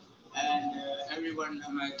 Probellum. And everyone,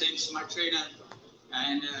 thanks to my trainer.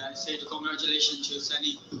 And I say congratulations to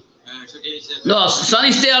Sonny. Today no,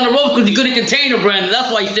 Sonny stayed on the rope because he couldn't contain her, Brandon. That's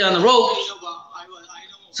why he stayed on the rope.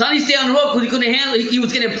 Sonny stayed on the rope because he couldn't handle it. He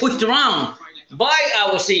was getting pushed around by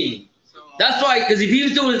Waseem. That's why, because if he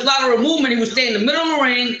was doing his lateral movement, he would stay in the middle of the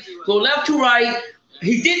ring, go left to right.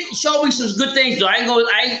 He did show me some good things, though. I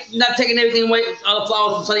ain't not taking everything away, all the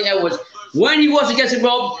flowers from Sonny Edwards. When he was against the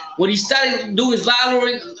rope, when he started doing his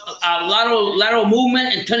lateral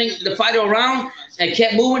movement and turning the fighter around and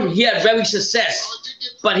kept moving, he had very success.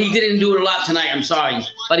 But he didn't do it a lot tonight. I'm sorry,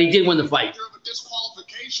 but he did win the fight.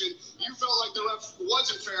 Disqualification. You felt like the ref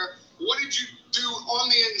wasn't fair. What did you do on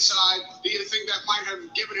the inside? Do you think that might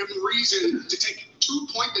have given him reason to take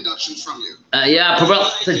 2-point deductions from you? Yeah, Probellum,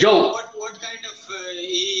 it's a joke. What kind of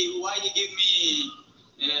why he gave me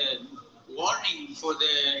warning for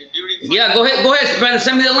the during? Yeah, go ahead, Brandon.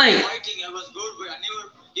 Send me the link. Fighting, I was good, but I never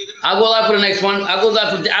given. I'll go live for the next one. I'll go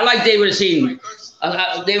live for. I like David Waseem.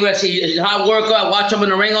 David Waseem, he's a hard worker. I watch him in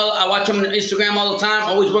the ring. I watch him on Instagram all the time.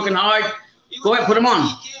 Always working hard. Go ahead, put him on.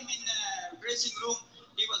 He came in the dressing room.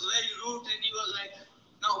 He was very rude, and he was like,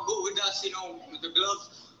 "No, go with us," with the gloves.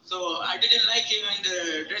 So I didn't like him in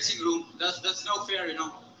the dressing room. That's no fair,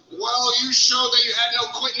 Well, you showed that you had no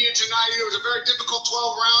quit in you tonight. It was a very difficult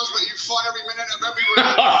 12 rounds, but you fought every minute of every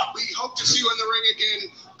round. We hope to see you in the ring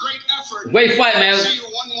again. Great effort. Great fight, man. See you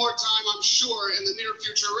one more time, I'm sure, in the near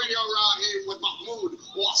future. Radio Rahim with Muhammad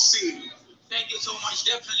Waseem. Thank you so much.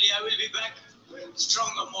 Definitely, I will be back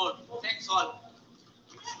stronger more. Thanks all.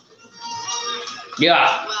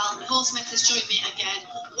 Yeah. Well, Paul Smith has joined me again.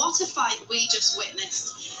 What a fight we just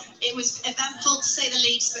witnessed. It was eventful to say the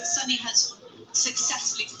least, but Sonny has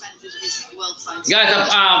successfully defended his world title.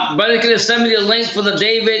 Guys, brother, can send me the link for the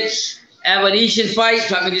David Avanesian fight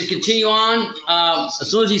so I can just continue on. As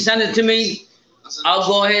soon as he sends it to me, I'll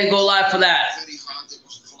go ahead and go live for that.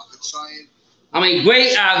 I mean,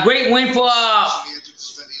 great win for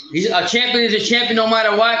he's a champion. He's a champion no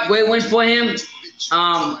matter what. Great win for him.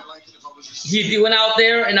 He went out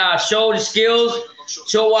there and showed his skills,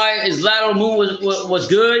 showed why his lateral move was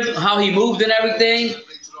good, how he moved and everything.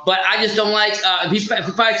 But I just don't like if he fights.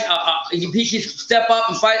 If he can step up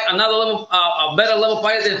and fight another level, a better level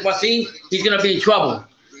fighter than Waseem, he's gonna be in trouble.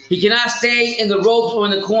 He cannot stay in the ropes or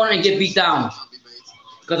in the corner and get beat down,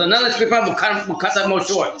 because another split fight will cut that more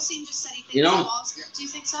short. You know. Do you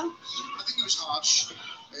think so? I think it was harsh.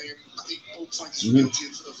 I think both fighters were guilty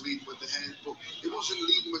of leading with the head, but it wasn't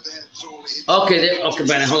leading with the head. Okay, okay,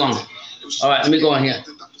 Brandon, hold on. All right, let me go in here.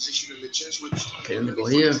 Okay, let me go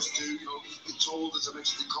here. Told, as I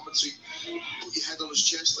mentioned in commentary, put your head on his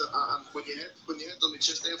chest, and when your head on his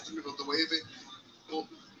chest, they have to move out the way of it. But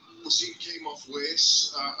Waseem came off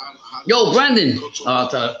worse and had yo, Brandon. both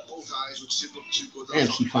eyes, which didn't look too good.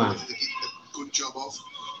 Damn, she fine. Did a good job of,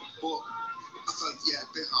 but I felt a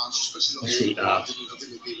bit harsh, especially. Let's see. I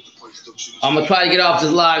didn't agree with the point deduction. I'm gonna try to get off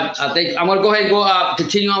this live. I think I'm gonna go ahead and go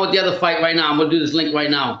continue on with the other fight right now. I'm gonna do this link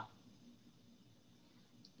right now.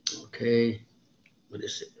 Okay, what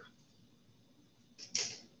is it?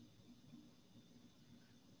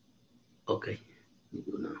 Okay, let me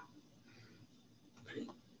do it now.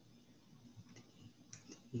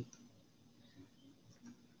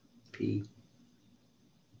 P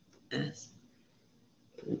S.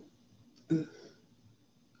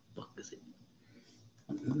 Fuck is it?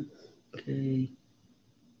 Okay.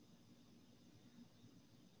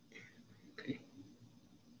 Okay.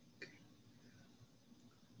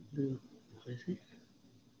 What is it?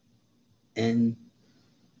 And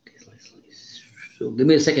so give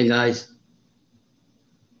me a second, guys.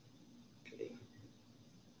 Okay.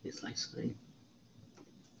 It's like saying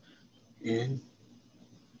and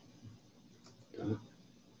done.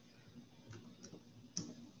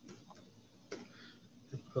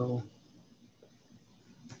 Go.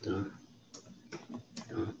 Done.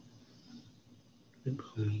 Done. Done.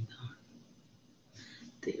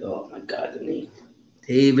 Oh my God, the name.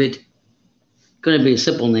 David. Gonna be a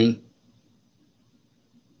simple name.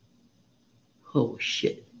 Oh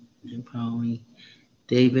shit. And probably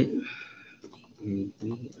David. D.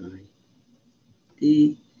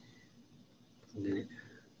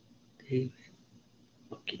 David.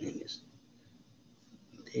 What your name is?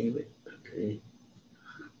 David. Okay.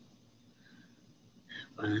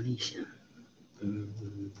 Vanisha.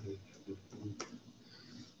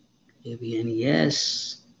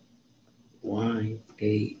 A-B-N-E-S.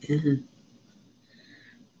 Y-A-N.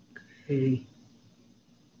 Okay.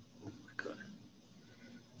 Oh my God.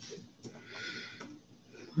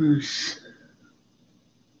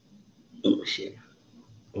 Oh shit.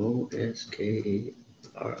 O-S-K-A-R-I.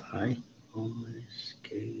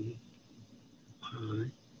 Okay. All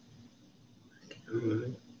right. All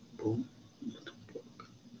right. Boom.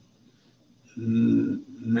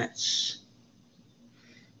 Mets.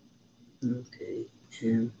 Okay.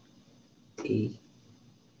 M-E-T-C.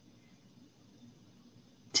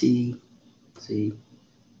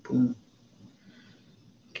 Boom.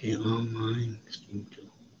 Okay. Online. Stream 2.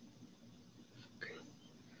 Okay.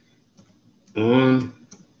 Online.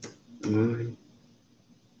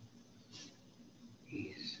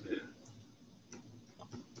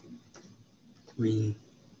 Green.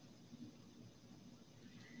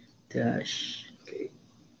 Dash. Okay.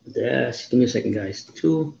 Dash. Give me a second, guys.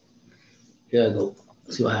 2. Here I go.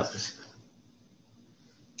 Let's see what happens.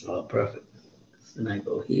 Oh, perfect. Then I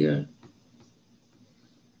go here.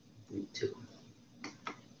 2.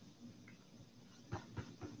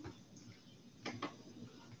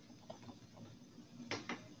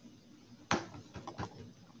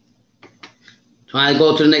 Trying to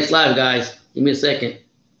go to the next live, guys. Give me a second.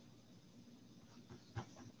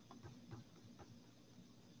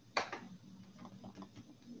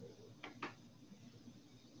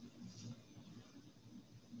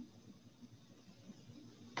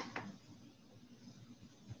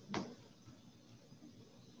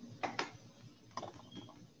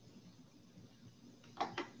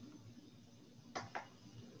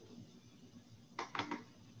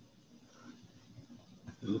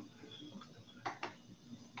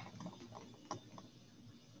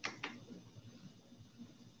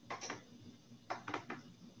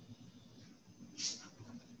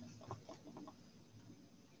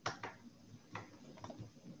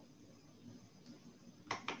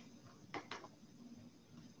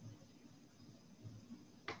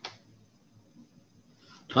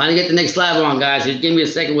 Trying to get the next live on, guys. Just give me a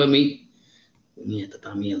second with me. Mierda,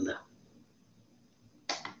 esta mierda.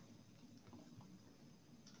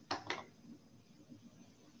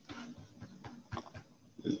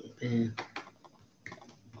 Man.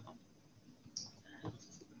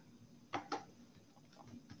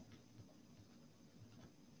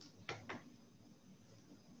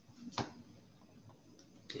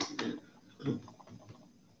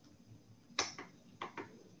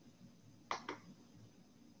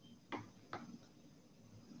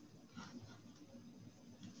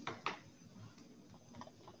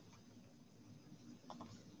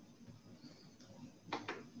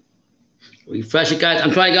 Refresh it, guys. I'm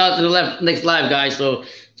trying to get out to the next live, guys. So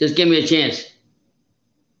just give me a chance.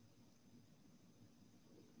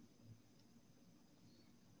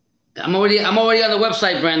 I'm already on the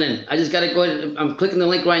website, Brandon. I just gotta go ahead. I'm clicking the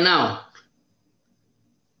link right now.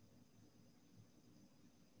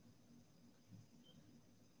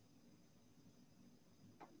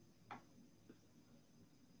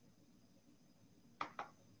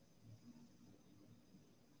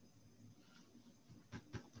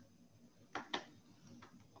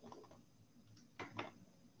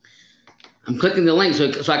 I'm clicking the link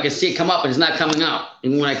so I can see it come up, but it's not coming out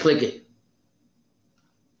even when I click it.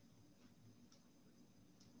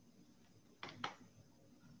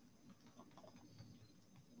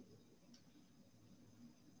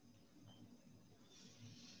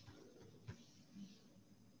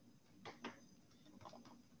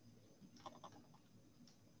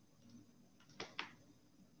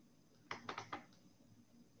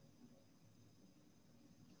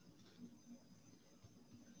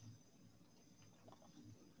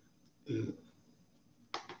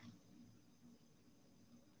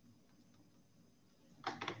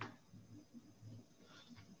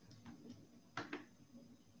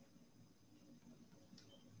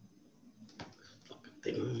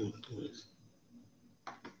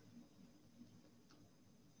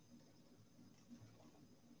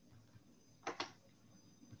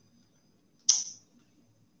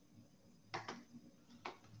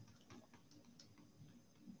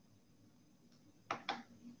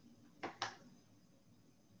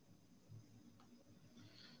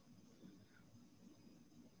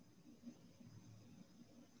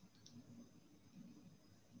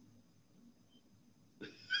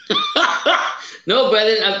 No,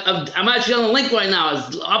 brother, I'm actually on the link right now.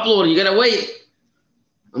 It's uploading. You gotta wait.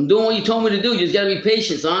 I'm doing what you told me to do. You just gotta be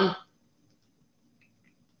patient, son.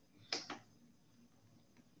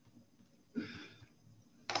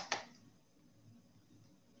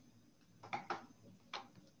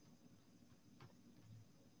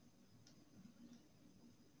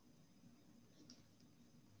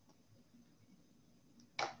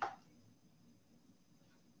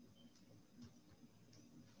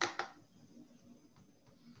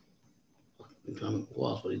 I'm trying to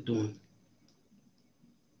pause what he's doing.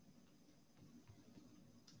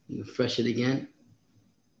 Refresh it again.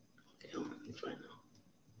 Okay.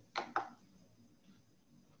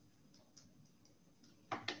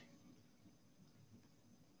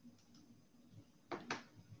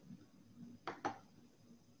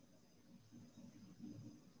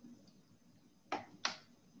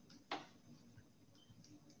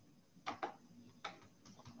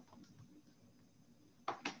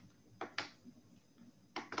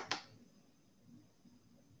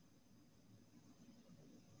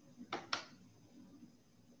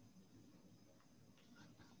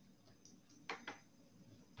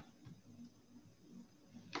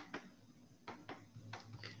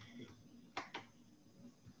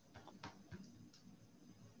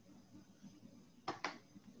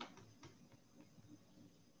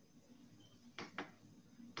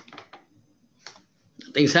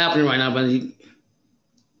 Things happening right now, Brandon.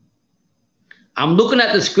 I'm looking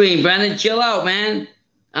at the screen, Brandon. Chill out, man.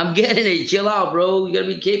 I'm getting it. Chill out, bro. You gotta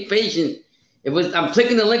be patient. I'm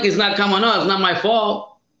clicking the link. It's not coming up. It's not my fault.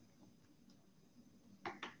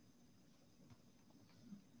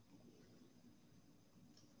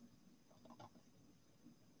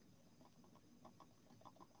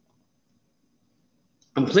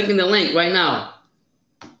 I'm clicking the link right now.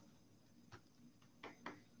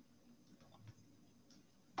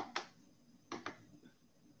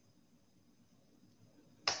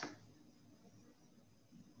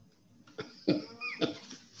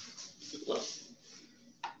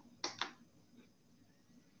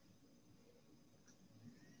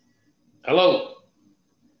 Hello.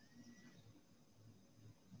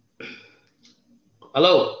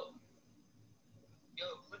 Hello.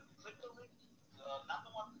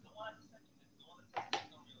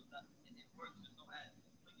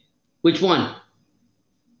 Which one?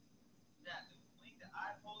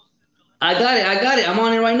 I got it. I'm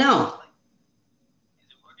on it right now.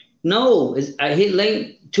 No, I hit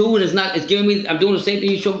link 2 and it's not. It's giving me. I'm doing the same thing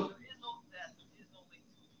you showed.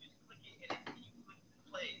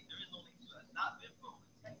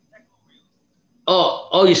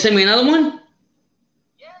 Oh, you sent me another one?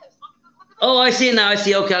 Oh, I see it now. I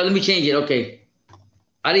see. Okay, let me change it. Okay,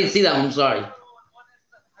 I didn't see that one. I'm sorry.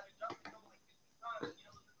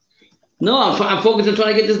 No, I'm focused on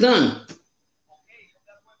trying to get this done.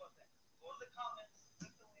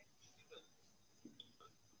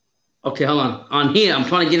 Okay, hold on. On here, I'm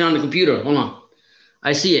trying to get it on the computer. Hold on.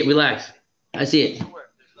 I see it. Relax. I see it.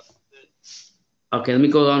 Okay, let me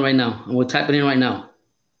go on right now. I'm going to type it in right now.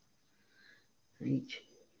 H.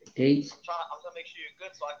 I'm trying to make sure you're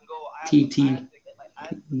good so I can go.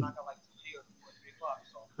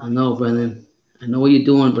 I know, Brendan. I know what you're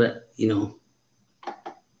doing, but, you know.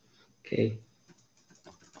 Okay.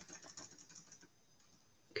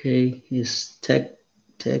 Okay, it's Techo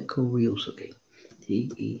Reels. Okay.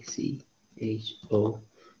 TECHOREELS.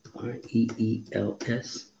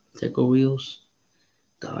 Techo Reels.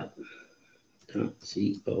 .com.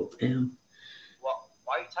 Well,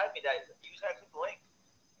 why are you typing that? You just have to click the link.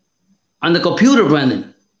 On the computer,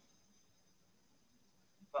 Brendan.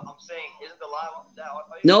 But I'm saying, isn't the live on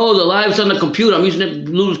that? No, the live's on the computer. I'm using the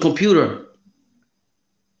Blue's computer.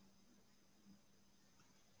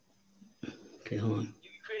 Okay, hold on.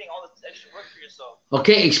 You're creating all this extra work for yourself.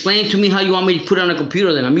 Okay, explain to me how you want me to put it on the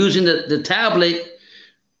computer then. I'm using the tablet.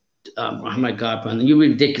 Oh my God, Brandon, you're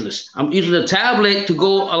ridiculous. I'm using the tablet to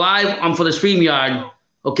go live for the StreamYard.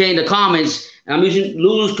 Okay, in the comments. And I'm using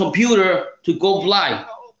Lulu's computer to go live.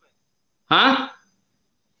 Huh?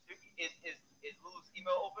 Is Lulu's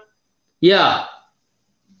email open? Yeah.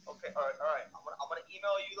 Okay, all right. I'm gonna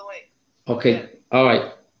email you the link. Okay, all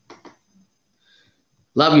right.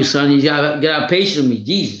 Love you, son. You gotta have patience with me,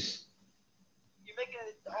 Jesus. You're making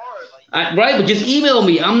it hard. Right, but just email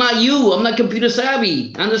me. I'm not you. I'm not computer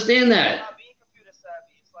savvy. I understand that. You're not being computer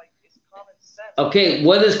savvy. It's common sense. Okay,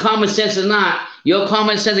 whether it's common sense or not, your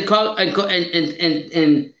common sense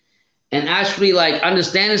and actually like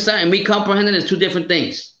understanding something and me comprehending is two different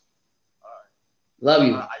things. All right. Love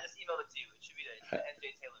you. I just emailed it to you. It should be there.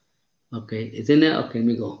 NJ Taylor. Okay, it's in there. Okay, let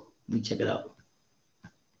me go. Let me check it out.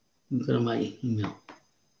 Let me go to my email.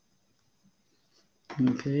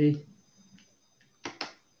 Okay.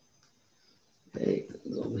 Okay,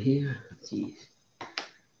 go over here. Jeez.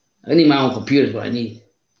 I need my own computer is what I need.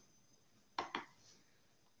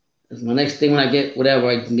 That's my next thing when I get whatever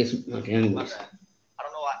I can get some. Okay, anyways. I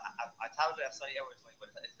don't know. I titled it as Sonny Edwards, but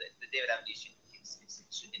it's the David Avedition.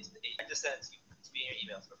 I just sent it to you. It's in your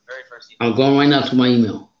email. So the very first email. I'm going right now to my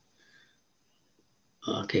email.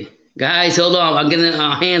 Okay. Guys, hold on. I'm getting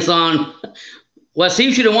hands on.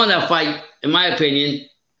 Waseem should have won that fight, in my opinion.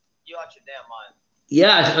 You out your damn mind.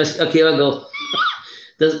 Yeah, okay, I'll go.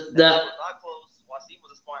 It was not close. Waseem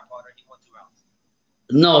was a sparring partner. He won 2 rounds.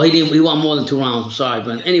 No, he didn't. He won more than 2 rounds. I'm sorry,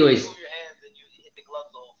 but anyways. You move your hands and you hit the gloves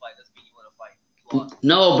the whole fight. Doesn't mean you win a fight.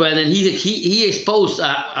 No, Brandon. He exposed. He's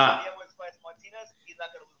not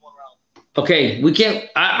gonna lose 1 round. Okay, we can't.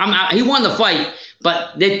 He won the fight,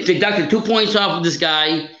 but they deducted 2 points off of this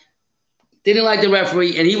guy. They didn't like the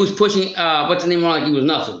referee, and he was pushing. What's the name? Like he was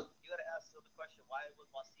nothing. You gotta ask the question: why was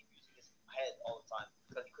Waseem using his head all the time?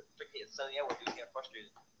 Because he couldn't freaking hit Sonny Edwards. He was getting frustrated.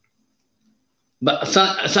 But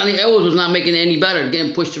Sonny Edwards was not making it any better,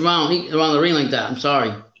 getting pushed around around the ring like that. I'm sorry.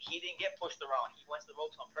 He didn't get pushed around. He went to the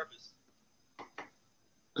ropes on purpose.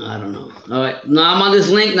 I don't know. All right, now I'm on this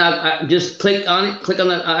link. Now just click on it. Click on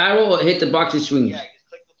the arrow or hit the box and swing. Yeah, just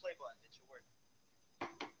click the play button. It should work.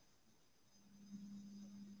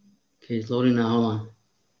 Okay, it's loading now. Hold on.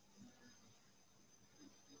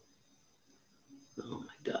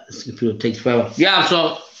 This computer takes forever. Yeah,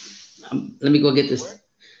 so let me go get this.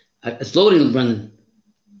 It's loading, Brendan.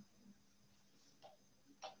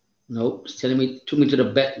 Nope, it's telling me, took me to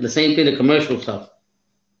the same thing, the commercial stuff.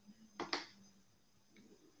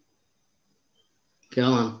 Okay,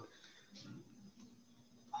 hold on.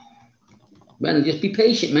 Brendan, just be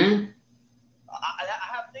patient, man. I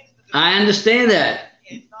have things to do. I understand that.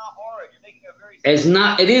 It's not hard. You're making it very It's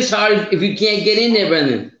not. It is hard if you can't get in there,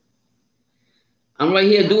 Brendan. I'm right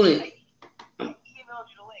here doing it. I emailed you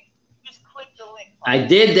the link. Just click the link. I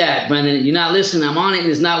did that, Brendan. You're not listening. I'm on it, and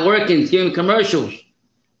it's not working. It's giving commercials.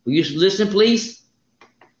 Will you listen, please?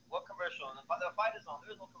 What commercial? The fight is on.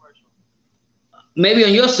 There is no commercial. Maybe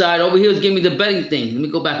on your side, over here is giving me the betting thing. Let me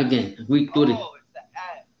go back again. We do it. Oh, it's the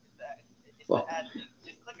ad. It's the ad thing.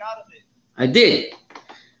 Just click out of it. I did.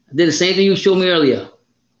 I did the same thing you showed me earlier.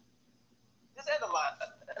 Just end the line.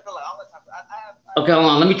 End the line. Okay, hold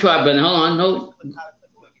on. Let me try, Brendan. Hold on. No.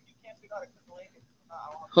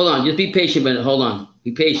 Hold on. Just be patient, Brendan. Hold on.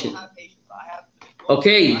 Be patient.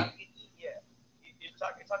 Okay.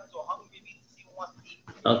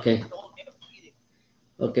 Okay.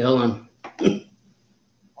 Okay, hold on.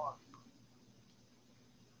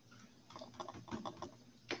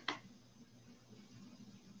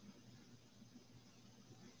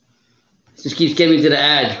 Just keeps getting me to the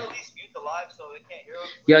ad.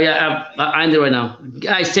 Yeah, I end it right now.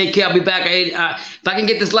 Guys, take care. I'll be back. If I can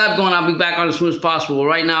get this live going, I'll be back on as soon as possible.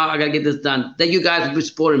 Right now, I got to get this done. Thank you guys for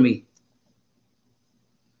supporting me.